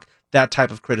of talk, that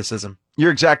type of criticism.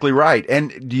 You're exactly right.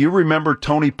 And do you remember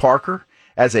Tony Parker?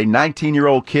 As a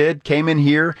 19-year-old kid, came in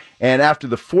here, and after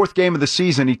the 4th game of the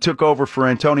season, he took over for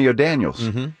Antonio Daniels.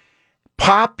 Mm-hmm.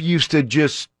 Pop used to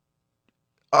just,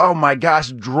 oh my gosh,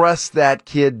 dress that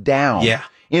kid down. Yeah.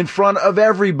 In front of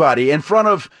everybody, in front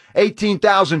of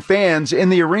 18,000 fans in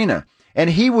the arena. And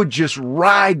he would just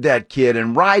ride that kid.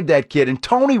 And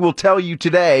Tony will tell you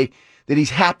today that he's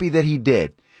happy that he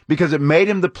did, because it made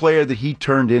him the player that he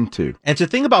turned into. And to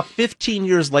think about 15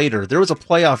 years later, there was a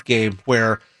playoff game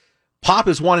where Pop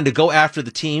is wanting to go after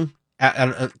the team,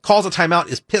 calls a timeout,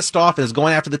 is pissed off, and is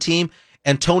going after the team,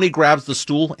 and Tony grabs the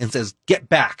stool and says, get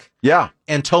back. Yeah.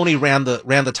 And Tony ran the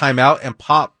timeout, and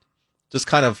Pop just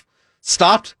kind of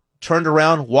stopped, turned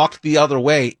around, walked the other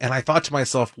way, and I thought to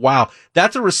myself, wow,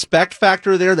 that's a respect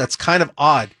factor there that's kind of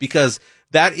odd, because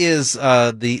that is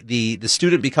the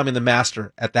student becoming the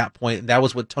master at that point, and that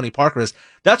was what Tony Parker is.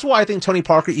 That's why I think Tony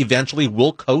Parker eventually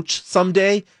will coach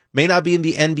someday. May not be in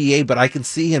the NBA, but I can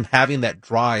see him having that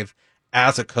drive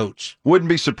as a coach. Wouldn't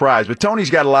be surprised. But Tony's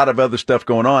got a lot of other stuff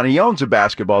going on. He owns a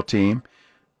basketball team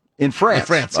in France,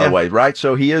 by the way, right?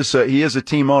 So he is a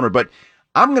team owner. But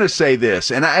I'm going to say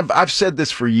this, and I've said this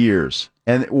for years,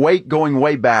 and going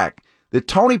way back, that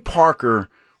Tony Parker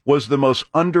was the most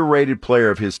underrated player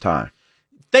of his time.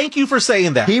 Thank you for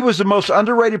saying that. He was the most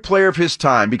underrated player of his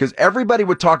time, because everybody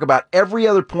would talk about every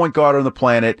other point guard on the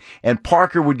planet, and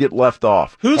Parker would get left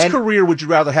off. Whose career would you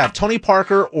rather have, Tony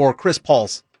Parker or Chris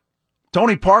Paul's?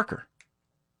 Tony Parker,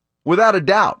 without a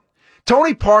doubt.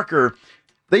 Tony Parker,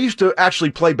 they used to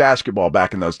actually play basketball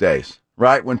back in those days,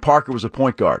 right, when Parker was a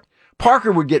point guard.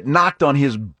 Parker would get knocked on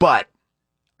his butt,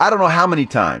 I don't know how many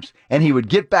times, and he would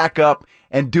get back up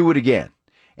and do it again,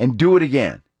 and do it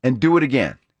again, and do it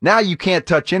again. Now you can't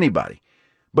touch anybody.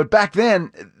 But back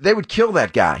then, they would kill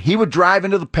that guy. He would drive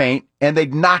into the paint, and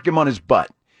they'd knock him on his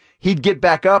butt. He'd get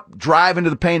back up, drive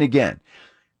into the paint again.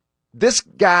 This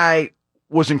guy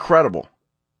was incredible.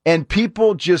 And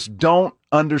people just don't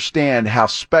understand how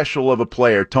special of a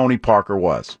player Tony Parker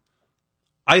was.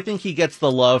 I think he gets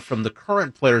the love from the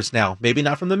current players now. Maybe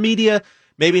not from the media,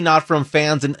 maybe not from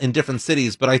fans in different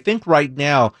cities. But I think right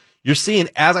now, you're seeing,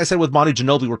 as I said with Manu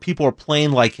Ginobili, where people are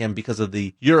playing like him because of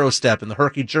the Euro step and the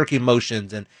herky-jerky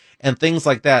motions and things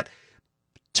like that.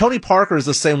 Tony Parker is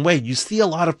the same way. You see a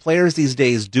lot of players these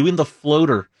days doing the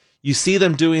floater. You see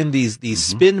them doing these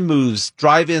spin moves,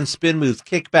 drive-in spin moves,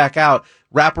 kick back out,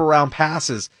 wrap-around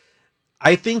passes.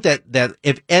 I think that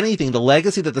if anything, the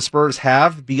legacy that the Spurs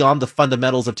have beyond the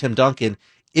fundamentals of Tim Duncan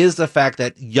is the fact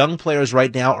that young players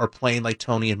right now are playing like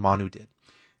Tony and Manu did.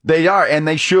 They are, and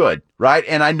they should, right?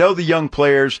 And I know the young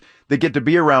players that get to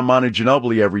be around Manu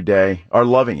Ginobili every day are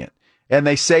loving it. And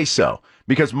they say so,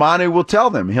 because Manu will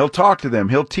tell them, he'll talk to them,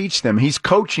 he'll teach them, he's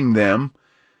coaching them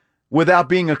without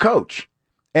being a coach.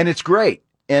 And it's great.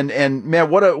 And man,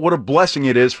 what a blessing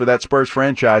it is for that Spurs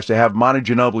franchise to have Manu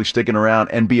Ginobili sticking around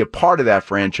and be a part of that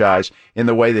franchise in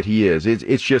the way that he is.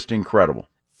 It's just incredible.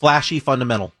 Flashy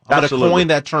fundamental. I'm going to coin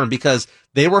that term, because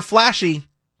they were flashy,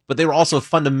 but they were also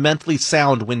fundamentally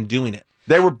sound when doing it.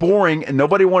 They were boring, and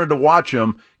nobody wanted to watch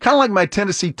them, kind of like my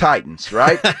Tennessee Titans,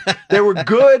 right? They were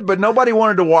good, but nobody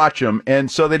wanted to watch them,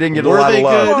 and so they didn't get a lot of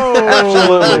love.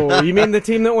 Absolutely. You mean the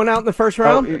team that went out in the first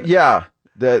round? Yeah,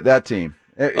 that team.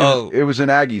 It was an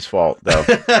Aggie's fault, though.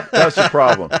 That's the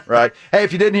problem, right? Hey,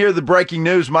 if you didn't hear the breaking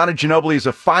news, Manu Ginobili is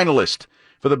a finalist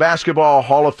for the Basketball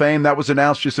Hall of Fame. That was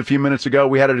announced just a few minutes ago.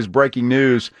 We had it as breaking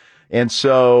news, and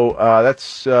so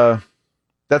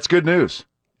that's good news.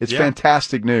 It's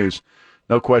fantastic news.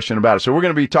 No question about it. So we're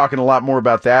going to be talking a lot more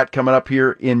about that coming up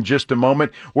here in just a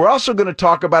moment. We're also going to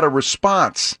talk about a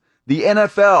response. The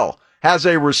NFL has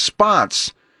a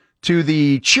response to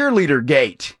the cheerleader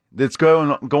gate that's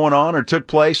going on or took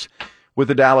place with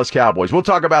the Dallas Cowboys. We'll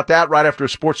talk about that right after a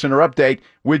SportsCenter update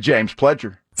with James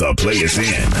Pledger. The play is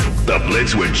in. The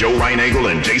Blitz with Joe Reinagle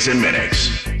and Jason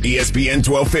Minix. ESPN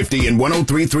 1250 and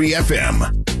 103.3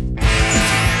 FM.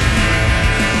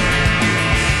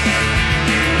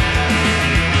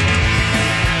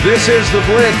 This is The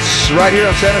Blitz right here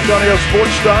on San Antonio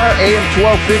Sports Star, AM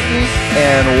 1250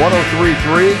 and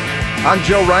 103.3. I'm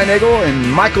Joe Reinagle,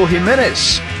 and Michael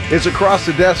Jimenez is across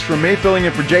the desk from me, filling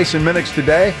in for Jason Minix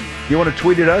today. If you want to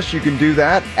tweet at us, you can do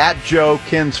that, at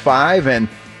JoeKins5. And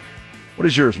what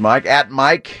is yours, Mike? At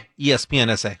Mike?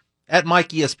 ESPNSA. At Mike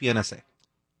ESPNSA.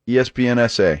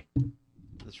 ESPNSA.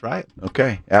 That's right.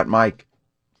 Okay, at Mike.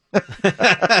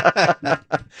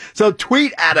 So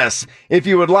tweet at us if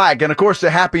you would like. And, of course, the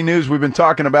happy news we've been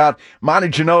talking about, Manu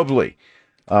Ginobili,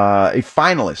 a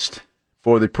finalist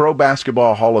for the Pro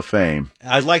Basketball Hall of Fame.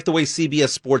 I like the way CBS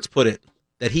Sports put it,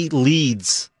 that he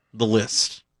leads the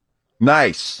list.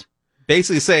 Nice.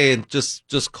 Basically saying,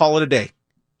 just call it a day.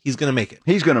 He's going to make it.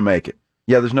 He's going to make it.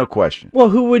 Yeah, there's no question. Well,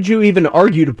 who would you even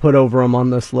argue to put over him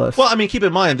on this list? Well, I mean, keep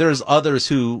in mind, there's others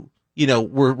who,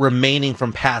 were remaining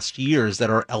from past years that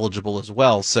are eligible as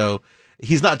well. So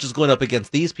he's not just going up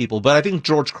against these people, but I think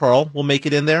George Karl will make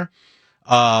it in there.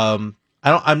 I'm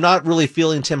not really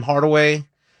feeling Tim Hardaway,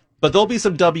 but there'll be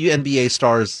some WNBA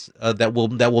stars that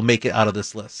will make it out of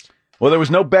this list. Well, there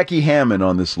was no Becky Hammon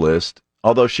on this list,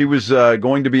 although she was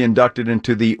going to be inducted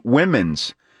into the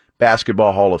Women's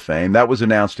Basketball Hall of Fame. That was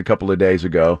announced a couple of days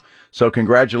ago. So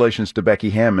congratulations to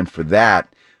Becky Hammon for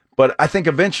that. But I think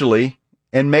eventually,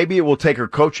 and maybe it will take her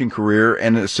coaching career,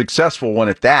 and a successful one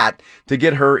at that, to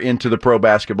get her into the Pro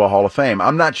Basketball Hall of Fame.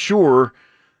 I'm not sure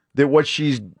that what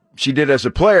she did as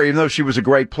a player, even though she was a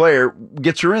great player,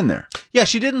 gets her in there. Yeah,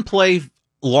 she didn't play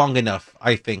long enough,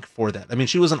 I think, for that. I mean,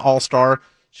 she was an all-star.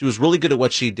 She was really good at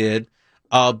what she did.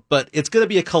 But it's going to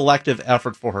be a collective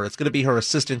effort for her. It's going to be her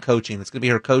assistant coaching. It's going to be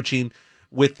her coaching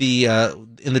with the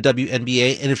in the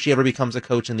WNBA, and if she ever becomes a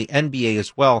coach in the NBA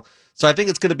as well. So I think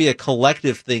it's going to be a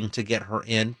collective thing to get her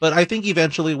in. But I think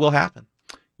eventually it will happen.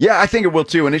 Yeah, I think it will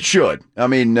too, and it should. I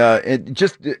mean,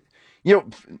 number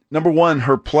one,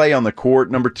 her play on the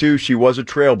court. Number two, she was a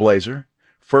trailblazer,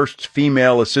 first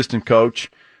female assistant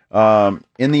coach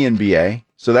in the NBA.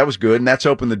 So that was good, and that's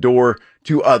opened the door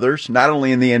to others, not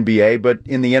only in the NBA but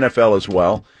in the NFL as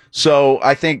well. So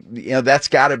I think that's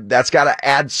got to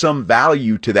add some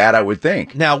value to that, I would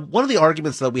think. Now, one of the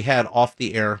arguments that we had off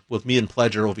the air with me and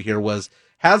Pledger over here was,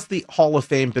 has the Hall of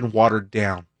Fame been watered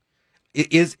down?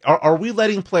 Are we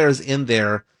letting players in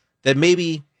there that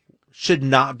maybe should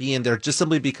not be in there just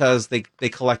simply because they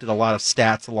collected a lot of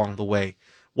stats along the way?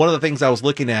 One of the things I was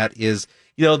looking at is,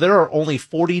 there are only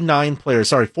 48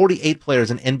 players in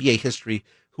NBA history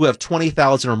who have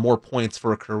 20,000 or more points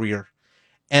for a career.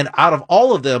 And out of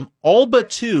all of them, all but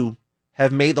two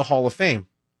have made the Hall of Fame.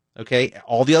 Okay?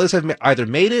 All the others have either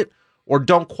made it or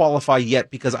don't qualify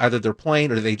yet because either they're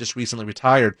playing or they just recently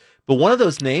retired. But one of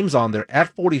those names on there at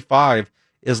 45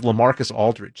 is LaMarcus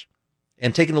Aldridge.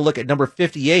 And taking a look at number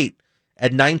 58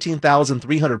 at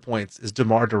 19,300 points is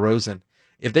DeMar DeRozan.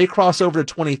 If they cross over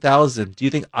to 20,000, do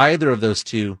you think either of those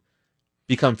two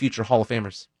become future Hall of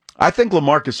Famers? I think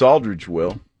LaMarcus Aldridge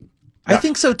will. I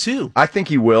think so too. I think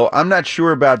he will. I'm not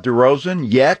sure about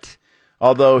DeRozan yet,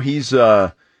 although he's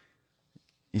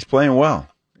playing well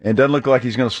and doesn't look like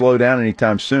he's going to slow down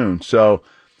anytime soon. So,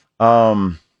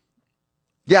 I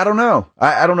don't know.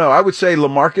 I don't know. I would say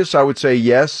LaMarcus. I would say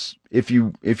yes if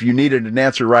you needed an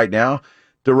answer right now.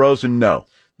 DeRozan, no.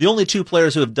 The only two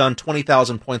players who have done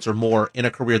 20,000 points or more in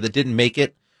a career that didn't make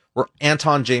it were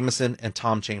Anton Jameson and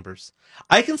Tom Chambers.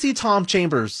 I can see Tom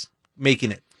Chambers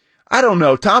making it. I don't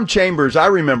know. Tom Chambers, I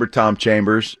remember Tom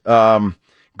Chambers.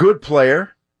 Good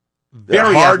player.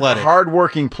 Very athletic.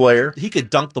 Hard-working player. He could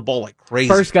dunk the ball like crazy.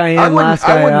 First guy in, last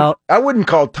guy out. I wouldn't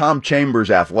call Tom Chambers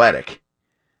athletic.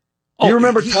 You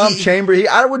remember Tom Chambers?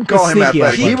 I wouldn't call him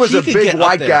athletic. He was a big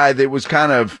white guy that was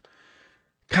kind of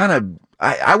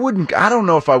I don't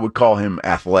know if I would call him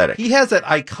athletic. He has that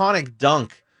iconic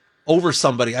dunk over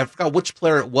somebody. I forgot which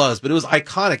player it was, but it was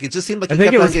iconic. It just seemed like I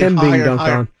think it was him being dunked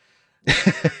on.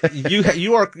 You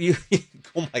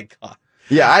oh my God.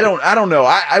 Yeah, I don't know.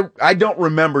 I don't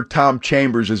remember Tom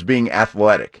Chambers as being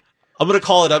athletic. I'm going to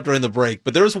call it up during the break,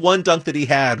 but there was one dunk that he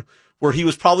had where he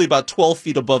was probably about 12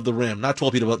 feet above the rim, not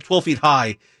 12 feet above, 12 feet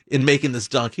high in making this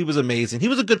dunk. He was amazing. He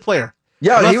was a good player.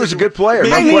 Yeah, he was a good player.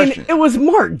 I mean, it was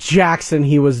Mark Jackson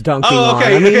he was dunking on.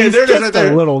 I mean, he's there it is right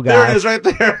there. A little guy. There it is right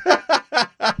there.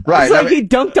 Right. It's like he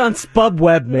dunked on Spud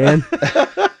Webb, man.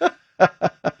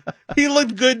 He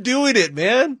looked good doing it,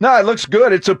 man. No, it looks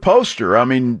good. It's a poster. I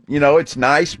mean, it's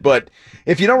nice, but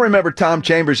if you don't remember Tom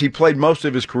Chambers, he played most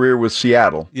of his career with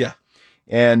Seattle. Yeah.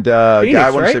 And Phoenix, I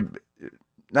want right? to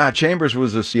say, Chambers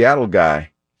was a Seattle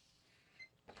guy.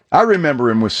 I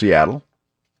remember him with Seattle.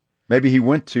 Maybe he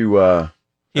went to.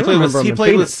 He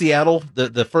played with Seattle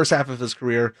the first half of his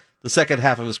career. The second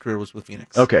half of his career was with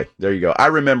Phoenix. Okay, there you go. I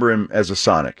remember him as a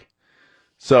Sonic.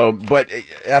 So, but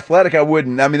athletic, I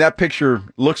wouldn't. I mean, that picture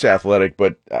looks athletic,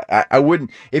 but I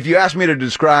wouldn't. If you asked me to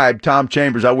describe Tom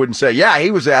Chambers, I wouldn't say, yeah,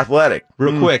 he was athletic.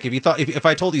 Real quick, if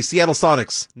I told you Seattle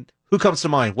Sonics, who comes to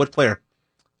mind? What player?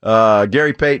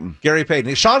 Gary Payton. Gary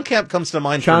Payton. Sean Kemp comes to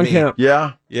mind for me. Sean Kemp.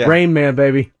 Yeah. Rain Man,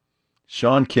 baby.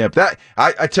 Sean Kemp. That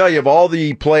I tell you, of all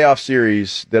the playoff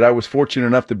series that I was fortunate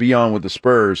enough to be on with the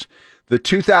Spurs, the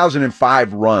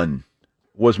 2005 run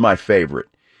was my favorite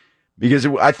because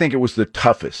I think it was the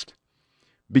toughest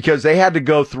because they had to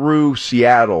go through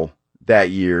Seattle that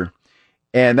year,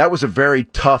 and that was a very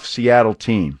tough Seattle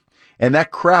team. And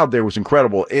that crowd there was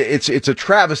incredible. It's a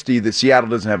travesty that Seattle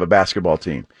doesn't have a basketball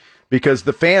team because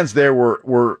the fans there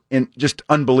were just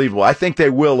unbelievable. I think they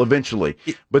will eventually.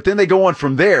 But then they go on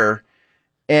from there,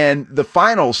 and the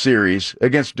final series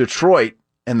against Detroit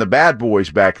and the Bad Boys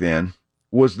back then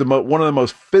was one of the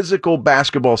most physical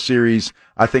basketball series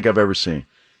I think I've ever seen.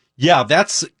 Yeah,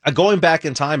 that's going back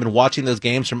in time and watching those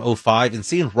games from 2005 and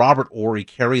seeing Robert Horry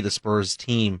carry the Spurs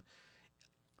team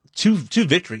to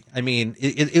victory. I mean,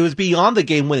 it was beyond the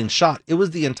game-winning shot. It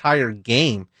was the entire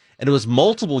game, and it was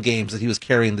multiple games that he was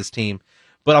carrying this team.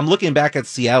 But I'm looking back at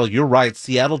Seattle. You're right.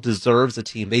 Seattle deserves a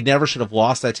team. They never should have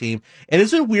lost that team. And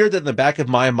is it weird that in the back of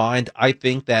my mind, I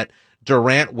think that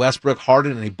Durant, Westbrook,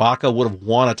 Harden, and Ibaka would have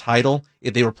won a title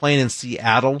if they were playing in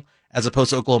Seattle as opposed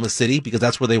to Oklahoma City because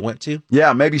that's where they went to?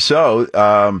 Yeah, maybe so.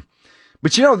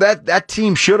 But that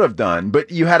team should have done. But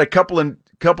you had a couple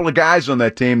of guys on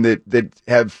that team that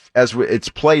have, as it's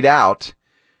played out,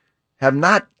 have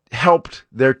not helped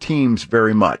their teams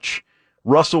very much.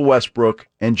 Russell Westbrook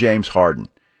and James Harden.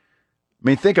 I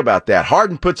mean, think about that.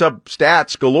 Harden puts up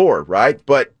stats galore, right?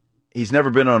 But he's never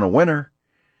been on a winner.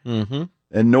 Mm-hmm.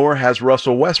 And nor has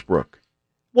Russell Westbrook.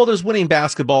 Well, there's winning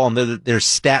basketball and there's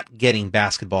stat-getting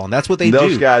basketball, and that's what they do.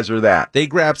 Those guys are that. They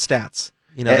grab stats.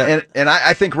 And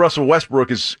I think Russell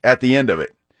Westbrook is at the end of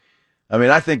it. I mean,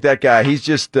 I think that guy, he's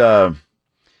just, that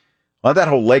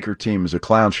whole Laker team is a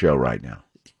clown show right now.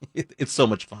 It's so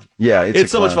much fun. Yeah,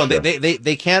 it's so much fun.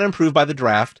 They can improve by the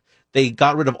draft. They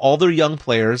got rid of all their young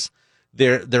players.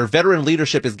 Their veteran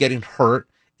leadership is getting hurt.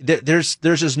 There's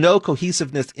just no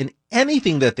cohesiveness in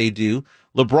anything that they do.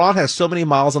 LeBron has so many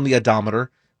miles on the odometer.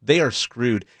 They are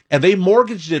screwed. And they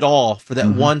mortgaged it all for that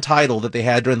one title that they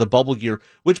had during the bubble year,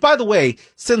 which, by the way,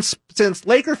 since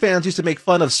Laker fans used to make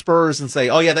fun of Spurs and say,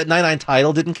 oh, yeah, that 99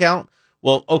 title didn't count.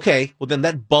 Well, okay. Well, then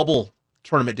that bubble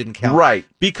tournament didn't count. Right.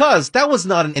 Because that was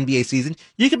not an NBA season.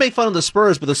 You can make fun of the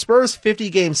Spurs, but the Spurs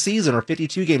 50-game season or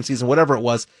 52-game season, whatever it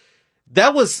was,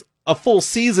 that was a full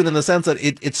season in the sense that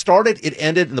it started, it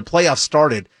ended, and the playoffs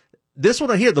started. This one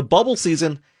right here, the bubble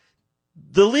season,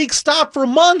 the league stopped for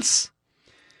months.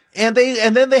 And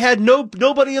then they had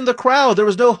nobody in the crowd. There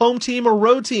was no home team or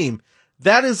road team.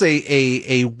 That is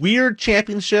a weird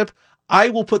championship. I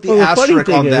will put the asterisk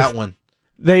on that one.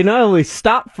 They not only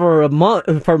stopped for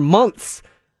months,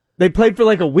 they played for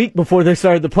like a week before they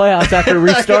started the playoffs after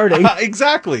restarting.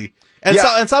 Exactly. And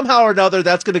somehow or another,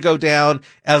 that's going to go down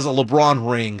as a LeBron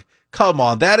ring. Come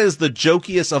on, that is the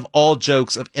jokiest of all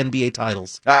jokes of NBA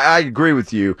titles. I agree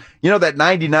with you. You know, that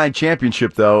 99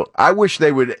 championship, though, I wish the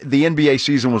NBA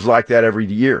season was like that every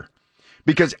year.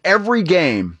 Because every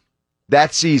game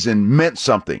that season meant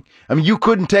something. I mean, you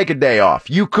couldn't take a day off.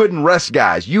 You couldn't rest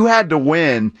guys. You had to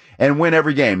win and win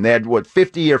every game. They had,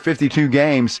 50 or 52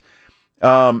 games.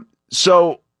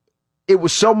 So it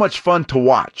was so much fun to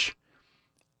watch.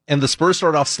 And the Spurs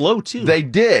started off slow, too. They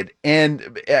did.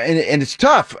 And it's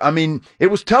tough. I mean, it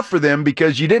was tough for them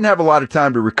because you didn't have a lot of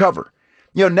time to recover.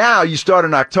 You know, now you start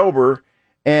in October,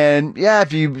 and,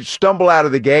 if you stumble out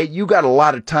of the gate, you got a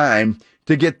lot of time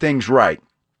to get things right.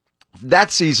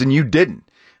 That season, you didn't.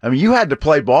 I mean, you had to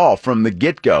play ball from the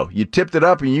get-go. You tipped it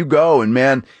up, and you go. And,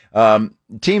 man,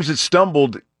 teams that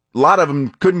stumbled, a lot of them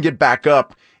couldn't get back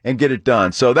up. and get it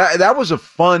done. So that was a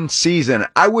fun season.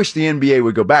 I wish the NBA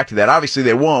would go back to that. Obviously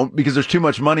they won't because there's too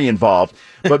much money involved.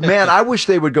 But man, I wish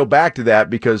they would go back to that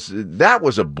because that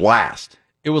was a blast.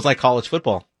 It was like college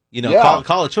football. Yeah.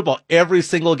 College football, every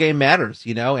single game matters,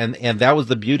 and that was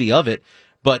the beauty of it.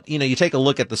 But, you take a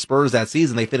look at the Spurs that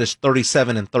season, they finished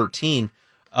 37-13.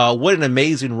 What an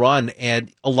amazing run.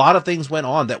 And a lot of things went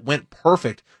on that went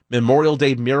perfect. Memorial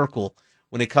Day miracle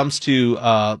when it comes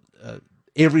to,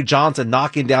 Avery Johnson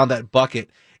knocking down that bucket.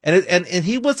 And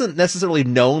he wasn't necessarily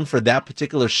known for that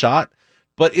particular shot,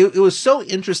 but it was so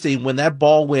interesting when that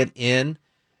ball went in.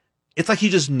 It's like he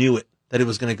just knew it, that it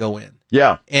was going to go in.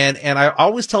 Yeah. And I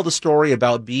always tell the story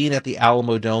about being at the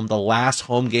Alamo Dome, the last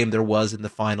home game there was in the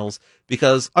finals,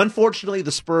 because unfortunately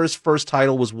the Spurs' first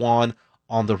title was won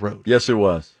on the road. Yes, it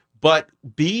was. But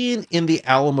being in the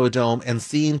Alamo Dome and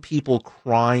seeing people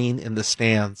crying in the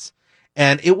stands,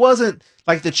 and it wasn't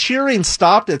like the cheering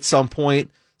stopped at some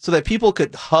point so that people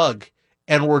could hug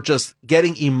and were just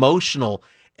getting emotional.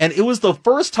 And it was the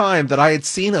first time that I had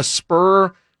seen a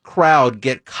Spur crowd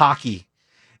get cocky.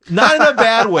 Not in a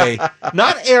bad way,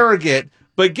 not arrogant,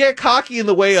 but get cocky in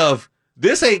the way of,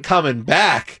 this ain't coming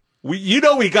back. We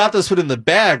got this one in the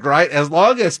bag, right? As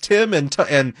long as Tim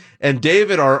and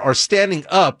David are standing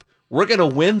up, we're going to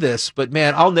win this. But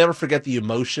man, I'll never forget the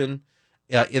emotion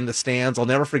in the stands. I'll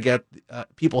never forget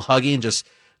people hugging, just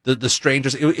the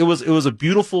strangers. It was a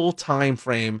beautiful time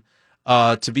frame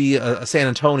to be a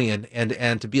San Antonian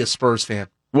and to be a Spurs fan.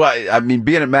 Well, I mean,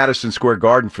 being at Madison Square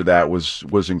Garden for that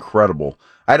was incredible.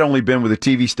 I'd only been with a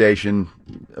TV station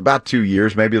about 2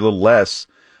 years, maybe a little less.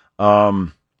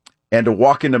 And to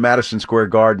walk into Madison Square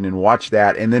Garden and watch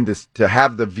that, and then to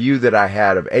have the view that I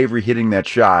had of Avery hitting that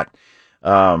shot,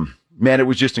 man, it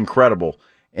was just incredible.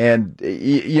 And,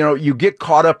 you get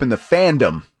caught up in the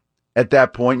fandom at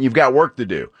that point. You've got work to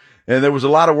do. And there was a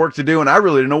lot of work to do, and I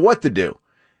really didn't know what to do.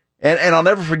 And I'll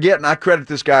never forget, and I credit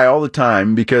this guy all the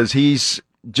time because he's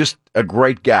just a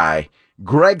great guy.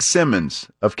 Greg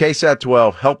Simmons of KSAT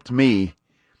 12 helped me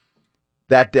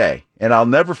that day, and I'll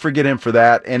never forget him for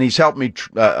that. And he's helped me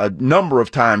a number of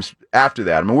times after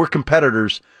that. I mean, we're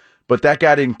competitors, but that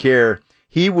guy didn't care.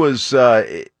 He was,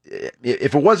 if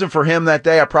it wasn't for him that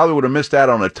day, I probably would have missed out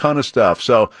on a ton of stuff.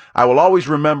 So I will always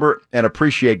remember and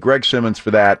appreciate Greg Simmons for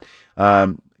that.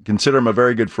 Consider him a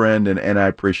very good friend, and I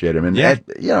appreciate him. And yeah,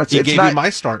 he gave me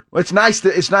my start. Well, it's nice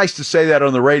to say that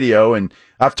on the radio, and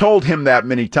I've told him that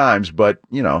many times. But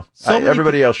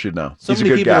everybody else should know. So He's many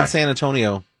a good people guy. in San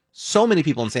Antonio. So many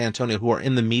people in San Antonio who are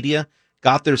in the media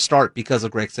got their start because of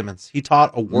Greg Simmons. He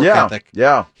taught a work ethic.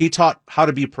 Yeah. He taught how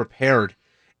to be prepared,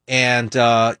 and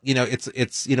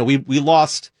we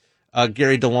lost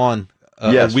Gary DeLon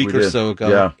a week or so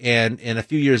ago, and a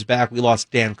few years back we lost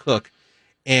Dan Cook.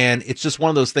 And it's just one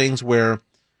of those things where,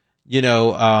 these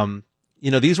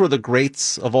were the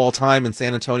greats of all time in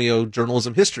San Antonio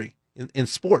journalism history in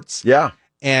sports. Yeah.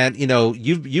 And,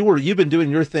 you've been doing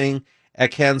your thing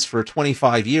at Ken's for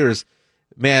 25 years.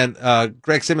 Man,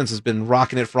 Greg Simmons has been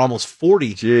rocking it for almost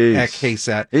 40 at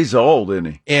KSAT. He's old, isn't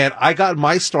he? And I got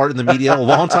my start in the media a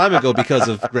long time ago because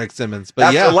of Greg Simmons.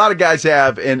 But a lot of guys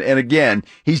have, and again,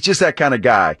 he's just that kind of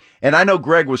guy. And I know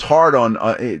Greg was hard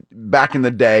on, back in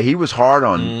the day, he was hard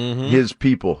on his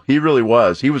people. He really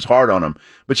was. He was hard on them.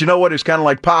 But you know what? It's kind of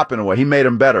like Pop in a way. He made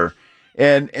them better.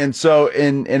 And so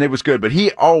it was good, but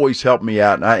he always helped me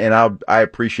out, and I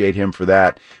appreciate him for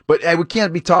that. But we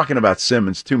can't be talking about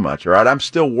Simmons too much, all right? I'm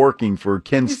still working for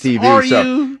Ken's TV. Are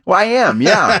you? Well, I am.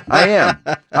 Yeah, I am.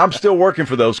 I'm still working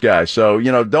for those guys. So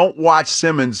don't watch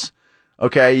Simmons.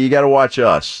 Okay, you got to watch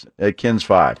us at Ken's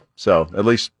 5. So at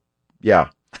least, yeah.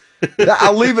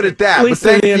 I'll leave it at that. But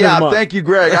thank you,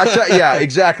 Greg. Yeah,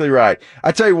 exactly right.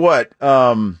 I tell you what.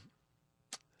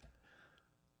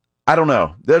 I don't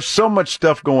know. There's so much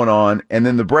stuff going on, and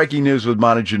then the breaking news with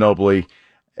Manu Ginobili,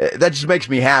 that just makes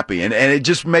me happy, and it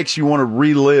just makes you want to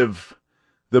relive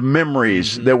the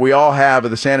memories that we all have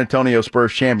of the San Antonio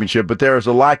Spurs championship. But there is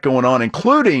a lot going on,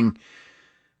 including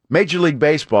Major League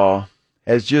Baseball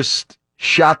has just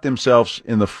shot themselves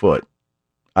in the foot,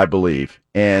 I believe,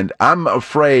 and I'm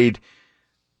afraid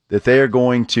that they are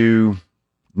going to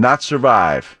not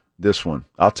survive this one.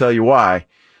 I'll tell you why.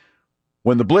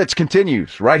 When the Blitz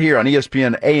continues right here on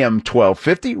ESPN AM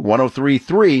 1250,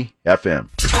 103.3 FM.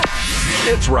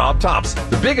 It's Rob Thompson.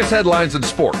 The biggest headlines in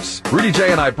sports. Rudy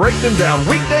J and I break them down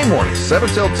weekday mornings, 7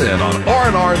 till 10 on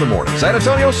R&R in the Morning. San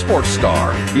Antonio Sports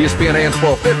Star, ESPN AM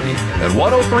 1250 and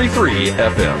 103.3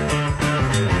 FM.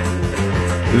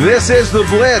 This is the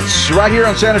Blitz right here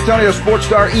on San Antonio Sports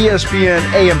Star, ESPN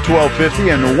AM 1250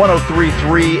 and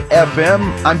 103.3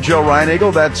 FM. I'm Joe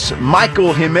Reinagle. That's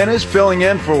Michael Jimenez filling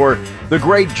in for The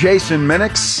great Jason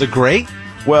Minix. The great?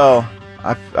 Well,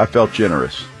 I felt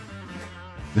generous.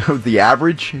 The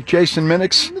average Jason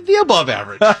Minix? The above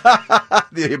average.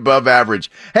 The above average.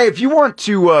 Hey, if you want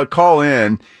to call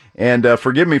in, and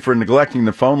forgive me for neglecting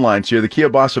the phone lines here, the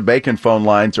Kielbasa Bacon phone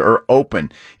lines are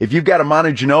open. If you've got a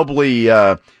Manu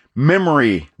Ginobili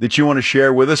memory that you want to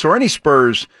share with us, or any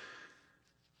Spurs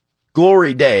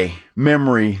Glory Day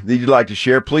memory that you'd like to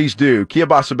share, please do.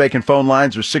 Kielbasa Bacon phone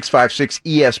lines are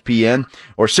 656-ESPN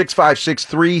or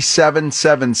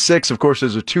 656-3776. Of course,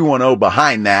 there's a 210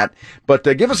 behind that. But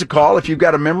give us a call if you've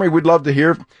got a memory. We'd love to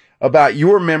hear about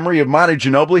your memory of Manu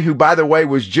Ginobili, who, by the way,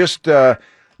 was just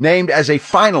named as a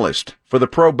finalist for the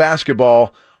Pro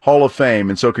Basketball Hall of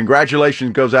Fame. And so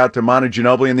congratulations goes out to Manu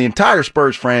Ginobili and the entire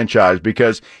Spurs franchise,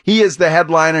 because he is the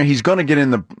headliner. He's going to get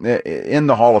in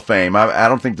the Hall of Fame. I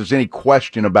don't think there's any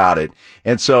question about it.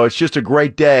 And so it's just a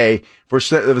great day for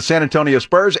the San Antonio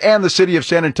Spurs and the city of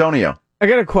San Antonio. I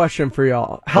got a question for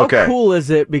y'all. How cool is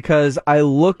it? Because I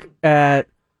look at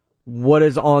what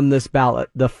is on this ballot,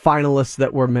 the finalists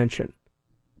that were mentioned.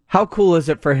 How cool is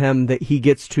it for him that he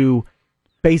gets to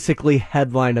basically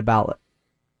headline a ballot?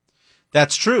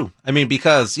 That's true. I mean,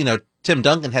 because, Tim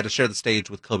Duncan had to share the stage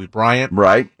with Kobe Bryant.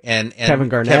 Right. And Kevin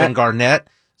Garnett.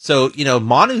 So,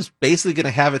 Manu's basically going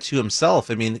to have it to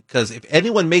himself. I mean, because if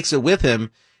anyone makes it with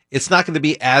him, it's not going to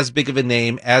be as big of a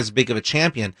name, as big of a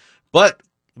champion. But,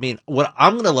 I mean, what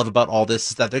I'm going to love about all this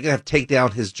is that they're going to have to take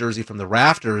down his jersey from the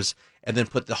rafters and then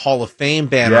put the Hall of Fame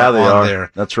banner on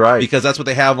there. That's right. Because that's what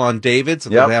they have on David's,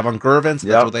 and what they have on Gervin's,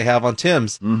 and that's what they have on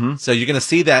Tim's. Mm-hmm. So you're going to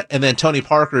see that. And then Tony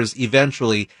Parker's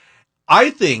eventually.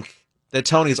 I think that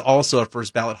Tony's also a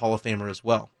first ballot Hall of Famer as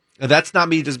well. And that's not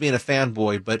me just being a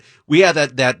fanboy, but we had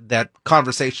that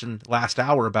conversation last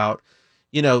hour about,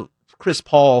 Chris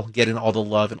Paul getting all the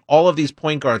love and all of these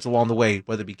point guards along the way,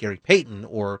 whether it be Gary Payton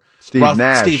or Steve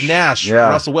Nash,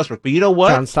 Russell Westbrook. But you know what?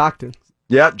 John Stockton.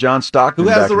 Yep, John Stockton. Who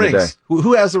has the rings?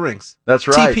 Who has the rings? That's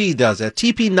right. TP does it.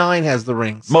 TP9 has the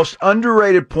rings. Most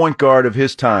underrated point guard of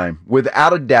his time,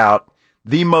 without a doubt.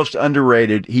 The most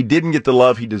underrated. He didn't get the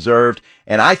love he deserved.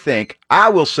 And I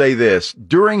will say this,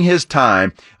 during his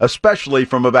time, especially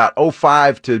from about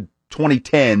 2005 to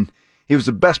 2010, he was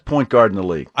the best point guard in the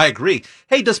league. I agree.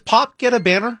 Hey, does Pop get a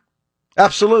banner?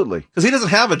 Absolutely. Because he doesn't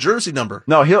have a jersey number.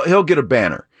 No, he'll get a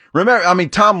banner. Remember,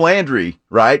 Tom Landry,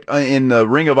 right, in the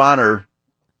Ring of Honor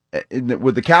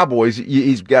with the Cowboys,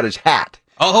 he's got his hat.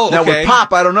 Oh, okay. Now with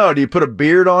Pop, I don't know. Do you put a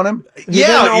beard on him? He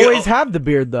doesn't always have the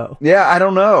beard, though. Yeah, I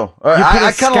don't know.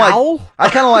 I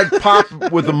kind of like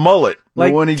Pop with the mullet,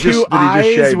 like when he two just eyes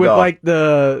shaved with off. like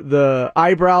the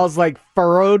eyebrows like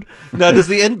furrowed. Now, does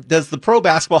the Pro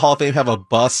Basketball Hall of Fame have a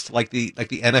bust like the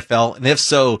NFL? And if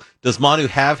so, does Manu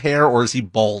have hair or is he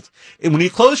bald? And when you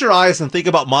close your eyes and think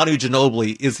about Manu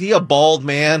Ginobili, is he a bald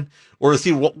man? Or is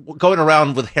he going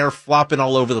around with hair flopping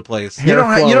all over the place? You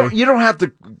don't have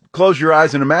to close your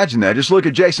eyes and imagine that. Just look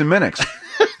at Jason Minix.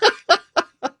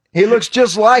 He looks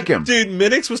just like him. Dude,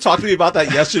 Minix was talking to me about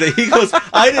that yesterday. He goes,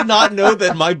 I did not know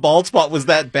that my bald spot was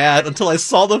that bad until I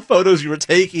saw the photos you were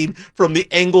taking from the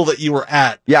angle that you were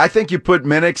at. Yeah, I think you put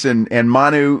Minix and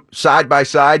Manu side by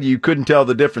side, you couldn't tell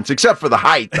the difference, except for the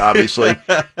height, obviously.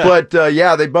 But,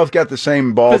 they both got the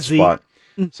same bald spot.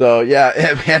 So,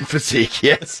 and physique.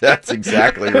 Yes, that's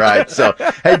exactly right. So,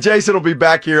 hey, Jason will be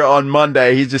back here on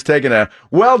Monday. He's just taking a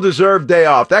well-deserved day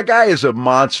off. That guy is a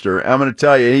monster. I'm going to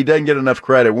tell you, he doesn't get enough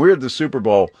credit. We're at the Super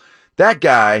Bowl. That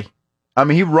guy,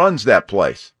 he runs that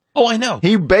place. Oh, I know.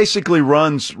 He basically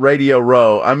runs Radio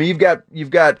Row. You've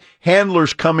got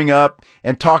handlers coming up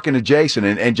and talking to Jason,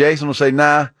 and Jason will say,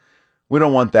 nah, we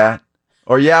don't want that.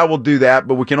 Or, yeah, we'll do that,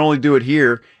 but we can only do it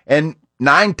here. And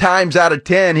 9 times out of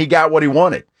 10, he got what he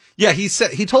wanted. Yeah, he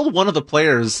told one of the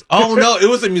players, "Oh no, it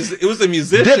was a musician,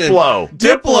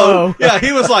 Diplo." Yeah,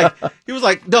 he was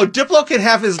like, "No, Diplo can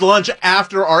have his lunch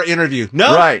after our interview."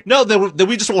 No, right? No, then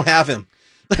we just won't have him.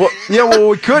 Well,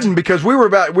 we couldn't because we were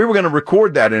going to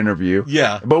record that interview.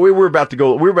 Yeah, but we were about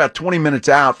 20 minutes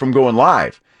out from going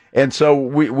live. And so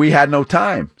we had no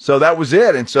time. So that was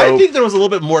it. And so I think there was a little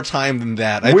bit more time than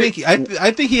that. I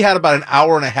think he had about an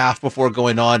hour and a half before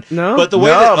going on. No, but the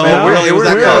way we were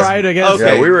right against it.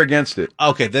 Yeah, we were against it.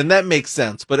 Okay, then that makes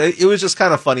sense. But it was just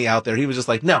kind of funny out there. He was just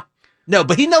like, no.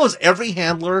 But he knows every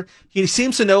handler. He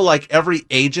seems to know like every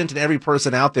agent and every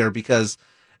person out there because,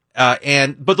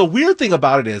 but the weird thing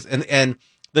about it is, and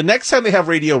the next time they have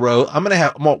Radio Row, I'm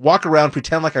gonna walk around,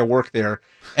 pretend like I work there,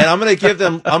 and I'm gonna give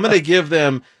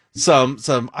them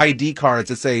some ID cards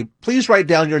that say, please write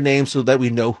down your name so that we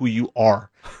know who you are.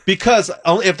 Because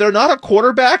if they're not a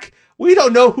quarterback, We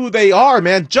don't know who they are,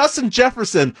 man. Justin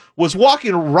Jefferson was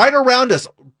walking right around us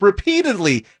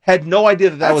repeatedly, had no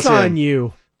idea that was him. That's on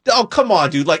you. Oh, come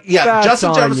on, dude. Like, yeah, That's Justin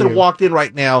on Jefferson you. walked in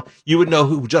right now, you would know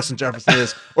who Justin Jefferson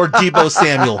is, or Debo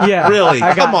Samuel. Yeah, Really?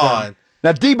 I got Come that. on.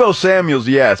 Now, Debo Samuels,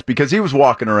 yes, because he was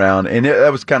walking around, and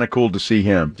that was kind of cool to see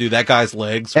him. Dude, that guy's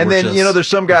legs And were then, just you know, there's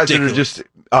some guys ridiculous. that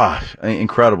are just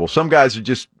incredible. Some guys are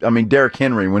just, I mean, Derrick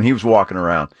Henry, when he was walking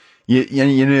around, you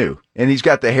knew. And he's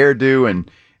got the hairdo, and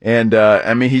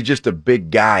I mean, he's just a big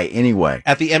guy anyway.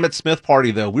 At the Emmitt Smith party,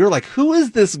 though, we were like, "Who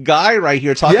is this guy right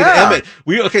here talking to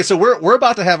Emmitt?" So we're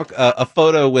about to have a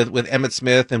photo with Emmitt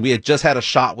Smith, and we had just had a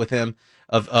shot with him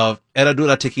of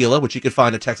Herradura tequila, which you could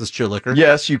find at Texas Cheer Liquor.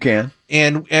 Yes, you can.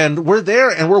 And we're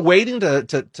there, and we're waiting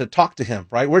to talk to him.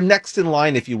 Right, we're next in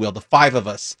line, if you will, the five of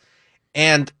us,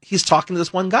 and he's talking to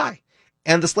this one guy,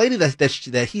 and this lady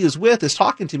that he is with is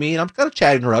talking to me, and I'm kind of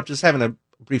chatting her up, just having a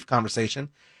brief conversation.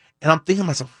 And I'm thinking to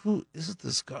myself, who is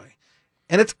this guy?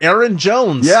 And it's Aaron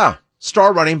Jones,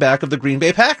 star running back of the Green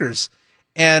Bay Packers.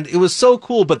 And it was so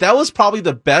cool. But that was probably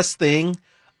the best thing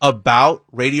about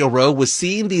Radio Row, was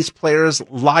seeing these players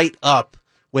light up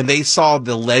when they saw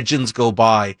the legends go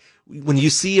by. When you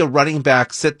see a running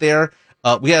back sit there,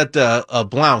 we had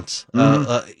Blount,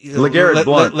 LeGarrette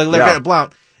Blount. LeGarrette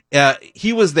Blount.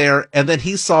 He was there, and then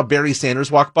he saw Barry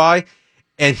Sanders walk by.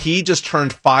 And he just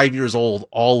turned 5 years old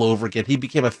all over again. He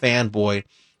became a fanboy.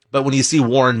 But when you see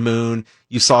Warren Moon,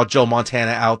 you saw Joe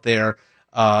Montana out there.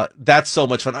 That's so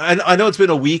much fun. I know it's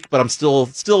been a week, but I'm still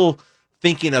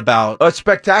thinking about. Oh, it's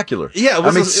spectacular.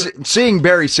 Yeah, seeing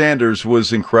Barry Sanders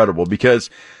was incredible because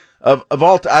of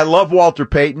all. I love Walter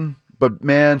Payton, but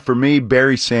man, for me,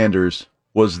 Barry Sanders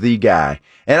was the guy.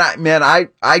 And I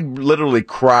literally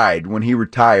cried when he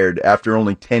retired after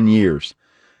only 10 years.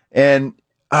 And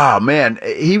oh man,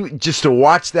 just to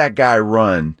watch that guy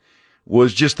run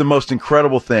was just the most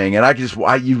incredible thing. And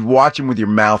you watch him with your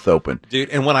mouth open. Dude,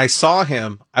 and when I saw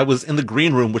him, I was in the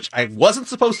green room, which I wasn't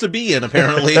supposed to be in,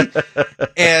 apparently.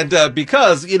 And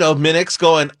because, Minix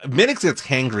gets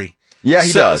hangry. Yeah,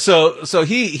 he does. So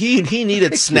he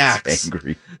needed snacks.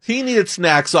 Angry. He needed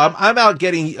snacks. So I'm out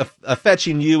getting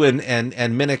fetching you and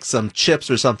Minix some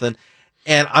chips or something.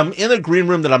 And I'm in a green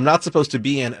room that I'm not supposed to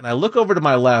be in. And I look over to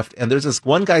my left, and there's this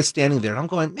one guy standing there. And I'm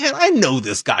going, man, I know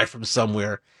this guy from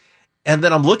somewhere. And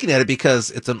then I'm looking at it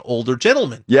because it's an older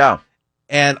gentleman. Yeah.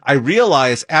 And I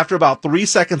realize after about 3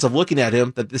 seconds of looking at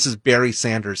him that this is Barry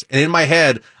Sanders. And in my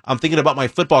head, I'm thinking about my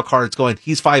football cards going,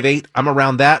 he's 5'8", I'm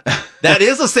around that. That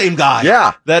is the same guy.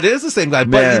 Yeah. That is the same guy.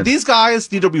 Man. But these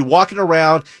guys need to be walking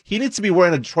around. He needs to be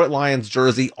wearing a Detroit Lions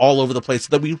jersey all over the place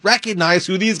so that we recognize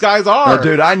who these guys are. No,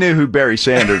 dude, I knew who Barry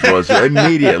Sanders was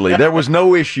immediately. There was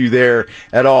no issue there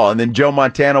at all. And then Joe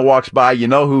Montana walks by. You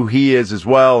know who he is as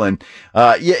well. And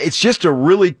it's just a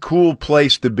really cool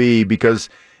place to be because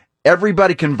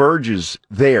everybody converges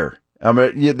there. I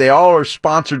mean, they all are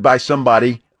sponsored by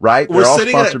somebody, right? They're all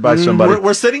sponsored by somebody.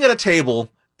 We're sitting at a table,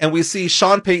 and we see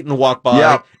Sean Payton walk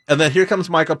by, and then here comes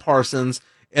Micah Parsons,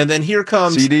 and then here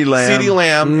comes CeeDee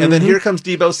Lamb, and then here comes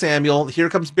Debo Samuel,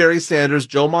 here comes Barry Sanders,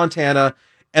 Joe Montana,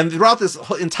 and throughout this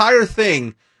entire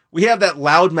thing, we have that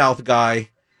loudmouth guy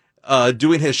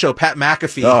doing his show, Pat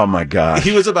McAfee. Oh my gosh.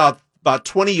 He was about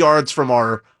 20 yards from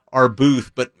our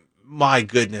booth, but my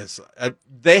goodness,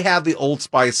 they have the Old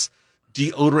Spice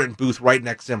deodorant booth right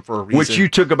next to him for a reason. Which you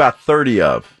took about 30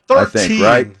 of, 13, I think,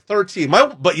 right? 13.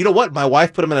 But you know what? My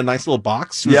wife put them in a nice little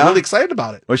box. She was really excited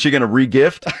about it. Was she going to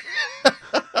re-gift?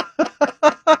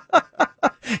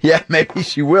 Yeah, maybe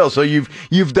she will. So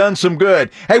you've done some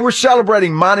good. Hey, we're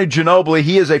celebrating Manu Ginobili.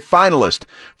 He is a finalist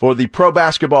for the Pro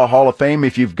Basketball Hall of Fame.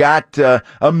 If you've got a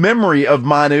memory of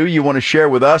Manu you want to share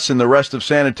with us and the rest of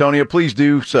San Antonio, please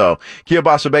do so.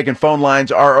 Kielbasa Bacon phone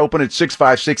lines are open at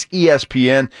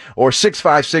 656-ESPN or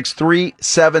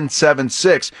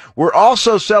 656-3776. We're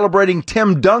also celebrating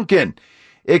Tim Duncan,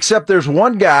 except there's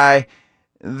one guy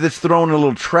that's throwing a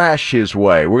little trash his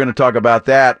way. We're going to talk about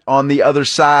that on the other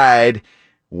side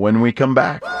when we come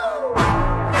back.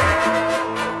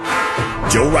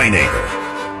 Joe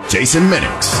Reinagle, Jason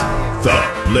Minix, The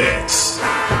Blitz.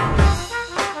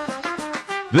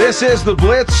 This is The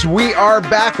Blitz. We are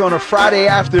back on a Friday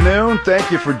afternoon. Thank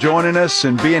you for joining us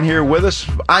and being here with us.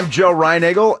 I'm Joe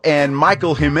Reinagle, and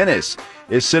Michael Jimenez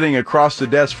is sitting across the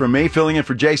desk from me, filling in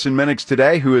for Jason Minix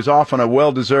today, who is off on a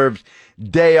well-deserved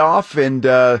day off. And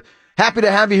happy to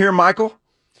have you here, Michael.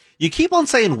 You keep on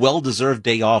saying well-deserved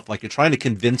day off like you're trying to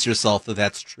convince yourself that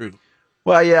that's true.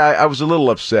 Well, yeah, I was a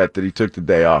little upset that he took the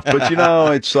day off. But,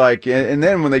 it's like, and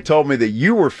then when they told me that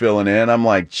you were filling in, I'm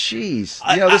like, geez,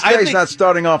 this day's not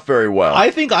starting off very well.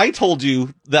 I think I told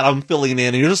you that I'm filling in,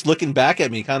 and you're just looking back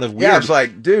at me kind of weird. Yeah, it's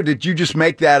like, dude, did you just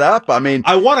make that up? I mean,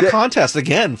 I won a contest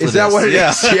again for Is this. that what it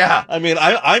is? Yeah. I mean,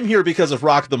 I'm here because of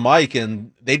Rock the Mic,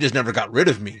 and they just never got rid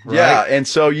of me, right? Yeah, and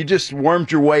so you just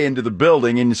wormed your way into the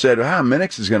building, and you said,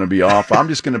 Minix is going to be off. I'm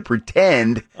just going to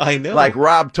pretend I know. like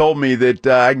Rob told me that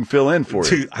I can fill in for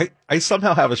you. Dude, I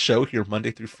somehow have a show here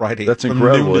Monday through Friday. That's from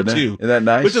incredible, noon to isn't it? 2, Isn't that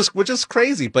nice? Which is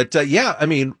crazy. But yeah, I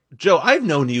mean, Joe, I've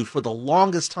known you for the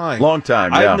longest time. Long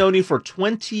time, yeah. I've known you for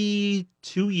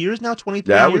 22 years now,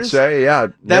 23 Yeah, I years. would say, yeah.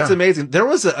 That's yeah. amazing. There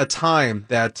was a time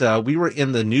that we were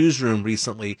in the newsroom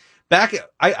recently.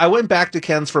 I went back to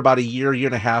Ken's for about a year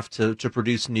and a half to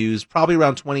produce news, probably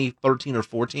around 2013 or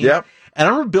 14. Yep. And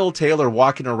I remember Bill Taylor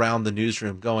walking around the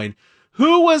newsroom going,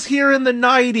 "Who was here in the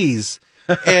 90s?"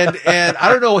 And I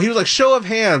don't know, he was like, show of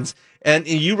hands. And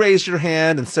you raised your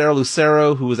hand, and Sarah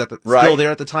Lucero, who was still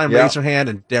there at the time, raised her hand,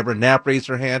 and Deborah Knapp raised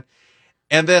her hand.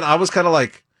 And then I was kind of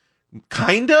like,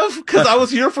 because I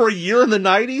was here for a year in the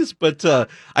 90s. But I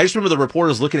just remember the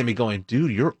reporters looking at me going,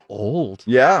 dude, you're old.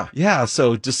 Yeah. Yeah,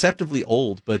 so deceptively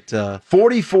old. But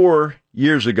 44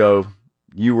 years ago,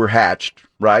 you were hatched,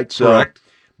 right? So, correct.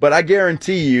 But I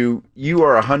guarantee you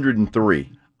are 103.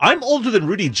 I'm older than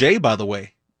Rudy J, by the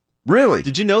way. Really?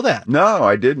 Did you know that? No,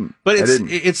 I didn't. But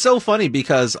it's so funny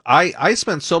because I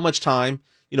spent so much time,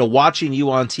 watching you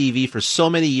on TV for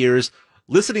so many years,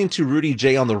 listening to Rudy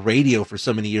J on the radio for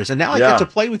so many years, and now I get to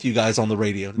play with you guys on the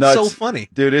radio. It's so funny,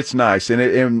 dude. It's nice, and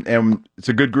it's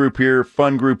a good group here,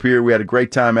 fun group here. We had a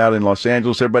great time out in Los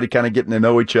Angeles. Everybody kind of getting to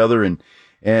know each other and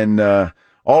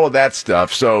all of that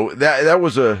stuff. So that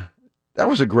was a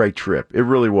great trip. It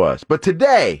really was. But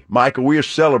today, Michael, we are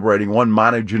celebrating one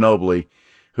Manu Ginobili,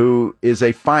 who is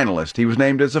a finalist. He was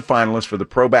named as a finalist for the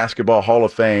Pro Basketball Hall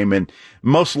of Fame, and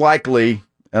most likely,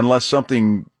 unless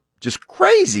something just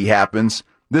crazy happens,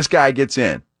 this guy gets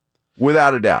in,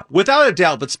 without a doubt. Without a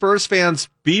doubt, but Spurs fans,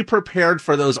 be prepared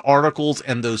for those articles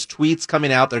and those tweets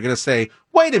coming out. They're going to say,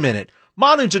 wait a minute,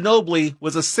 Manu Ginobili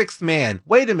was a sixth man.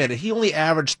 Wait a minute, he only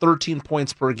averaged 13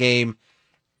 points per game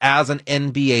as an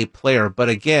NBA player. But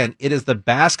again, it is the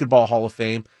Basketball Hall of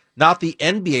Fame, not the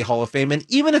NBA Hall of Fame. And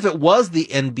even if it was the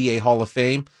NBA Hall of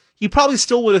Fame, he probably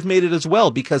still would have made it as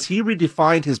well because he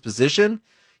redefined his position,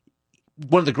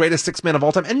 one of the greatest six men of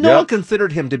all time, and no one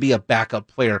considered him to be a backup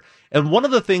player. And one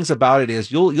of the things about it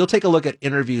is you'll take a look at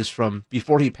interviews from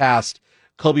before he passed,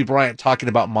 Kobe Bryant talking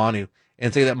about Manu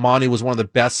and say that Manu was one of the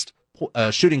best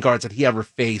shooting guards that he ever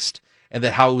faced, and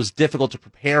that how it was difficult to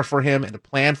prepare for him and to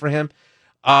plan for him.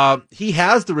 He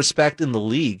has the respect in the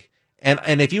league.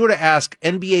 And if you were to ask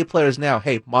NBA players now,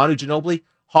 hey, Manu Ginobili,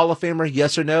 Hall of Famer,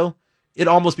 yes or no? It'd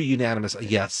almost be unanimous,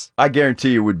 yes. I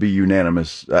guarantee you it would be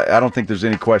unanimous. I don't think there's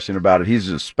any question about it. He's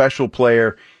a special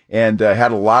player and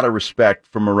had a lot of respect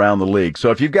from around the league.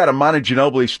 So if you've got a Manu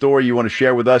Ginobili story you want to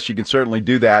share with us, you can certainly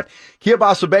do that.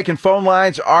 Kielbasa Bacon phone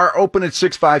lines are open at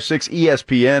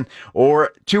 656-ESPN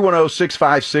or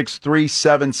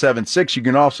 210-656-3776. You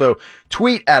can also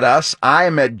tweet at us. I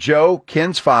am at Joe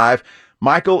Kins5.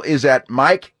 Michael is at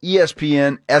Mike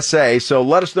ESPN SA. So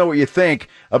let us know what you think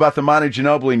about the Manu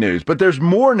Ginobili news. But there's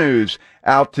more news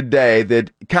out today that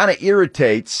kind of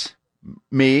irritates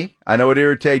me. I know it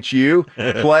irritates you,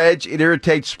 Pledge. It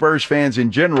irritates Spurs fans in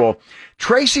general.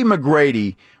 Tracy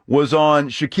McGrady was on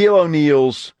Shaquille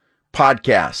O'Neal's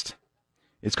podcast.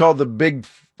 It's called the Big,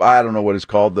 I don't know what it's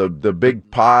called, the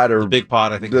Big Pod or the Big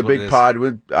Pod, I think. The Big Pod.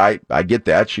 I get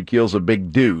that. Shaquille's a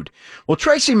big dude. Well,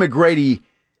 Tracy McGrady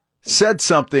said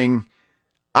something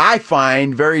I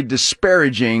find very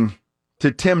disparaging to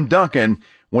Tim Duncan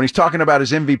when he's talking about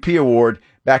his MVP award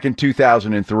back in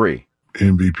 2003.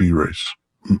 MVP race.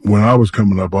 When I was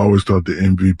coming up, I always thought the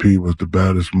MVP was the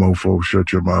baddest mofo,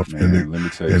 shut your mouth in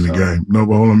the game. No,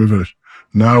 but hold on, let me finish.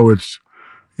 Now it's,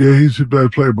 he's a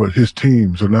bad player, but his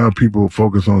team. So now people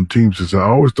focus on teams. I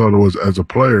always thought it was, as a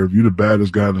player, if you're the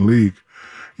baddest guy in the league,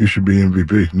 you should be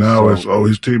MVP. Now it's,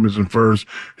 his team is in first,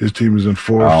 his team is in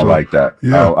fourth. I don't like that.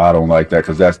 Yeah. I don't like that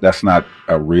because that's not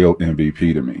a real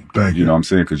MVP to me. Thank you. You know what I'm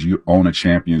saying? Because you own a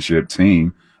championship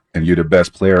team and you're the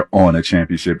best player on a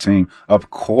championship team, of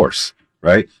course,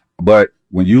 right? But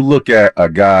when you look at a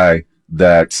guy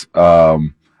that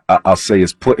I'll say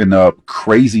is putting up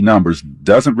crazy numbers,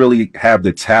 doesn't really have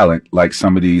the talent like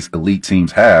some of these elite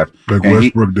teams have. Like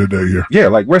Westbrook did that year. Yeah,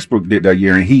 like Westbrook did that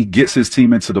year, and he gets his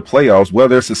team into the playoffs,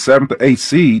 whether it's a 7th or 8th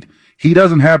seed, he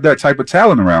doesn't have that type of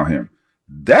talent around him.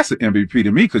 That's an MVP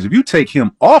to me, because if you take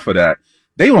him off of that,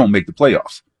 they won't make the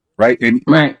playoffs, right? And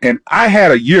I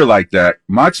had a year like that,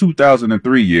 my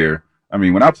 2003 year. I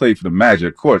mean, when I played for the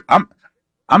Magic, of course, I'm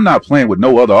not playing with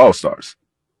no other All-Stars.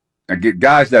 I get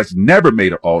guys that's never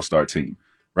made an All-Star team.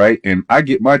 right? And I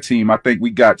get my team, I think we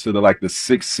got to the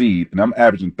 6th seed, and I'm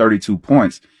averaging 32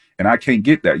 points, and I can't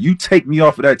get that. You take me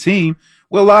off of that team,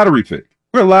 we're a lottery pick.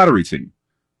 We're a lottery team,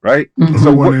 right?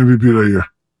 Who won MVP that year?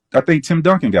 I think Tim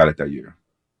Duncan got it that year.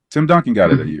 Tim Duncan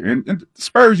got it that year. And the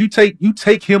Spurs, you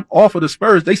take him off of the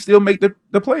Spurs, they still make the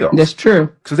playoffs. That's true.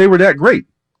 Because they were that great.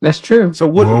 That's true. So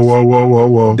what?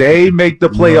 Whoa. They make the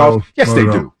playoffs. Yes, they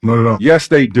do. No, they don't. Yes,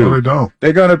 they do. No, they don't.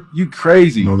 They're gonna. You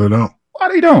crazy? No, they don't. Why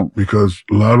they don't? Because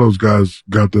a lot of those guys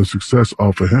got their success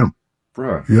off of him.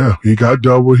 Bruh. Yeah, he got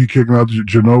double. He kicking out the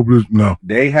Ginobili. No,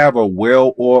 they have a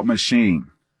well-oiled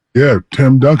machine. Yeah,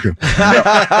 Tim Duncan.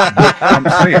 I'm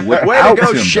saying, way to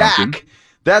go, Tim Shaq. Duncan,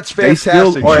 that's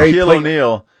fantastic. Shaquille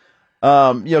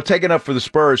O'Neal, taking up for the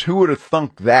Spurs. Who would have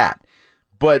thunk that?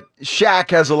 But Shaq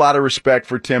has a lot of respect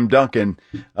for Tim Duncan.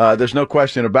 There's no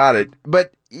question about it.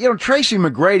 But, Tracy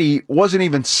McGrady wasn't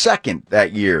even second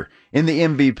that year in the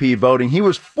MVP voting. He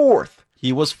was fourth.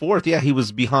 He was fourth. Yeah, he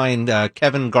was behind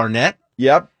Kevin Garnett.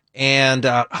 Yep. And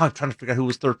I'm trying to figure out who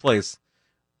was third place.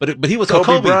 But he was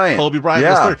Kobe Bryant. Kobe Bryant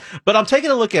was third. But I'm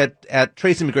taking a look at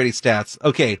Tracy McGrady's stats.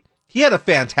 Okay, he had a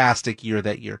fantastic year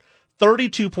that year.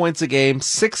 32 points a game,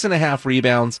 6.5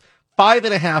 rebounds,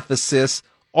 5.5 assists,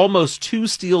 almost 2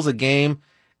 steals a game,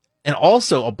 and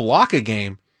also a block a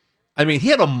game. I mean, he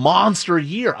had a monster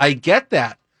year. I get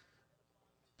that.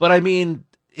 But I mean,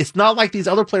 it's not like these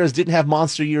other players didn't have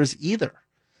monster years either.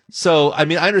 So, I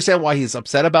mean, I understand why he's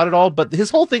upset about it all, but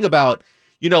his whole thing about,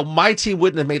 my team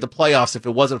wouldn't have made the playoffs if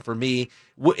it wasn't for me.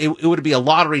 It would be a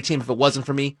lottery team if it wasn't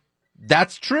for me.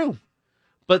 That's true.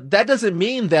 But that doesn't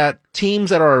mean that teams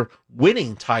that are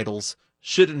winning titles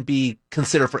shouldn't be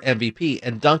considered for MVP,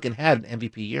 and Duncan had an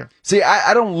MVP year. See,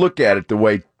 I don't look at it the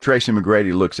way Tracy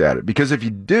McGrady looks at it, because if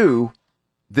you do,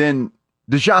 then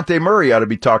DeJounte Murray ought to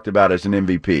be talked about as an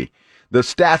MVP. The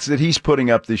stats that he's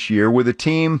putting up this year with a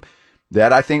team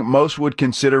that I think most would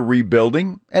consider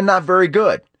rebuilding and not very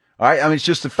good. All right, I mean, it's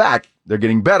just a fact. They're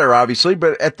getting better, obviously,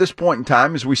 but at this point in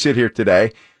time, as we sit here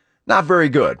today, not very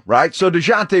good, right? So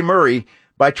DeJounte Murray,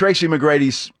 by Tracy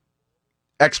McGrady's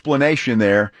explanation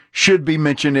there, should be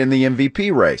mentioned in the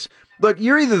MVP race. Look,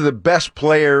 you're either the best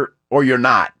player or you're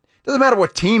not. Doesn't matter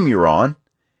what team you're on.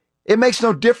 It makes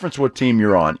no difference what team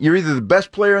you're on. You're either the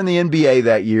best player in the NBA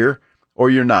that year or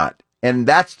you're not. And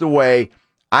that's the way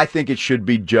I think it should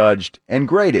be judged and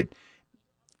graded.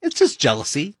 It's just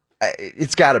jealousy.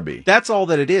 It's got to be. That's all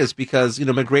that it is, because,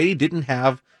 McGrady didn't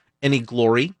have any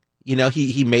glory.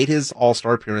 He made his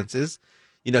all-star appearances.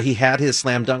 He had his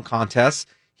slam dunk contests.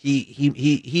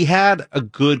 He had a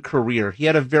good career. He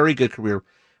had a very good career.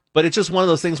 But it's just one of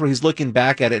those things where he's looking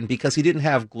back at it, and because he didn't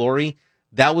have glory,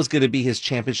 that was going to be his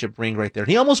championship ring right there.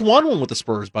 He almost won one with the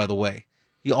Spurs, by the way.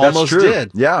 He almost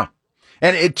did. Yeah.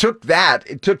 And it took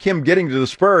him getting to the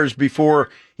Spurs before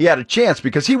he had a chance,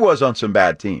 because he was on some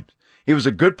bad teams. He was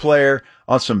a good player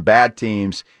on some bad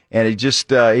teams, and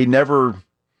he never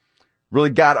really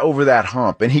got over that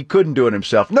hump, and he couldn't do it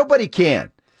himself. Nobody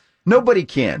can.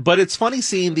 But it's funny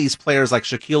seeing these players like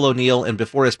Shaquille O'Neal and,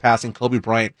 before his passing, Kobe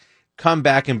Bryant, come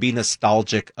back and be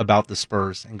nostalgic about the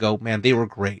Spurs and go, man, they were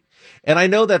great. And I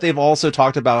know that they've also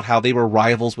talked about how they were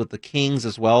rivals with the Kings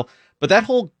as well. But that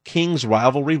whole Kings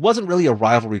rivalry wasn't really a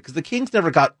rivalry, because the Kings never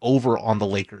got over on the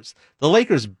Lakers. The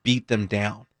Lakers beat them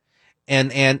down.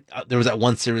 And there was that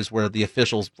one series where the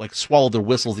officials swallowed their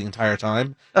whistles the entire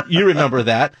time. You remember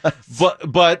that.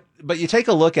 But you take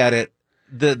a look at it,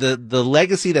 the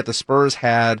legacy that the Spurs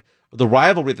had, the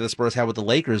rivalry that the Spurs had with the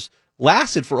Lakers,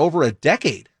 lasted for over a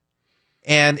decade.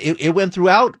 And it went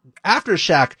throughout after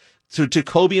Shaq to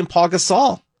Kobe and Paul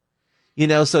Gasol.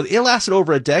 So it lasted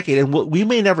over a decade, and we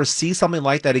may never see something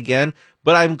like that again,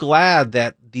 but I'm glad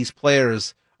that these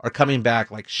players are coming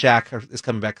back, like Shaq is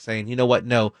coming back saying, you know what,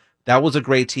 no, that was a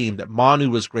great team, that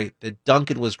Manu was great, that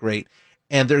Duncan was great,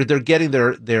 and they're getting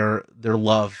their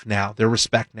love now, their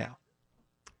respect now.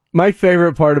 My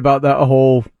favorite part about that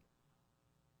whole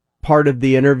part of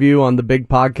the interview on the big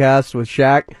podcast with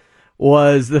Shaq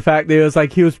was the fact that it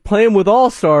was he was playing with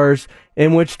all-stars,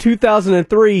 in which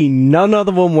 2003, none of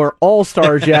them were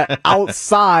all-stars yet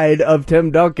outside of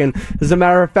Tim Duncan. As a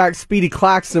matter of fact, Speedy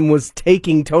Claxton was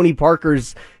taking Tony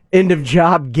Parker's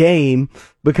end-of-job game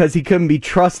because he couldn't be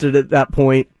trusted at that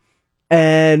point.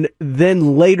 And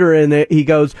then later in it, he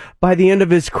goes, by the end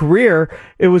of his career,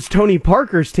 it was Tony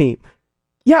Parker's team.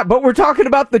 Yeah, but we're talking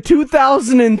about the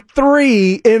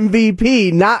 2003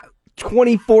 MVP, not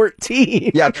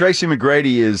 2014. Yeah, Tracy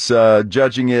McGrady is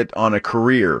judging it on a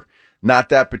career, not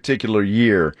that particular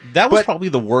year. That was probably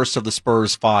the worst of the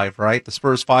Spurs 5, right? The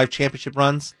Spurs 5 championship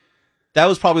runs. That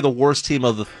was probably the worst team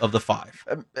of the 5.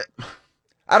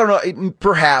 I don't know.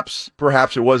 Perhaps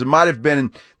it was. It might have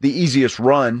been the easiest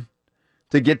run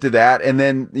to get to that. And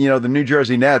then, the New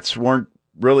Jersey Nets weren't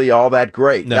really all that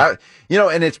great. No.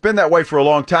 And it's been that way for a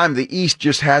long time. The East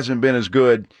just hasn't been as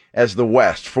good as the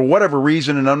West for whatever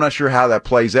reason. And I'm not sure how that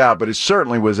plays out, but it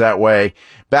certainly was that way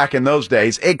back in those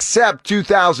days, except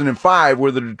 2005,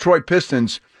 where the Detroit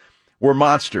Pistons were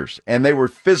monsters and they were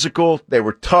physical, they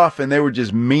were tough, and they were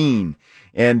just mean.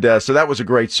 And so that was a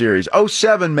great series.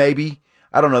 07, maybe.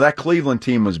 I don't know. That Cleveland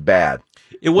team was bad.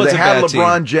 It was They a had bad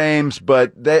LeBron team. James,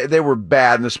 but they were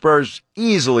bad, and the Spurs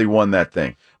easily won that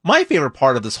thing. My favorite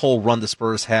part of this whole run the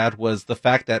Spurs had was the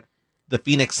fact that the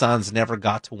Phoenix Suns never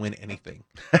got to win anything.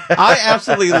 I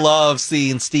absolutely love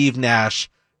seeing Steve Nash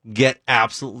get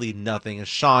absolutely nothing, and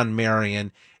Sean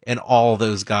Marion and all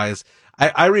those guys.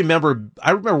 I remember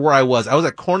where I was. I was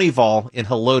at Corneyval in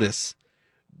Helotes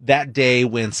that day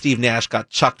when Steve Nash got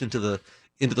chucked into the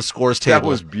scores table. That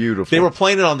was beautiful. They were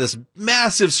playing it on this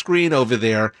massive screen over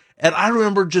there, and I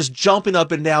remember just jumping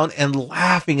up and down and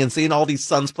laughing and seeing all these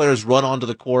Suns players run onto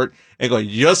the court and going,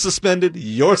 "You're suspended,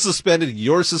 you're suspended,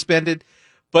 you're suspended."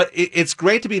 But it's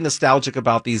great to be nostalgic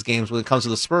about these games when it comes to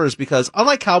the Spurs, because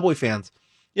unlike Cowboy fans,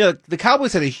 the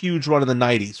Cowboys had a huge run in the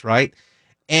 90s, right?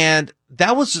 And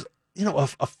that was,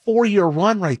 a 4-year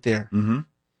run right there. Mm-hmm.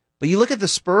 But you look at the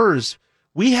Spurs,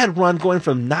 we had run going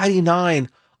from 99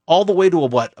 all the way to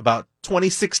about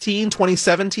 2016,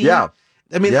 2017? Yeah.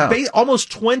 I mean, Yeah.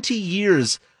 almost 20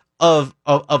 years of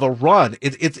a run.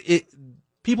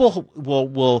 People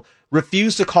will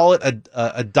refuse to call it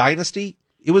a dynasty.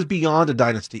 It was beyond a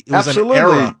dynasty. It was Absolutely. an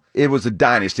era. It was a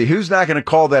dynasty. Who's not going to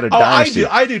call that a dynasty?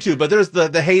 I do too, but there's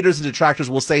the haters and detractors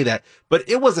will say that. But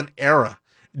it was an era.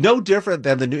 No different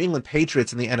than the New England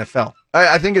Patriots in the NFL.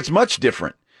 I think it's much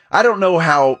different. I don't know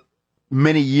how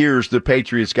many years the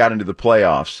Patriots got into the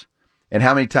playoffs and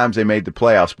how many times they made the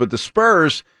playoffs, but the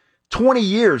Spurs, 20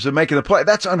 years of making the play,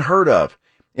 that's unheard of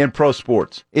in pro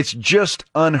sports. It's just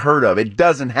unheard of. It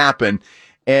doesn't happen.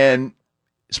 And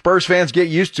Spurs fans get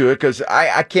used to it because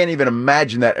I can't even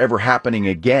imagine that ever happening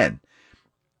again.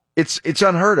 It's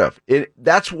unheard of.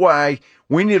 That's why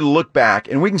we need to look back,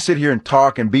 and we can sit here and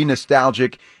talk and be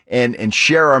nostalgic and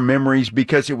share our memories,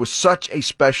 because it was such a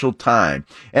special time.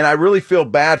 And I really feel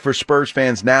bad for Spurs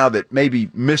fans now that maybe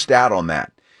missed out on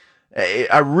that.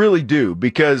 I really do,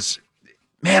 because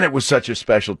man, it was such a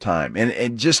special time.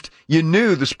 And just, you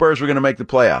knew the Spurs were going to make the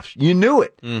playoffs. You knew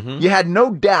it. Mm-hmm. You had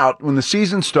no doubt when the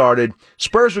season started,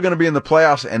 Spurs were going to be in the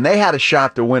playoffs, and they had a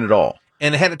shot to win it all.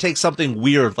 And it had to take something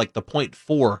weird like the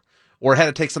 .4, or it had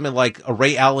to take something like a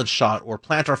Ray Allen shot or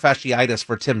plantar fasciitis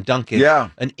for Tim Duncan. Yeah.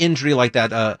 An injury like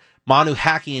that, Manu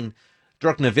hacking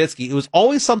Dirk Nowitzki. It was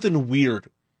always something weird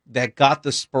that got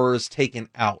the Spurs taken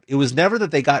out. It was never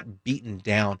that they got beaten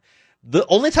down. The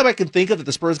only time I can think of that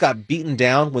the Spurs got beaten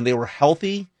down when they were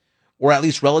healthy, or at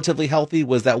least relatively healthy,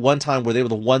 was that one time where they were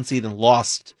the 1 seed and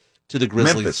lost to the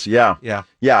Grizzlies. Memphis, yeah. Yeah.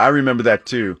 Yeah, I remember that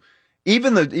too.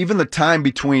 Even the time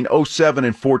between 07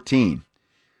 and 14,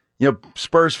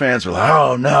 Spurs fans were like,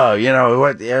 oh no,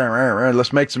 what? Yeah,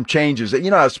 let's make some changes.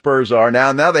 You know how Spurs are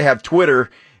now. Now they have Twitter,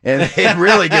 and it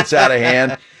really gets out of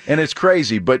hand, and it's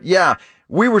crazy. But yeah,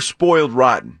 we were spoiled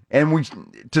rotten, and we,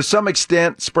 to some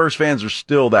extent, Spurs fans are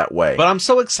still that way. But I'm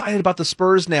so excited about the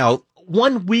Spurs now.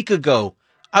 1 week ago,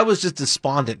 I was just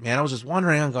despondent, man. I was just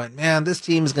wondering, I'm going, man, this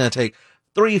team is going to take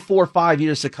 3, 4, 5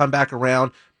 years to come back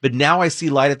around. But now I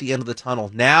see light at the end of the tunnel.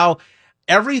 Now,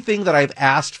 everything that I've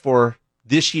asked for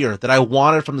this year, that I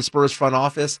wanted from the Spurs front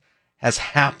office, has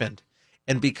happened.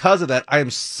 And because of that, I am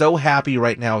so happy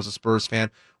right now as a Spurs fan.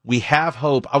 We have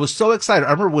hope. I was so excited.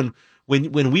 I remember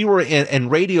when we were in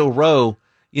Radio Row,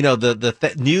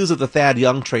 the news of the Thad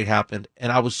Young trade happened,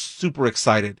 and I was super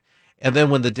excited. And then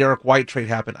when the Derek White trade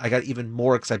happened, I got even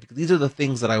more excited, because these are the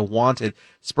things that I wanted.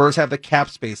 Spurs have the cap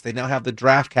space. They now have the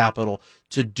draft capital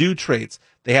to do trades.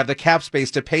 They have the cap space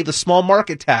to pay the small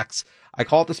market tax. I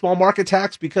call it the small market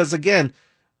tax because, again,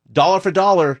 dollar for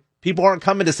dollar, people aren't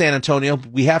coming to San Antonio.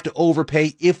 We have to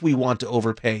overpay if we want to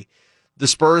overpay. The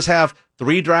Spurs have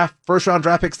 3 first-round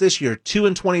draft picks this year, 2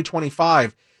 in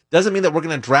 2025. Doesn't mean that we're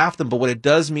going to draft them, but what it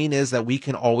does mean is that we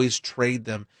can always trade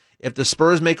them. If the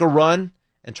Spurs make a run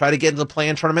and try to get into the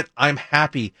play-in tournament, I'm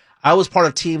happy. I was part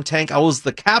of Team Tank. I was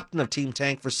the captain of Team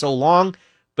Tank for so long,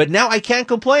 but now I can't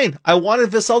complain. I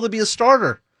wanted Vassell to be a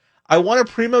starter. I wanted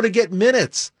Primo to get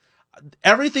minutes.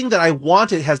 Everything that I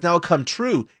wanted has now come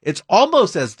true. It's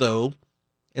almost as though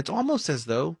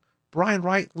Brian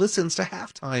Wright listens to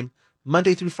Halftime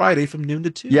Monday through Friday from noon to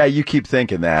 2. Yeah, you keep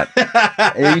thinking that.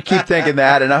 You keep thinking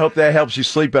that, and I hope that helps you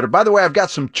sleep better. By the way, I've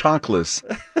got some chonkless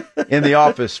in the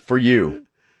office for you.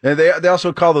 And they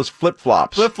also call those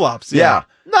flip-flops. Flip-flops, Yeah.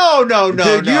 No,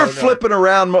 Dude, you're flipping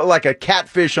around like a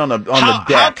catfish on the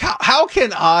deck. How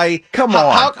can I? Come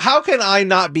on. How can I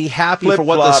not be happy for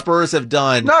what Flip-flop. the Spurs have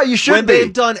done? No, you should when be.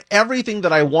 they've done everything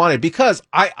that I wanted. Because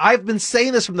I've been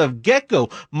saying this from the get-go.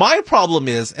 My problem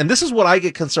is, and this is what I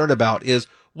get concerned about, is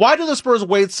why do the Spurs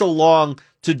wait so long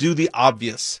to do the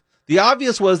obvious? The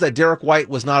obvious was that Derek White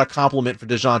was not a compliment for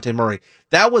DeJounte Murray.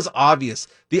 That was obvious.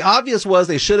 The obvious was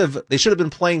they should have been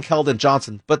playing Keldon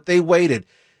Johnson, but they waited.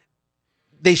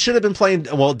 They should have been playing,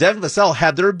 well, Devin Vassell,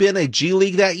 had there been a G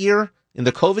League that year, in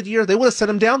the COVID year, they would have sent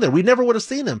him down there. We never would have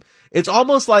seen him. It's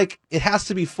almost like it has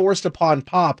to be forced upon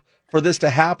Pop for this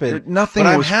to happen. Nothing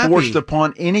was forced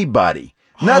upon anybody.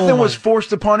 Nothing was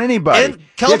forced upon anybody. And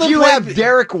Keldon if you played- have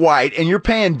Derek White and you're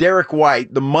paying Derek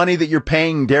White the money that you're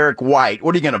paying Derek White,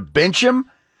 what are you going to bench him?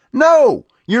 No,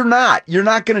 you're not. You're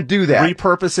not going to do that.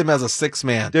 Repurpose him as a six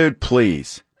man. Dude,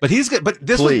 please. But he's good. But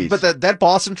this Please. was, but that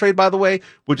Boston trade, by the way,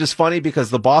 which is funny because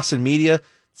the Boston media,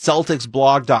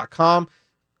 CelticsBlog.com,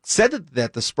 said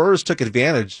that the Spurs took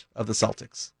advantage of the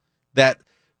Celtics. That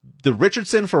the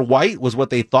Richardson for White was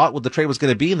what they thought what the trade was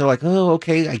going to be, and they're like, oh,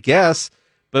 okay, I guess.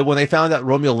 But when they found out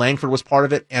Romeo Langford was part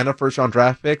of it and a first-round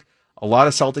draft pick, a lot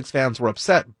of Celtics fans were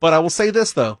upset. But I will say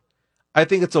this, though. I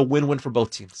think it's a win-win for both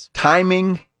teams.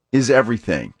 Timing is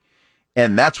everything.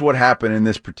 And that's what happened in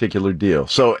this particular deal.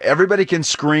 So everybody can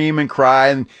scream and cry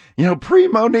and,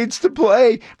 Primo needs to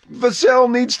play.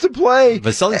 Vassell needs to play.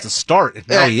 Vassell needs to start, and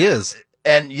now he is.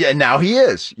 And yeah, now he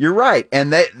is. You're right.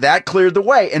 And that cleared the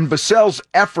way. And Vassell's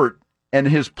effort and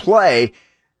his play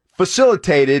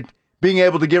facilitated being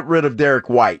able to get rid of Derek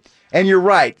White. And you're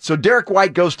right. So Derek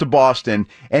White goes to Boston,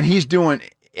 and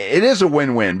it is a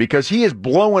win-win because he is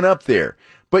blowing up there.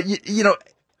 But,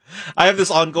 I have this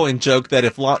ongoing joke that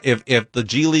if the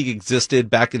G League existed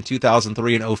back in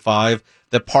 2003 and 05,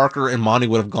 that Parker and Monty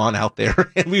would have gone out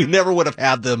there, and we never would have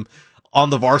had them on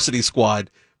the varsity squad.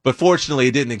 But fortunately,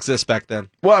 it didn't exist back then.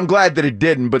 Well, I'm glad that it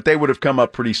didn't, but they would have come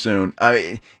up pretty soon.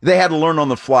 They had to learn on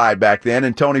the fly back then,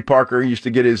 and Tony Parker used to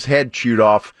get his head chewed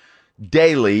off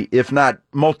daily, if not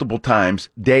multiple times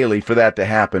daily, for that to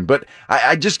happen. But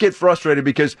I just get frustrated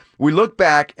because we look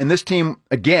back, and this team,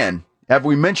 again, have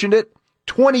we mentioned it?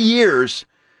 20 years,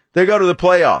 they go to the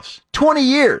playoffs. 20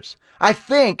 years. I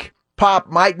think Pop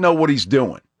might know what he's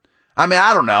doing. I mean,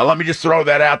 I don't know. Let me just throw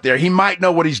that out there. He might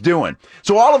know what he's doing.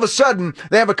 So all of a sudden,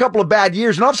 they have a couple of bad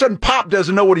years, and all of a sudden, Pop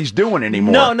doesn't know what he's doing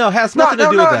anymore. No, has nothing to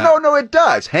do with that. No, it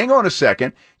does. Hang on a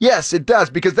second. Yes, it does,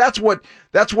 because that's what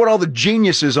all the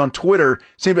geniuses on Twitter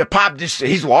seem to. Pop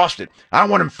he's lost it. I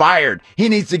want him fired. He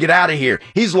needs to get out of here.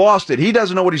 He's lost it. He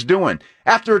doesn't know what he's doing.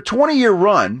 After a 20-year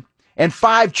run and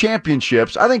 5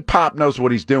 championships, I think Pop knows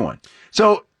what he's doing.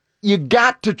 So you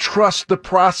got to trust the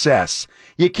process.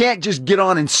 You can't just get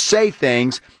on and say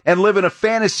things and live in a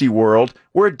fantasy world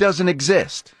where it doesn't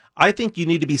exist. I think you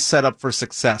need to be set up for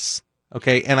success,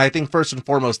 okay? And I think first and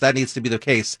foremost, that needs to be the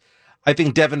case. I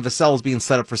think Devin Vassell is being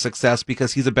set up for success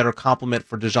because he's a better complement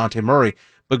for DeJounte Murray.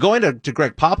 But going to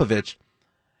Greg Popovich,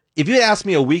 if you had asked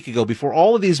me a week ago, before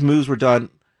all of these moves were done,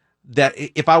 that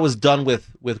if I was done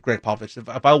with Greg Popovich,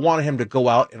 if I wanted him to go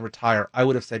out and retire, I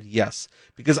would have said yes.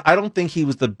 Because I don't think he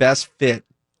was the best fit.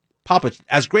 Popovich,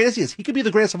 as great as he is, he could be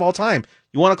the greatest of all time.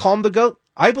 You want to call him the GOAT?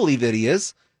 I believe that he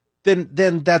is.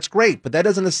 Then that's great. But that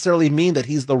doesn't necessarily mean that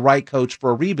he's the right coach for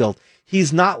a rebuild.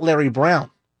 He's not Larry Brown.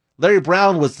 Larry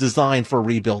Brown was designed for a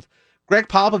rebuild. Greg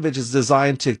Popovich is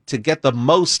designed to get the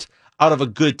most out of a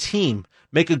good team,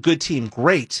 make a good team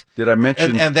great. Did I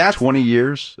mention and that's 20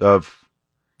 years of...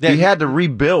 He had to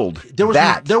rebuild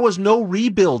there was no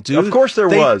rebuild, dude. Of course there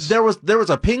was. There was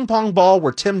a ping pong ball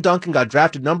where Tim Duncan got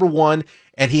drafted number 1,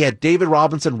 and he had David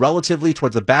Robinson relatively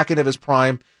towards the back end of his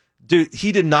prime. Dude,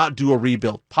 he did not do a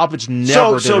rebuild. Popovich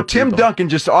never did. So Tim Duncan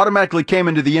just automatically came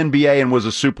into the NBA and was a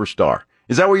superstar.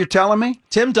 Is that what you're telling me?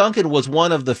 Tim Duncan was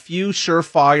one of the few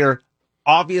surefire,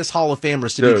 obvious Hall of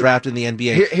Famers to be drafted in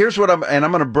the NBA. Here's what I'm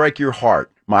going to break your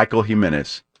heart, Michael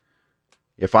Jimenez.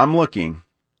 If I'm looking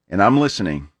and I'm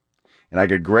listening, and I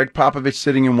got Greg Popovich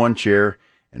sitting in one chair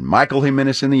and Michael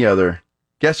Jimenez in the other,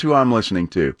 guess who I'm listening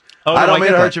to? Oh, I don't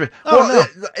mean to hurt you. Oh,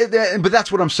 but that's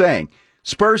what I'm saying.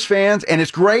 Spurs fans, and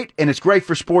it's great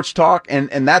for sports talk,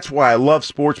 and that's why I love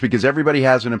sports, because everybody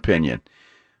has an opinion.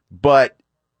 But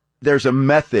there's a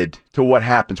method to what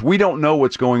happens. We don't know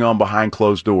what's going on behind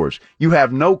closed doors. You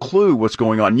have no clue what's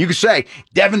going on. You can say,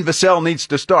 Devin Vassell needs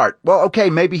to start. Well, okay,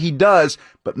 maybe he does,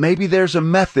 but maybe there's a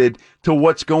method to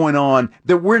what's going on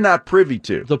that we're not privy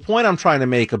to. The point I'm trying to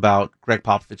make about Greg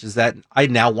Popovich is that I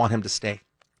now want him to stay.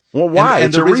 Well, why?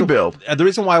 It's a rebuild. The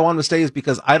reason why I want him to stay is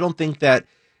because I don't think that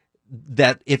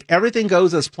that if everything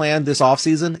goes as planned this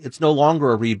offseason, it's no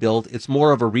longer a rebuild. It's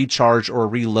more of a recharge or a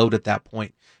reload at that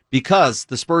point, because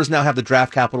the Spurs now have the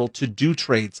draft capital to do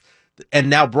trades. And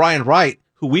now Brian Wright,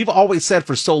 who we've always said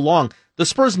for so long, the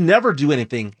Spurs never do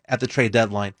anything at the trade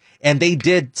deadline. And they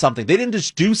did something. They didn't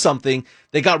just do something.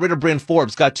 They got rid of Bryn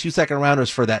Forbes, got 2 second-rounders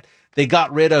for that. They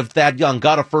got rid of Thad Young,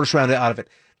 got a first-rounder out of it.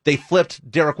 They flipped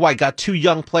Derek White, got 2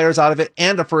 young players out of it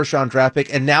and a first-round draft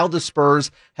pick, and now the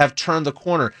Spurs have turned the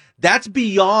corner. That's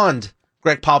beyond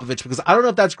Greg Popovich, because I don't know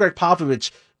if that's Greg Popovich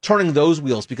turning those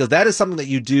wheels, because that is something that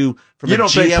you do from a GM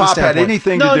standpoint. You don't think Pop had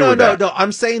anything to do with that? No.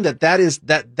 I'm saying that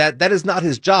is not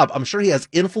his job. I'm sure he has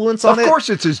influence on it. Of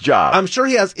course it's his job. I'm sure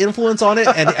he has influence on it,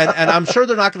 and I'm sure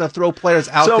they're not going to throw players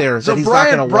out there that he's not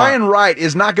going to want. Brian Wright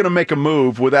is not going to make a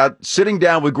move without sitting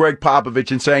down with Greg Popovich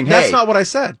and saying, hey. That's not what I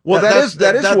said. Well, that is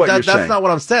what you're saying. That's not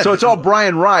what I'm saying. So it's all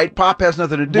Brian Wright. Pop has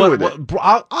nothing to do with it.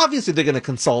 Obviously, they're going to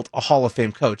consult a Hall of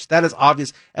Fame coach. That is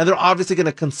obvious. And they're obviously going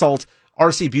to consult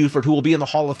R.C. Buford, who will be in the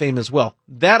Hall of Fame as well.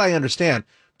 That I understand.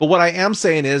 But what I am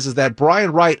saying is that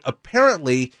Brian Wright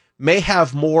apparently may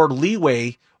have more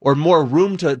leeway or more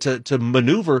room to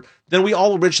maneuver than we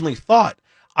all originally thought.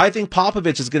 I think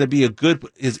Popovich is going to be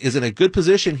is in a good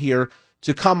position here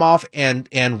to come off and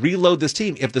reload this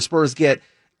team if the Spurs get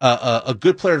a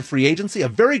good player in free agency, a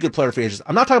very good player in free agency.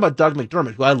 I'm not talking about Doug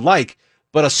McDermott, who I like,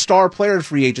 but a star player in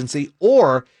free agency,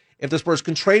 or if the Spurs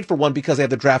can trade for one because they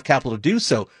have the draft capital to do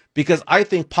so. Because I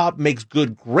think Pop makes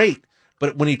good great,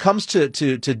 but when he comes to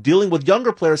dealing with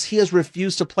younger players, he has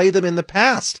refused to play them in the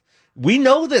past. We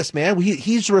know this, man.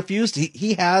 He's refused.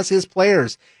 He has his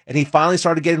players, and he finally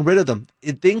started getting rid of them.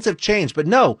 Things have changed, but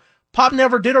no, Pop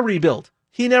never did a rebuild.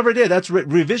 He never did. That's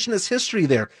revisionist history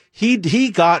there.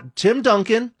 He got Tim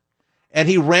Duncan, and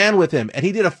he ran with him, and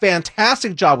he did a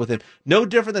fantastic job with him. No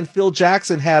different than Phil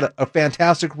Jackson had a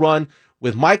fantastic run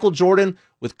with Michael Jordan,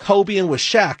 with Kobe, and with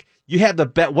Shaq. You had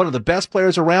one of the best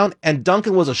players around, and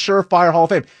Duncan was a surefire Hall of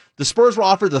Fame. The Spurs were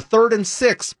offered the 3rd and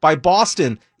 6th by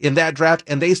Boston in that draft,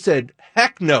 and they said,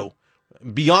 heck no.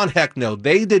 Beyond heck no.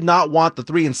 They did not want the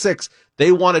 3 and 6.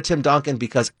 They wanted Tim Duncan,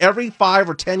 because every 5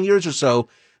 or 10 years or so,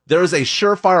 there is a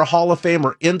surefire Hall of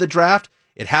Famer in the draft.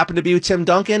 It happened to be Tim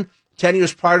Duncan. 10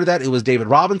 years prior to that, it was David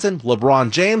Robinson,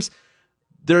 LeBron James.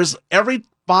 There's every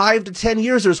 5 to 10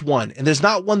 years there's one, and there's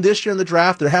not one this year in the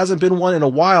draft. There hasn't been one in a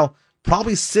while,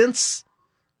 probably since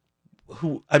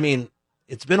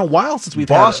it's been a while since we've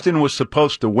Boston was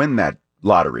supposed to win that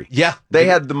lottery. Yeah. They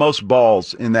had the most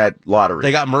balls in that lottery.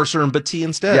 They got Mercer and Battie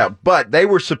instead. Yeah, but they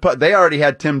already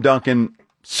had Tim Duncan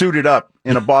suited up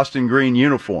in a Boston Green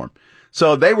uniform.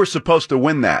 So they were supposed to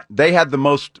win that. They had the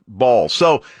most balls.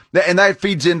 So, and that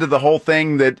feeds into the whole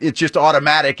thing that it's just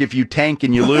automatic if you tank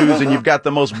and you lose and you've got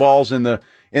the most balls in the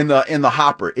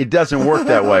hopper. It doesn't work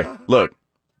that way. Look,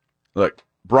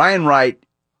 Brian Wright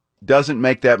doesn't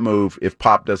make that move if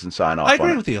Pop doesn't sign off. I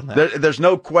agree with you on that. There's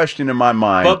no question in my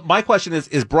mind. But my question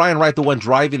is Brian Wright the one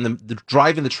driving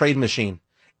the trade machine?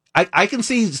 I can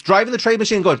see he's driving the trade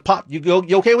machine going, Pop, you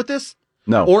okay with this?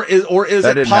 No. Or is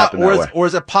it Pop? Or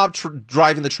is it Pop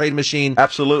driving the trade machine?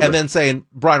 Absolutely. And then saying,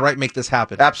 Brian Wright, make this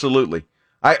happen. Absolutely.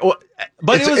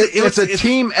 It's a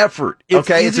team effort.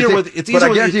 Okay. But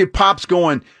I guarantee you, Pop's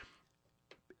going.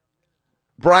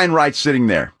 Brian Wright's sitting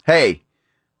there. Hey,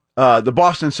 the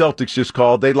Boston Celtics just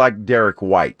called. They like Derek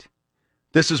White.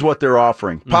 This is what they're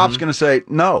offering. Pop's going to say,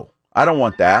 no, I don't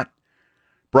want that.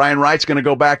 Brian Wright's going to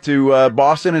go back to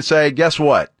Boston and say, guess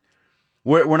what?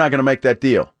 We're not going to make that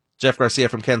deal. Jeff Garcia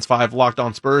from Ken's 5 Locked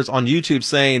On Spurs on YouTube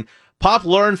saying, Pop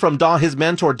learned from his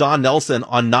mentor Don Nelson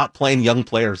on not playing young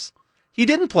players. He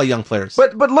didn't play young players.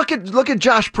 But look at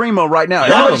Josh Primo right now.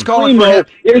 Everybody's calling for him.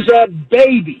 Is a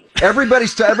baby.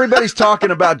 Everybody's talking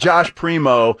about Josh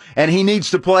Primo, and he needs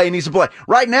to play.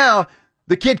 Right now,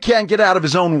 the kid can't get out of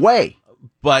his own way.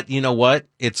 But you know what?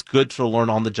 It's good to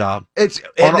learn on the job. That's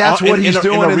what he's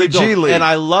doing in the G League. And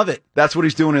I love it. That's what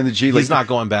he's doing in the G League. He's not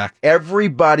going back.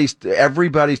 Everybody's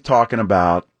talking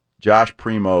about Josh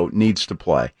Primo needs to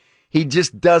play. He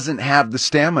just doesn't have the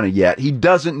stamina yet. He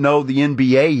doesn't know the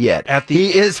NBA yet.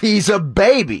 He's a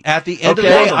baby. At the end of the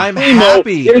day, I'm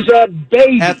happy. Is a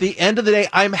baby. At the end of the day,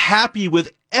 I'm happy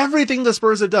with everything the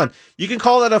Spurs have done. You can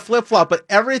call that a flip-flop, but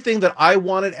everything that I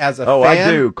wanted as a fan... Oh, I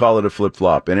do call it a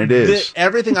flip-flop, and it is.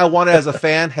 Everything I wanted as a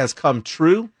fan has come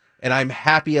true, and I'm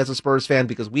happy as a Spurs fan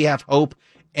because we have hope,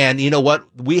 and you know what?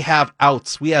 We have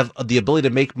outs. We have the ability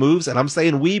to make moves, and I'm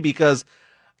saying we because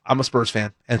I'm a Spurs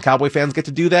fan, and Cowboy fans get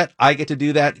to do that. I get to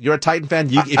do that. You're a Titan fan.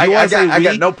 I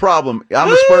got no problem.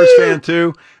 I'm a Spurs fan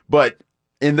too, but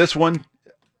in this one...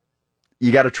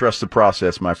 You got to trust the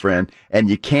process, my friend, and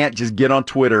you can't just get on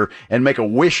Twitter and make a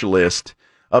wish list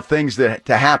of things to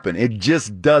happen. It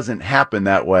just doesn't happen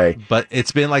that way. But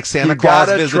it's been like Santa You Claus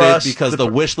gotta visited trust because the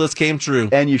wish list came true.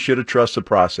 And you should have trusted the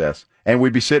process. And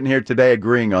we'd be sitting here today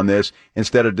agreeing on this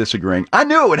instead of disagreeing. I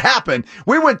knew it would happen.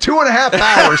 We went 2.5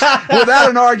 hours without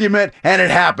an argument, and it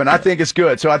happened. I think it's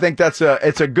good. So I think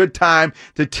it's a good time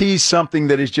to tease something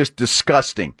that is just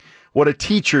disgusting. What a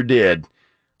teacher did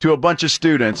to a bunch of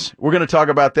students. We're going to talk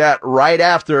about that right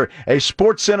after a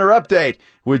Sports Center update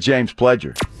with James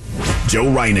Pledger. Joe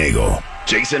Reinagle,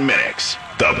 Jason Minix,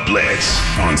 The Blitz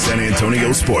on San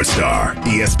Antonio Sports Star,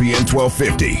 ESPN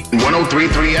 1250,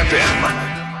 103.3 FM.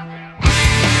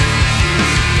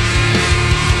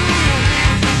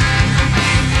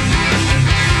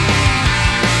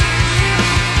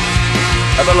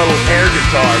 Have a little air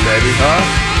guitar, baby, huh?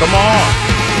 Come on.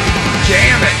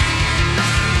 Jam it.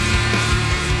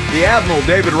 The Admiral,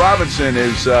 David Robinson,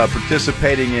 is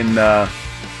participating in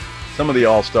some of the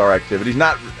All-Star activities.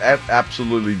 Not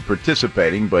absolutely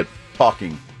participating, but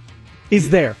talking.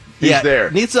 He's there. He's there.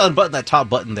 Needs to unbutton that top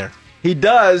button there. He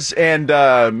does, and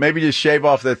maybe just shave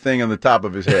off that thing on the top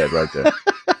of his head right there.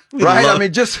 Right? I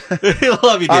mean, just we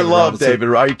love you, David I love Robinson.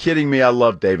 David. Are you kidding me? I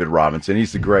love David Robinson.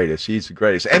 He's the greatest. He's the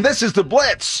greatest. And this is the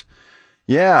Blitz.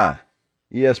 Yeah.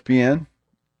 ESPN,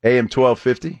 AM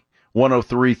 1250,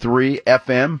 103.3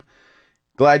 FM.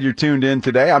 Glad you're tuned in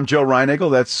today. I'm Joe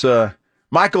Reinagle. That's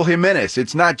Michael Jimenez.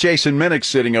 It's not Jason Minix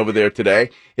sitting over there today.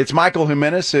 It's Michael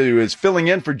Jimenez who is filling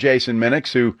in for Jason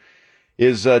Minix, who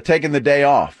is taking the day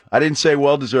off. I didn't say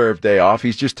well-deserved day off.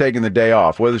 He's just taking the day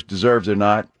off, whether it's deserved or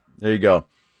not. There you go.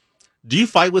 Do you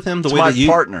fight with him the It's way my that you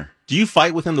partner. Do you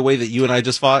fight with him the way that you and I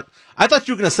just fought? I thought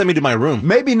you were going to send me to my room.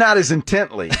 Maybe not as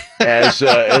intently as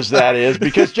that is,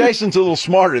 because Jason's a little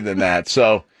smarter than that.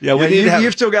 So Yeah, we need to have-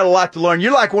 you've still got a lot to learn.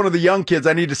 You're like one of the young kids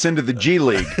I need to send to the G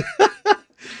League.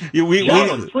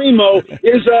 John Primo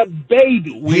is a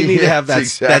baby. We need to have that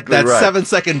That's exactly that right.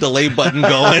 7-second delay button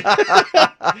going.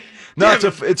 No,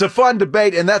 it's a fun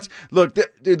debate, and dude,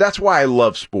 that's why I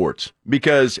love sports,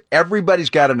 because everybody's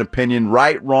got an opinion,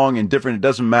 right, wrong, and different. It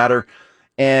doesn't matter,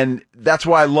 and that's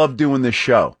why I love doing this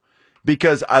show,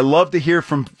 because I love to hear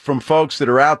from folks that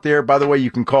are out there. By the way,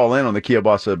 you can call in on the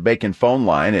Kielbasa Bacon phone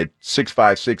line at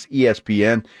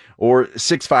 656-ESPN or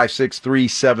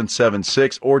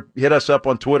 656-3776, or hit us up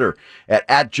on Twitter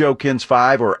at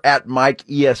JoeKins5 or at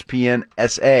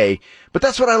MikeESPNSA. But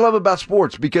that's what I love about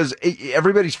sports, because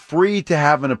everybody's free to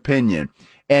have an opinion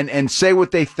and say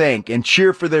what they think and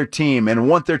cheer for their team and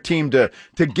want their team to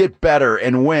get better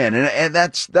and win. And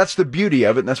that's the beauty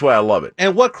of it, and that's why I love it.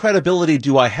 And what credibility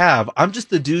do I have? I'm just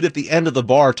the dude at the end of the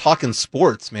bar talking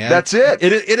sports, man. That's it.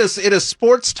 It is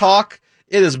sports talk.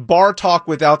 It is bar talk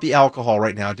without the alcohol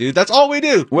right now, dude. That's all we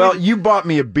do. Well, you bought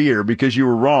me a beer because you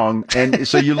were wrong, and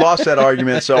so you lost that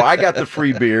argument. So I got the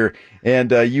free beer, and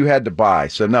you had to buy.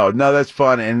 So no, that's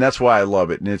fun, and that's why I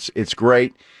love it, and it's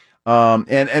great.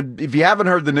 And if you haven't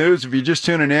heard the news, if you're just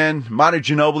tuning in, Manu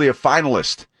Ginobili, a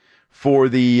finalist for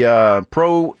the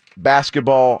Pro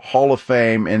Basketball Hall of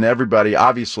Fame, and everybody,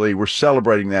 obviously, we're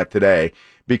celebrating that today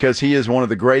because he is one of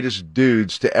the greatest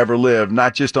dudes to ever live,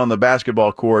 not just on the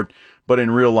basketball court, but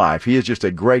in real life. He is just a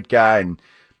great guy, and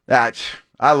I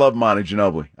love Manu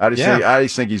Ginobili. I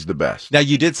just think he's the best. Now,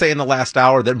 you did say in the last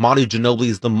hour that Manu Ginobili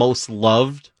is the most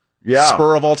loved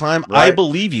Spur of all time. Right. I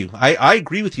believe you. I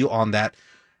agree with you on that.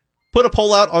 Put a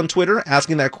poll out on Twitter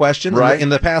asking that question. Right. In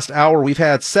the past hour, we've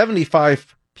had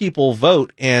 75 people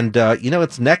vote, and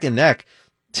it's neck and neck.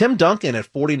 Tim Duncan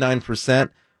at 49%,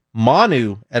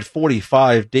 Manu at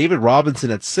 45%, David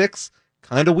Robinson at 6%.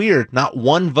 Kind of weird. Not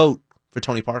one vote for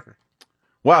Tony Parker.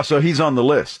 Wow, so he's on the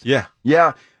list. Yeah.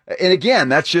 Yeah, and again,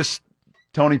 that's just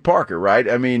Tony Parker, right?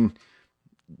 I mean,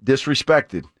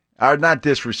 disrespected. Or not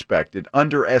disrespected,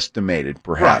 underestimated,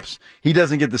 perhaps. Right. He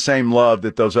doesn't get the same love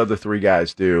that those other three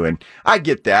guys do, and I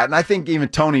get that, and I think even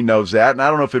Tony knows that, and I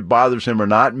don't know if it bothers him or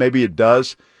not. Maybe it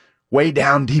does. Way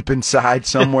down deep inside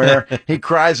somewhere, he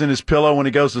cries in his pillow when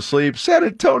he goes to sleep. San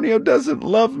Antonio doesn't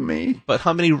love me. But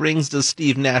how many rings does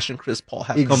Steve Nash and Chris Paul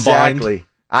have combined? Exactly.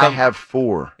 I have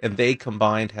 4. And they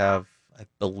combined have, I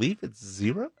believe it's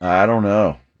 0? I don't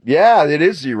know. Yeah, it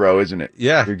is 0, isn't it?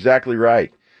 Yeah. You're exactly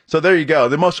right. So there you go.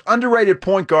 The most underrated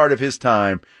point guard of his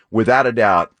time, without a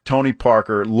doubt, Tony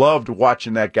Parker. Loved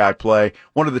watching that guy play.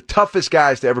 One of the toughest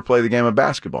guys to ever play the game of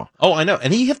basketball. Oh, I know.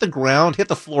 And he hit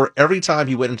the floor every time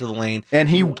he went into the lane. And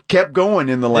he kept going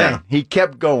in the lane. Yeah. He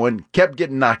kept going, kept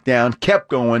getting knocked down, kept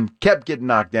going, kept getting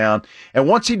knocked down. And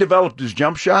once he developed his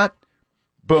jump shot,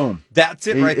 boom. That's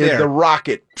it right there. The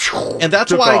rocket. And that's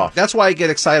took why off. I get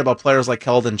excited about players like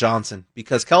Keldon Johnson,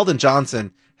 because Keldon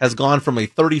Johnson has gone from a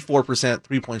 34%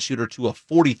 three-point shooter to a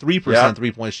 43%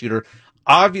 three-point shooter.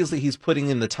 Obviously, he's putting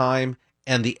in the time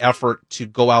and the effort to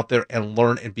go out there and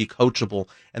learn and be coachable.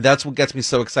 And that's what gets me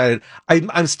so excited.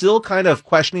 I'm still kind of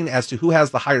questioning as to who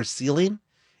has the higher ceiling.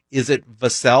 Is it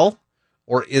Vassell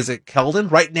or is it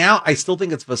Keldon? Right now, I still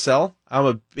think it's Vassell. I'm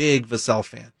a big Vassell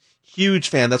fan. Huge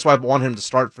fan. That's why I've wanted him to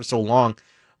start for so long.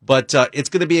 But it's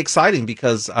going to be exciting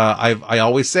because I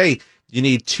always say you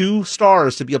need 2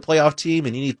 stars to be a playoff team,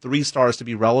 and you need 3 stars to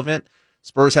be relevant.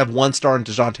 Spurs have 1 star in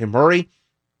DeJounte Murray.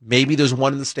 Maybe there's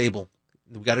 1 in the stable.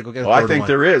 We got to go get a third I think one.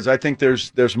 there is. I think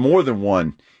there's more than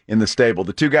 1 in the stable.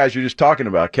 The 2 guys you're just talking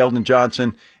about, Keldon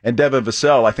Johnson and Devin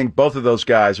Vassell, I think both of those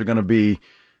guys are going to be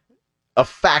a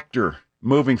factor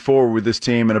moving forward with this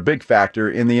team and a big factor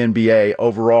in the NBA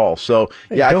overall. So,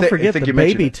 yeah, don't forget I think the you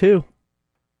mentioned baby, it. too.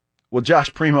 Well,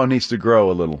 Josh Primo needs to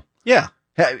grow a little. Yeah.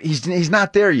 He's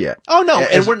not there yet. Oh, no,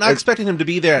 and we're not expecting him to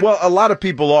be there. Well, a lot of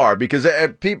people are because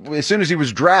people, as soon as he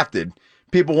was drafted,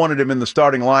 people wanted him in the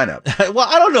starting lineup. Well,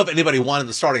 I don't know if anybody wanted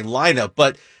the starting lineup,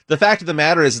 but the fact of the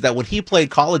matter is that when he played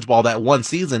college ball that one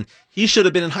season, he should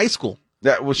have been in high school.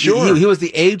 That was sure. He was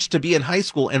the age to be in high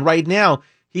school, and right now,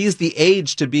 he's the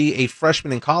age to be a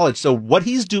freshman in college. So what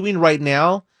he's doing right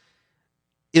now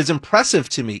is impressive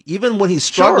to me. Even when he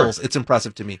struggles, it's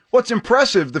impressive to me. What's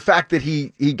impressive, the fact that he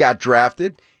got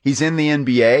drafted, he's in the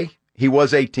NBA. He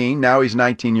was 18, now he's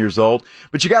 19 years old.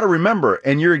 But you got to remember,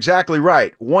 and you're exactly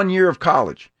right, 1 year of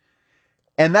college.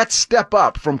 And that step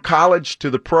up from college to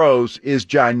the pros is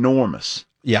ginormous.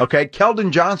 Yeah. Okay,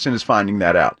 Keldon Johnson is finding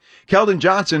that out. Keldon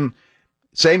Johnson,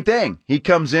 same thing. He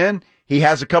comes in, he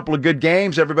has a couple of good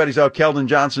games. Everybody's, Keldon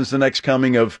Johnson's the next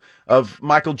coming of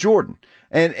Michael Jordan.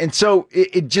 And so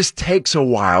it just takes a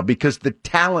while because the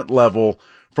talent level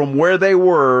from where they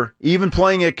were, even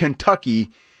playing at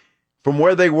Kentucky, from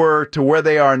where they were to where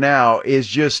they are now is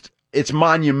just, it's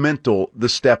monumental, the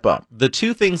step up. The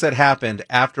 2 things that happened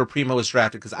after Primo was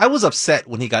drafted, because I was upset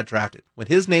when he got drafted. When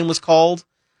his name was called,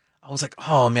 I was like,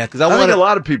 oh, man, because I think a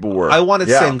lot of people were. I wanted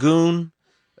Sengun,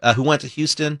 who went to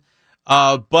Houston.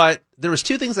 But there was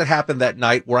 2 things that happened that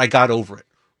night where I got over it.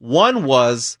 One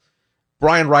was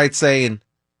Brian Wright saying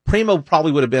Primo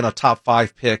probably would have been a top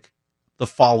 5 pick the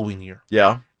following year.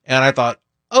 Yeah. And I thought,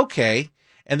 okay.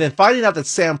 And then finding out that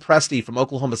Sam Presti from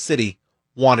Oklahoma City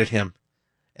wanted him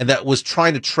and that was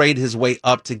trying to trade his way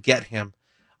up to get him.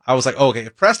 I was like, okay,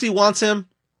 if Presti wants him,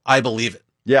 I believe it.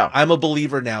 Yeah. I'm a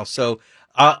believer now. So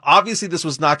obviously this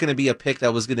was not going to be a pick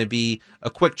that was going to be a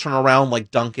quick turnaround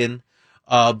like Duncan.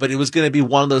 But it was going to be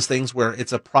one of those things where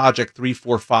it's a project 3,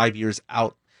 4, 5 years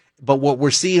out. But what we're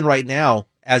seeing right now,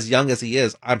 as young as he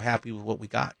is, I'm happy with what we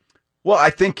got. Well, I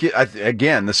think,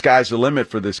 again, the sky's the limit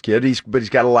for this kid. But he's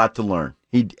got a lot to learn.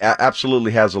 He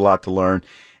absolutely has a lot to learn.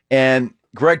 And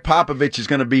Greg Popovich is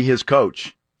going to be his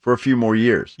coach for a few more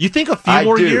years. You think a few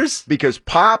more years? Because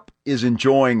Pop is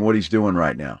enjoying what he's doing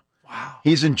right now. Wow.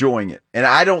 He's enjoying it. And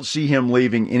I don't see him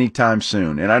leaving anytime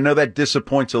soon. And I know that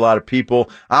disappoints a lot of people.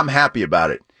 I'm happy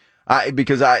about it.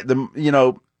 Because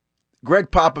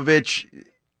Greg Popovich,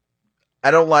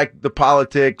 I don't like the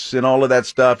politics and all of that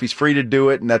stuff. He's free to do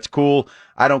it, and that's cool.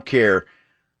 I don't care.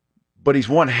 But he's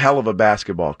one hell of a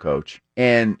basketball coach.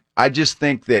 And I just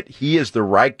think that he is the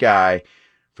right guy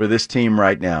for this team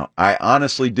right now. I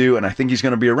honestly do, and I think he's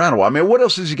going to be around a while. I mean, what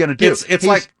else is he going to do?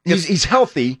 He's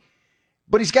healthy,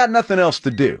 but he's got nothing else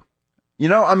to do.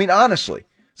 I mean, honestly.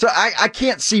 So I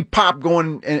can't see Pop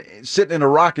going and sitting in a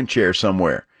rocking chair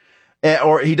somewhere.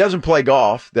 Or he doesn't play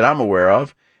golf that I'm aware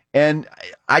of. And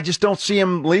I just don't see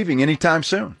him leaving anytime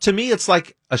soon. To me, it's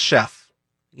like a chef.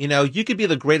 You could be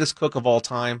the greatest cook of all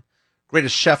time,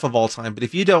 greatest chef of all time, but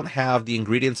if you don't have the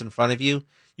ingredients in front of you,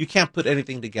 you can't put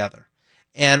anything together.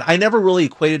 And I never really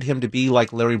equated him to be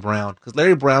like Larry Brown, because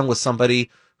Larry Brown was somebody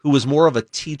who was more of a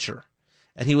teacher,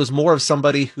 and he was more of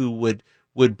somebody who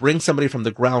would bring somebody from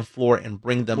the ground floor and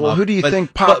bring them up. Well, who do you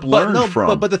think Pop learned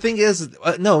from? But the thing is,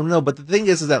 but the thing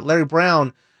is that Larry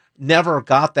Brown never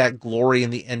got that glory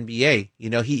in the NBA.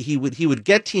 He would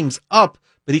get teams up,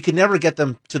 but he could never get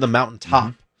them to the mountaintop.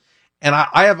 Mm-hmm. And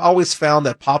I have always found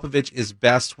that Popovich is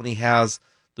best when he has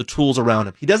the tools around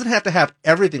him. He doesn't have to have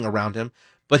everything around him,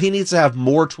 but he needs to have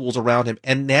more tools around him.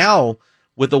 And now,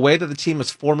 with the way that the team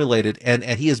is formulated, and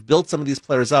he has built some of these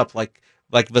players up, like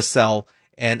Vassell,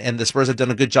 and the Spurs have done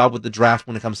a good job with the draft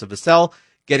when it comes to Vassell,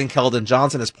 getting Keldon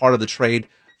Johnson as part of the trade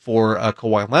for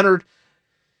Kawhi Leonard,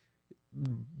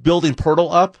 building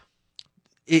Poeltl up.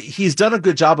 He's done a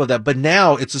good job of that, but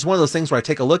now it's just one of those things where I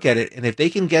take a look at it, and if they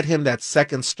can get him that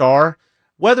second star,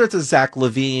 whether it's a Zach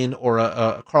LaVine or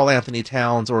a Karl Anthony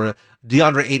Towns or a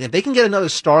DeAndre Ayton, if they can get another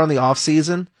star in the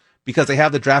offseason because they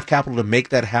have the draft capital to make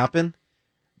that happen,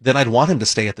 then I'd want him to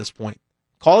stay at this point.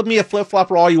 Call me a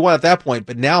flip-flopper all you want at that point,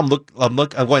 but now I'm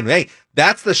going, hey,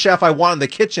 that's the chef I want in the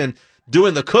kitchen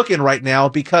doing the cooking right now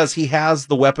because he has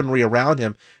the weaponry around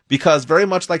him. Because very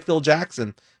much like Phil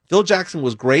Jackson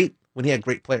was great when he had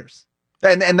great players.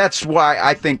 And that's why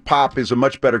I think Pop is a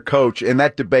much better coach, and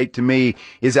that debate to me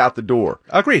is out the door.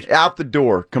 Agreed. Out the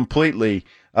door completely,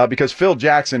 because Phil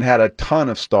Jackson had a ton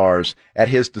of stars at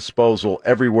his disposal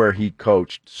everywhere he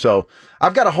coached. So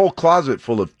I've got a whole closet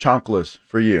full of chanclas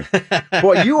for you.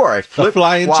 Boy, you are a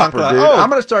flip-flopper, dude. Oh. I'm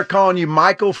going to start calling you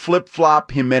Michael Flip-Flop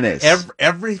Jimenez.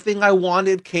 Everything I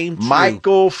wanted came true.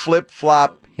 Michael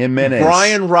Flip-Flop Jimenez.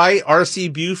 Brian Wright, R.C.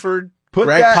 Buford, Put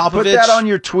Greg Popovich. Put that on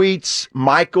your tweets,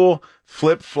 Michael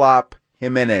Flip-Flop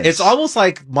Jimenez. It's almost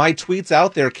like my tweets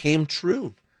out there came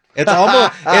true. It's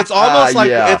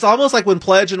almost like when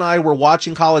Pledge and I were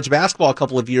watching college basketball a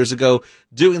couple of years ago,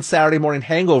 doing Saturday Morning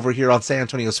Hangover here on San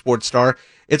Antonio Sports Star.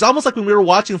 It's almost like when we were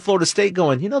watching Florida State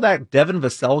going, you know that Devin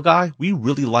Vassell guy? We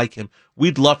really like him.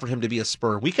 We'd love for him to be a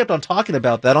Spur. We kept on talking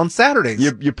about that on Saturdays.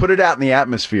 You put it out in the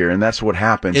atmosphere, and that's what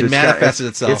happens. It manifested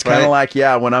itself. It's kind of like,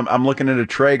 when I'm looking at a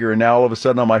Traeger, and now all of a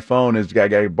sudden on my phone is got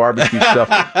barbecue stuff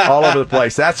all over the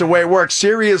place. That's the way it works.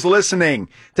 Siri is listening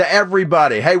to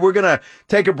everybody. Hey, we're gonna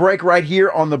take a break right here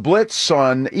on the Blitz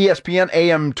on ESPN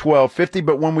AM 1250.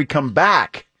 But when we come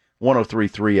back, 103.3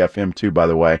 FM too, by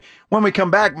the way. When we come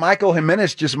back, Michael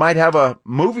Jimenez just might have a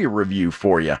movie review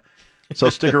for you. So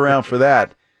stick around for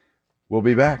that. We'll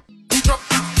be back.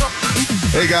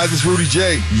 Hey guys, it's Rudy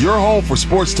J. Your home for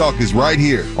sports talk is right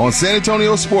here on San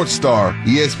Antonio Sports Star,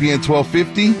 ESPN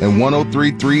 1250 and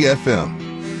 103.3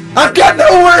 FM. I've got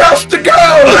nowhere else to go!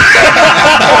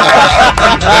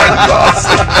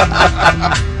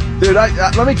 Dude,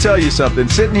 let me tell you something.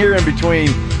 Sitting here in between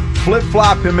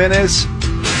Flip-Flop Jimenez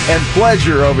and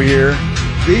Pleasure over here,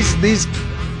 these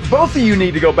both of you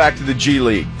need to go back to the G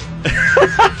League.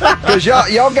 Because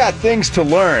y'all got things to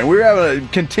learn. We're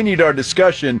continued our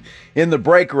discussion in the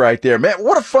break right there. Man,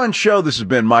 what a fun show this has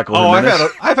been, Michael. I've had a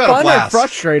Fun blast. and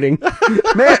frustrating.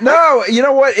 Man, no, you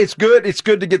know what? It's good. It's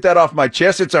good to get that off my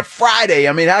chest. It's a Friday.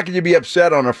 I mean, how can you be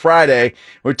upset on a Friday?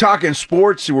 We're talking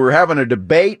sports. We're having a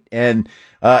debate, and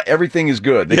everything is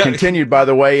good. They continued, by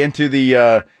the way, into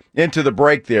the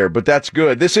break there, but that's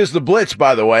good. This is the Blitz,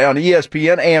 by the way, on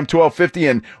ESPN AM 1250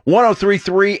 and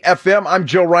 103.3 FM. I'm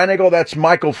Joe Reinigal. That's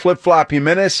Michael Flip-Flop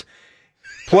Jimenez.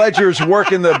 Pleasure's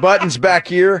working the buttons back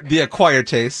here. The acquired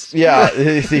taste. Yeah,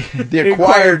 the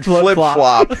acquired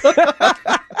flip-flop.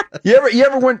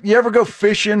 You ever go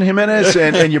fishing, Jimenez,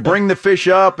 and you bring the fish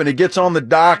up and it gets on the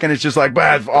dock and it's just like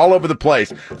all over the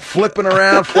place, flipping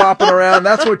around, flopping around.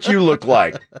 That's what you look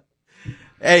like.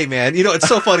 Hey man, it's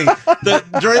so funny.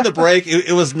 During the break,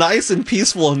 it was nice and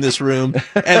peaceful in this room,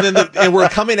 and then and we're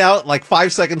coming out like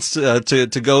 5 seconds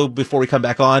to go before we come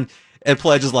back on, and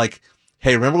Pledge is like,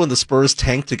 "Hey, remember when the Spurs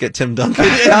tanked to get Tim Duncan?"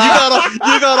 And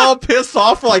you got all pissed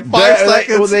off for like 5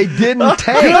 seconds. Well, they didn't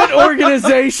tank. Good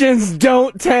organizations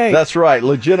don't tank. That's right.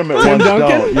 Legitimate ones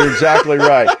don't. You're exactly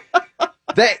right.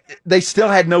 They still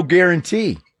had no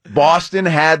guarantee. Boston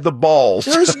had the balls.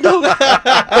 There's no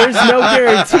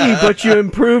guarantee, but you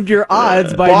improved your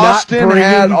odds by Boston not bringing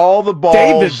had all the balls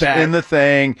David back in the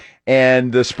thing,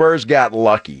 and the Spurs got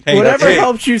lucky. Hey, Whatever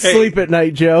helps you sleep at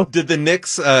night, Joe. Did the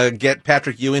Knicks get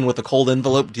Patrick Ewing with a cold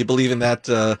envelope? Do you believe in that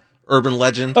urban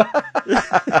legend?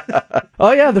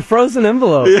 Oh yeah, the frozen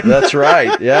envelope. That's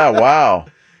right. Yeah, wow.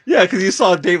 Yeah, because you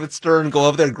saw David Stern go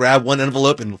over there and grab one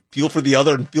envelope and feel for the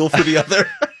other and feel for the other.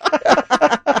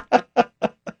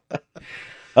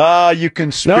 You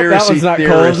conspiracy that one's not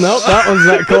theorists. cold. Nope, that one's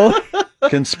not cold.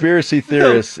 Conspiracy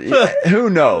theorists. Who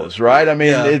knows, right? I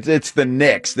mean, it's the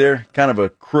Knicks. They're kind of a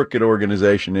crooked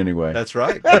organization anyway. That's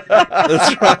right.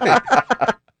 That's right.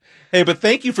 Hey, but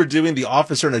thank you for doing the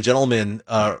Officer and a Gentleman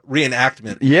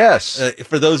reenactment. Yes.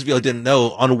 For those of you who didn't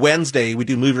know, on Wednesday, we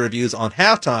do movie reviews on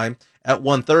halftime at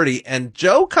 1:30, and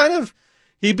Joe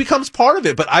he becomes part of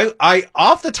it. But I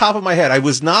off the top of my head, I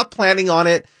was not planning on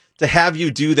it to have you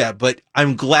do that, but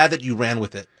I'm glad that you ran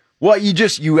with it. Well,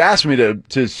 you asked me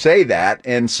to say that,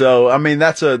 and so I mean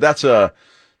that's a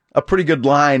pretty good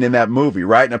line in that movie,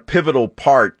 right? And a pivotal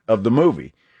part of the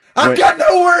movie. I've got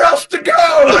nowhere else to go!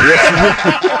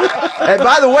 And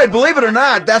by the way, believe it or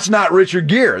not, that's not Richard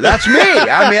Gere. That's me.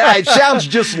 I mean, it sounds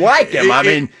just like him. I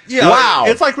mean, wow.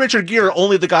 It's like Richard Gere,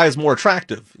 only the guy is more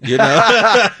attractive, you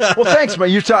know? Well, thanks,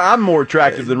 man. I'm more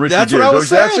attractive than Richard That's Gere. what I was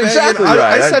saying. That's exactly man.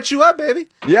 right. I set you up, baby.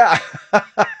 Yeah.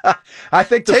 I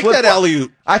think Take that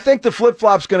alley-oop. I think the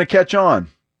flip-flop's going to catch on,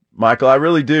 Michael. I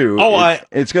really do.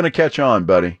 It's going to catch on,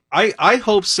 buddy. I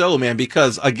hope so, man,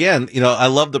 because again, I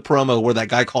love the promo where that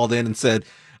guy called in and said,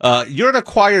 you're an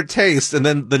acquired taste. And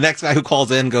then the next guy who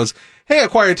calls in goes, hey,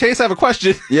 acquired taste, I have a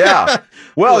question. Yeah.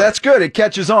 Well, that's good. It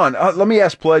catches on. Let me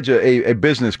ask Pledge a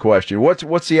business question.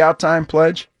 What's the out time,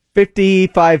 Pledge?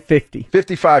 55:50.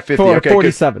 55:50. For Okay,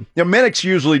 47. Minix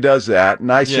usually does that, and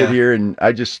I sit here and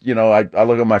I just, I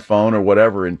look at my phone or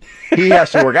whatever, and he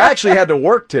has to work. I actually had to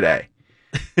work today,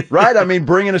 right? I mean,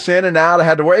 bringing us in and out, I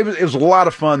had to work. It was a lot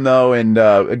of fun, though, and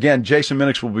again, Jason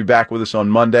Minix will be back with us on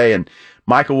Monday, and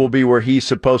Michael will be where he's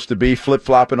supposed to be,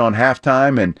 flip-flopping on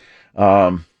halftime, and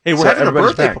hey, we're having a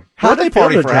birthday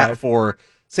party for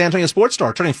San Antonio Sports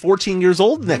Star, turning 14 years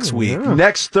old next week. Yeah.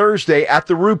 Next Thursday at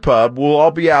the Roo Pub, we'll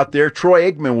all be out there. Troy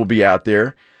Aikman will be out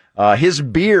there. His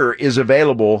beer is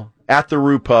available at the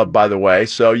Roo Pub, by the way,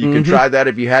 so you can try that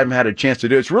if you haven't had a chance to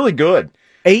do it. It's really good.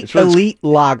 8 Elite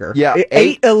Lager. Yeah.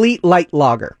 8 Elite Light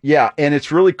Lager. Yeah, and it's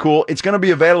really cool. It's going to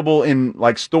be available in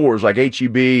like stores like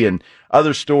H-E-B and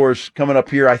other stores coming up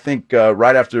here, I think,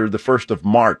 right after the 1st of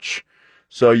March.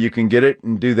 So you can get it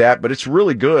and do that, but it's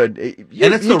really good. And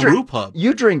it's the Roo Pub.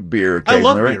 You drink beer I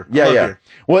love right? beer. Yeah, I love yeah. beer.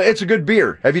 Well, it's a good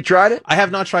beer. Have you tried it? I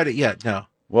have not tried it yet, no.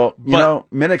 Well,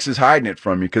 Minix is hiding it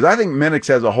from you because I think Minix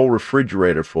has a whole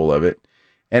refrigerator full of it.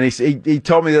 And he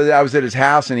told me that I was at his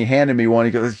house and he handed me one.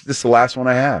 He goes, "This is the last one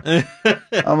I have."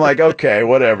 I'm like, okay,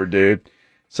 whatever, dude.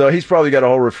 So he's probably got a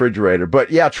whole refrigerator.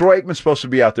 But yeah, Troy Aikman's supposed to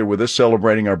be out there with us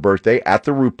celebrating our birthday at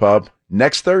the Roo Pub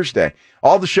next Thursday.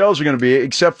 All the shows are going to be,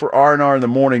 except for R&R in the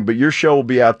morning, but your show will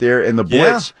be out there, and the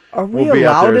Blitz Are we will be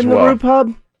out there allowed as in well. the Roo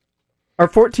Pub? Are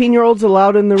 14-year-olds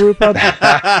allowed in the Roo Pub?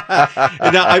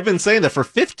 And now, I've been saying that for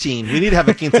 15, we need to have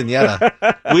a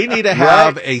quinceañera. We need to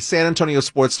have a San Antonio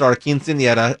Sports Star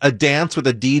quinceañera, a dance with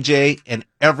a DJ and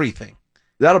everything.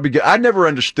 That'll be good. I never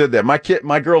understood that.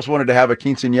 My girls wanted to have a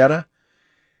quinceañera,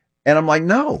 and I'm like,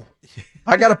 no,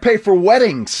 I got to pay for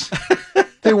weddings.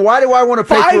 Dude, why do I want to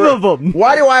pay Five of them?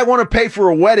 Why do I want to pay for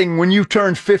a wedding when you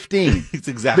turn 15? It's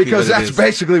exactly because what it that's is.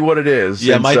 basically what it is.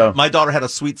 Yeah, And my daughter had a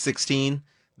Sweet 16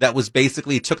 that was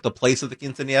basically took the place of the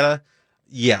quinceañera.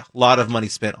 Yeah, a lot of money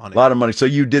spent on it. A lot of money. So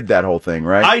you did that whole thing,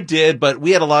 right? I did, but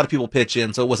we had a lot of people pitch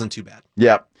in, so it wasn't too bad.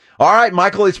 Yeah. All right,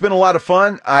 Michael, it's been a lot of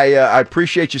fun. I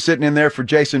appreciate you sitting in there for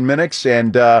Jason Minix,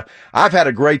 and I've had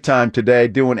a great time today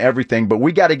doing everything, but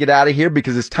we got to get out of here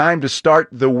because it's time to start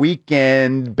the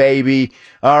weekend, baby.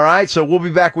 All right, so we'll be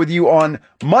back with you on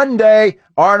Monday.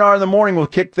 R&R in the morning will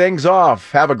kick things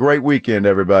off. Have a great weekend,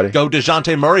 everybody. Go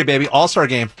DeJounte Murray, baby. All-Star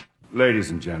game. Ladies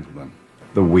and gentlemen,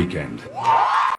 the weekend.